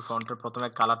ফন্টে আসি। ফন্টের প্রথমে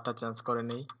কালারটা চেঞ্জ করে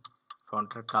নিই।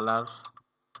 ফন্টের কালার,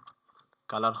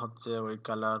 কালার হচ্ছে ওই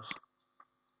কালার,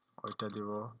 ওইটা দিব।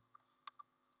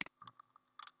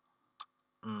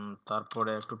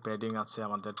 তারপরে একটু প্যাডিং আছে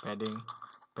আমাদের,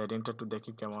 প্যাডিংটা একটু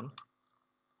দেখি কেমন।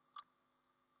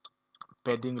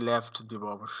 প্যাডিং লেফট দিব,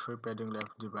 অবশ্যই প্যাডিং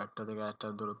লেফট দিব। একটা থেকে একটা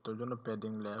দূরত্বের জন্য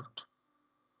padding left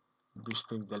 20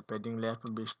 pixel, padding left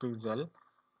 20 pixel.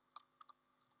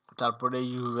 তারপরে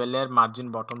ইউএল এর মার্জিন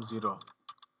বটম 0,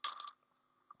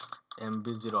 MB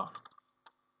 0।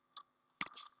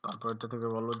 তারপর এটা থেকে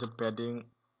বলবো যে প্যাডিং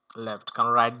লেফট,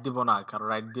 কারণ রাইট দিব না, কারণ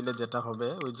রাইট দিলে যেটা হবে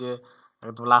ওই যে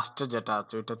লাস্টে যেটা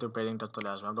আছে ওইটাতে প্যাডিংটা চলে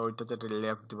আসবে। আমরা ওইটাতে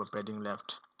লেফট দিব, প্যাডিং লেফট।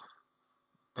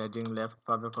 প্যাডিং লেফট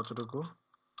পাবে কতটুকু?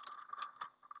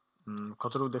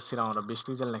 কতটুকু দেখছিলাম আমরা, 20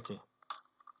 পিক্সেল নাকি?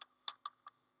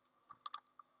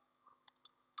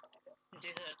 জি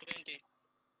স্যার 20।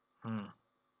 হুম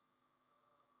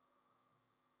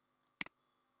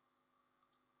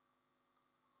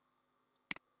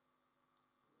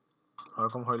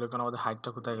ওরকম হইলে কেন? আমাদের হাইটটা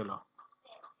কোথায় গেল?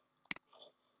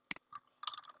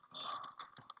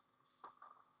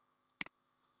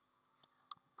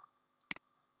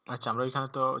 আচ্ছা, আমরা ওইখানে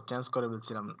তো চেঞ্জ করে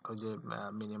বলছিলাম ওই যে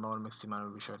মিনিমাম আর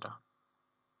ম্যাক্সিমামের বিষয়টা।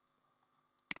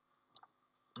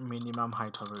 মিনিমাম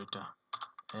হাইট হবে ওইটা,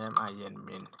 MIN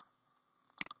মিন।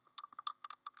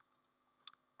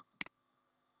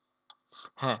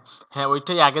 হ্যাঁ হ্যাঁ,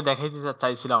 ওইটাই আগে দেখাইতে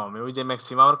চাইছিলাম আমি। ওই যে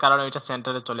ম্যাক্সিমামের কারণে ওইটা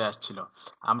সেন্টারে চলে আসছিল।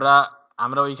 আমরা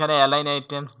আমরা ওইখানে অ্যালাইন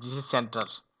আইটেমস দিছি centre,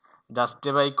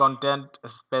 justify content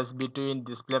space between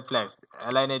display flags,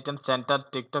 align item centre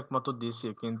ঠিকঠাক মতো দিছি,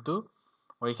 কিন্তু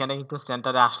ওইখানে কিন্তু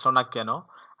সেন্টারে আসলো না কেন?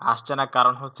 আসছে না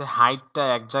কারণ হচ্ছে হাইটটা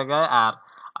এক জায়গায় আর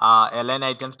অ্যালাইন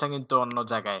আইটেমসটা কিন্তু অন্য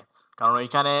জায়গায়। কারণ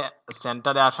ওইখানে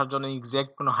সেন্টারে আসার জন্য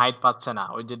এক্সাক্ট কোনো হাইট পাচ্ছে না,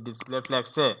 ওই যে ডিসপ্লে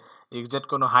ফ্ল্যাক্সে এক্সাক্ট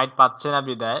কোনো হাইট পাচ্ছে না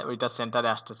বিদায় ওইটা সেন্টারে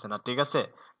আসতেছে না, ঠিক আছে?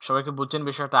 সবাইকে বুঝছেন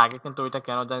বিষয়টা? আগে কিন্তু ওইটা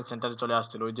কেন জানি সেন্টারে চলে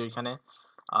আসছিল, ওই যে ওইখানে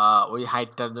ওই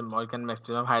হাইটটার জন্য ওইখানে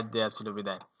ম্যাক্সিমাম হাইট দেওয়া ছিল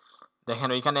বিদায়। দেখেন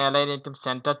ওইখানে অ্যালাইন আইটেম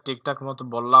সেন্টার ঠিকঠাক মতো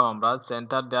বললাম আমরা,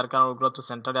 সেন্টার দেওয়ার কারণে ওগুলো তো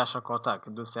সেন্টারে আসার কথা,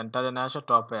 কিন্তু সেন্টারে না এসে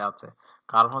টপে আছে।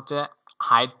 কারণ হচ্ছে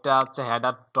হাইটটা আছে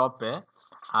হেডার টপে,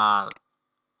 আর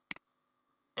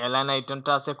অ্যালাইন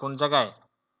আইটেমটা আছে কোন জায়গায়?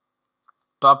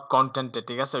 টপ কন্টেন্টে,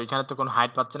 ঠিক আছে? ওইখানে তো কোনো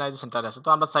হাইট পাচ্ছে না, এই যে সেন্টারে আছে। তো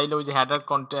আমরা চাইলে ওই যে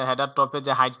হেডার টপে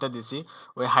যে হাইটটা দিছি,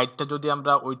 ওই হাইটটা যদি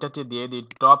আমরা ওইটাতে দিয়ে দিই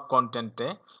টপ কন্টেন্টে,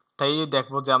 তাই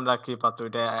দেখবো যে আমরা কি পাচ্ছি,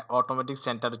 ওইটা অটোমেটিক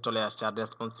সেন্টারে চলে আসছে। আর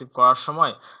রেসপন্সিভ করার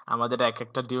সময় আমাদের এক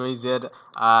একটা ডিভাইসের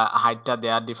হাইটটা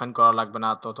দেয়া ডিফাইন করা লাগবে না,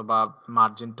 অথবা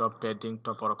মার্জিন টপ, পেডিং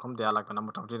টপ ওরকম দেওয়া লাগবে না,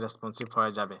 মোটামুটি রেসপন্সিভ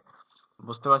হয়ে যাবে।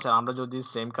 বুঝতে পারছেন? আমরা যদি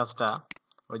সেম কাজটা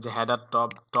ওই যে হেডার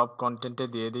টপ কন্টেন্টে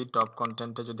দিয়ে দিই, টপ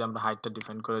কন্টেন্টে যদি আমরা হাইটটা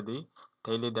ডিফাইন করে দিই,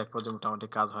 তাইলেই দেখবো যে মোটামুটি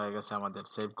কাজ হয়ে গেছে আমাদের।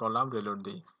 সেভ করলাম, রিলোড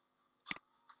দিই,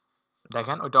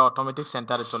 দেখেন ওইটা অটোমেটিক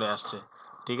সেন্টারে চলে আসছে,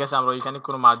 ঠিক আছে? আমরা ওইখানে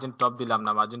কোনো মার্জিন টপ দিলাম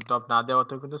না, মার্জিন টপ না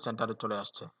দেওয়াতেও কিন্তু সেন্টারে চলে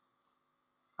আসছে।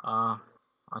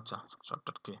 আচ্ছা,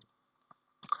 শর্টকাট কি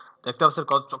দেখতে পাচ্ছেন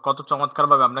কত কত চমৎকার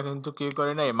ভাবে আমরা কিন্তু কি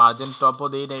করি নাই, মার্জিন টপও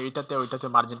দিই নাই ওইটাতে, ওইটাতে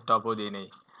মার্জিন টপও দিই নাই।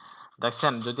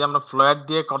 দেখছেন, যদি আমরা ফ্লোয়ার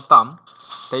দিয়ে করতাম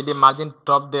তাইলে মার্জিন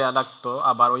টপ দেয়া লাগতো,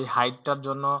 আবার ওই হাইটটার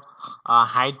জন্য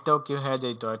হাইটটাও কি হয়ে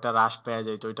যেত, এটা হ্রাস পেয়ে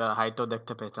যেত, ওইটা হাইটও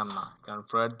দেখতে পেতাম না, কারণ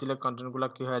ফ্লোয়ার দিলে কন্টেন্টগুলো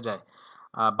কি হয়ে যায়,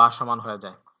 ভাসমান হয়ে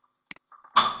যায়।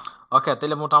 ওকে,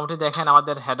 তাহলে মোটামুটি দেখেন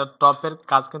আমাদের হেডার টপের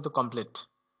কাজ কিন্তু কমপ্লিট,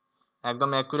 একদম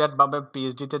অ্যাকুরেট ভাবে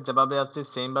PSD তে যেভাবে আছে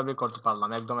সেম ভাবে করতে পারলাম,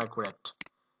 একদম অ্যাকুরেট,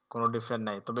 কোনো ডিফারেন্ট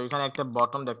নাই। তবে এখানে একটা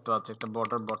বটম দেখতে পাচ্ছি, একটা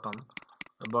বর্ডার বটম,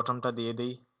 বটমটা দিয়ে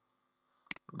দিই।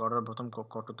 বর্ডার বটম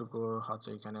কতটুকু আছে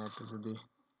এখানে একটু যদি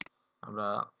আমরা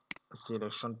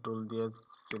সিলেকশন টুল দিয়ে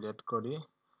সিলেক্ট করি,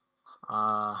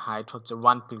 হাইট হচ্ছে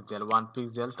 1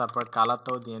 পিক্সেল, তারপর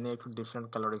কালারটাও দিয়ে নিয়ে একটু ডিফারেন্ট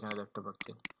কালার এখানে দেখতে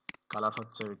পাচ্ছি, কালার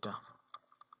হচ্ছে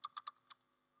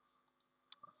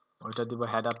ওইটা দিব।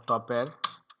 হেডার টপের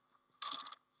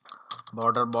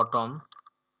বর্ডার বটম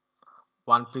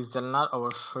 1 পিক্সেল না,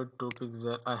 অবশ্যই 2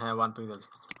 পিক্সেল, হ্যাঁ 1 পিক্সেল।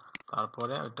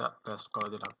 তারপরে ওইটা পেস্ট করে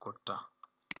দিলাম কোডটা।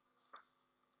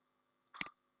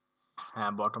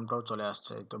 হ্যাঁ বটমটাও চলে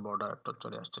আসছে, এই তো বর্ডারটা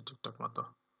চলে আসছে ঠিকঠাক মতো।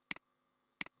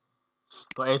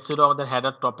 তো এই ছিল আমাদের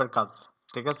হেডার টপের কাজ,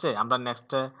 ঠিক আছে। আমরা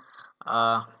নেক্সটে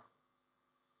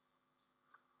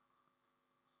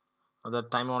আমাদের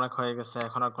টাইম অনেক হয়ে গেছে,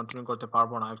 এখন আর কন্টিনিউ করতে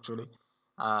পারবো না অ্যাকচুয়ালি।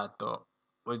 তো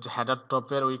ওই যে হেডার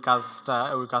টপের ওই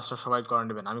কাজটা সবাই করে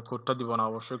নেবেন। আমি কোডটা দিব না,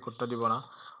 অবশ্যই কোডটা দিব না।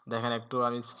 দেখেন একটু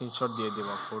আমি স্ক্রিনশট দিয়ে দিব,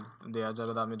 কোড দেওয়া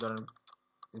যাবে। আমি ধরেন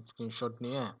স্ক্রিনশট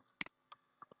নিয়ে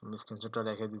আমি স্ক্রিনশটটা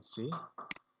রেখে দিচ্ছি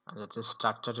যাতে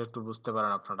স্ট্রাকচারটা একটু বুঝতে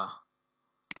পারেন আপনারা।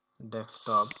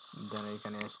 ডেস্কটপ, দেন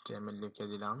এখানে HTML লিখে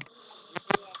দিলাম।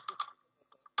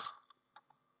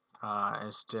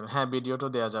 HTML, হ্যাঁ ভিডিওটা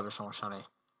দেওয়া যাবে, সমস্যা নেই।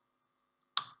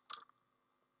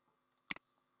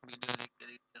 ভিডিও দেখতে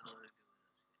দেখতে হবে।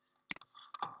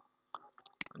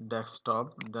 ডেস্কটপ,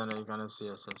 দেন এখানে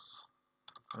CSS।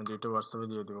 আমি দুইটা হোয়াটসঅ্যাপে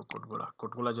দিয়ে দিব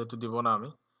কোডগুলা যেহেতু দিব না আমি,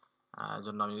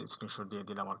 জন্য আমি স্ক্রিনশট দিয়ে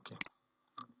দিলাম আর কি।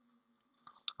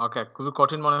 ওকে, খুবই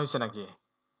কঠিন মনে হয়েছে নাকি?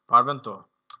 পারবেন তো?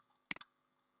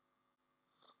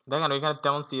 দেখেন ওইখানে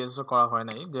তেমন CSS করা হয়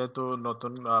নাই, যেহেতু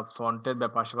নতুন ফন্টের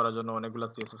ব্যাপার করার জন্য অনেকগুলো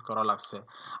CSS করা লাগছে।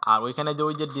 আর ওইখানে যে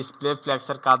ওই যে ডিসপ্লে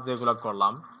ফ্লেক্সের কাজ যেগুলো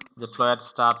করলাম, যে ফ্লোয়েট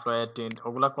স্টার, ফ্লোয়েট টিন্ট,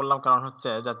 ওগুলো করলাম কারণ হচ্ছে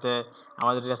যাতে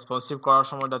আমাদের রেসপন্সিভ করার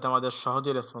সময় যাতে আমাদের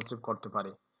সহজেই রেসপন্সিভ করতে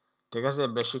পারি, ঠিক আছে,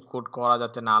 বেশি কোড করা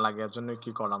যাতে না লাগে, এর জন্য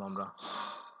কি করলাম আমরা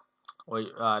ওই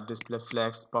ডিসপ্লে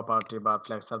ফ্লেক্স প্রপার্টি বা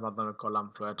ফ্লেক্সের মাধ্যমে করলাম।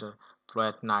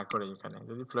 ফ্লোয়েট না করে এখানে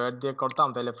যদি ফ্লোয়েট দিয়ে করতাম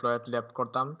তাহলে ফ্লোয়েট লেফট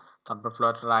করতাম, তারপর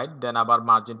ফ্লোয়েট রাইট, দেন আবার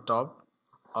মার্জিন টপ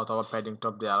অথবা প্যাডিং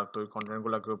টপ দিয়ে আর ওই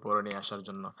কন্টেন্টগুলোকে উপরে নিয়ে আসার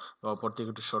জন্য বা উপর থেকে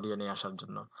একটু সরিয়ে নিয়ে আসার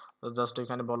জন্য। তো জাস্ট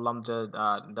এখানে বললাম যে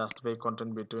জাস্ট পে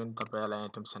কন্টেন্ট বিটুইন, তারপর অ্যালাইন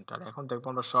আইটেম সেন্টার। এখন দেখবো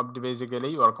আমরা সব বেসিক্যালি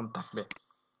ওরকম থাকবে।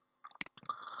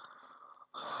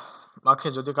 ওকে,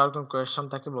 যদি কারো কোনো কোয়েশ্চন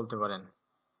থাকে বলতে পারেন।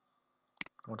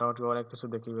 মোটামুটি অনেক কিছু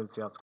দেখে ফেলছি আজকে।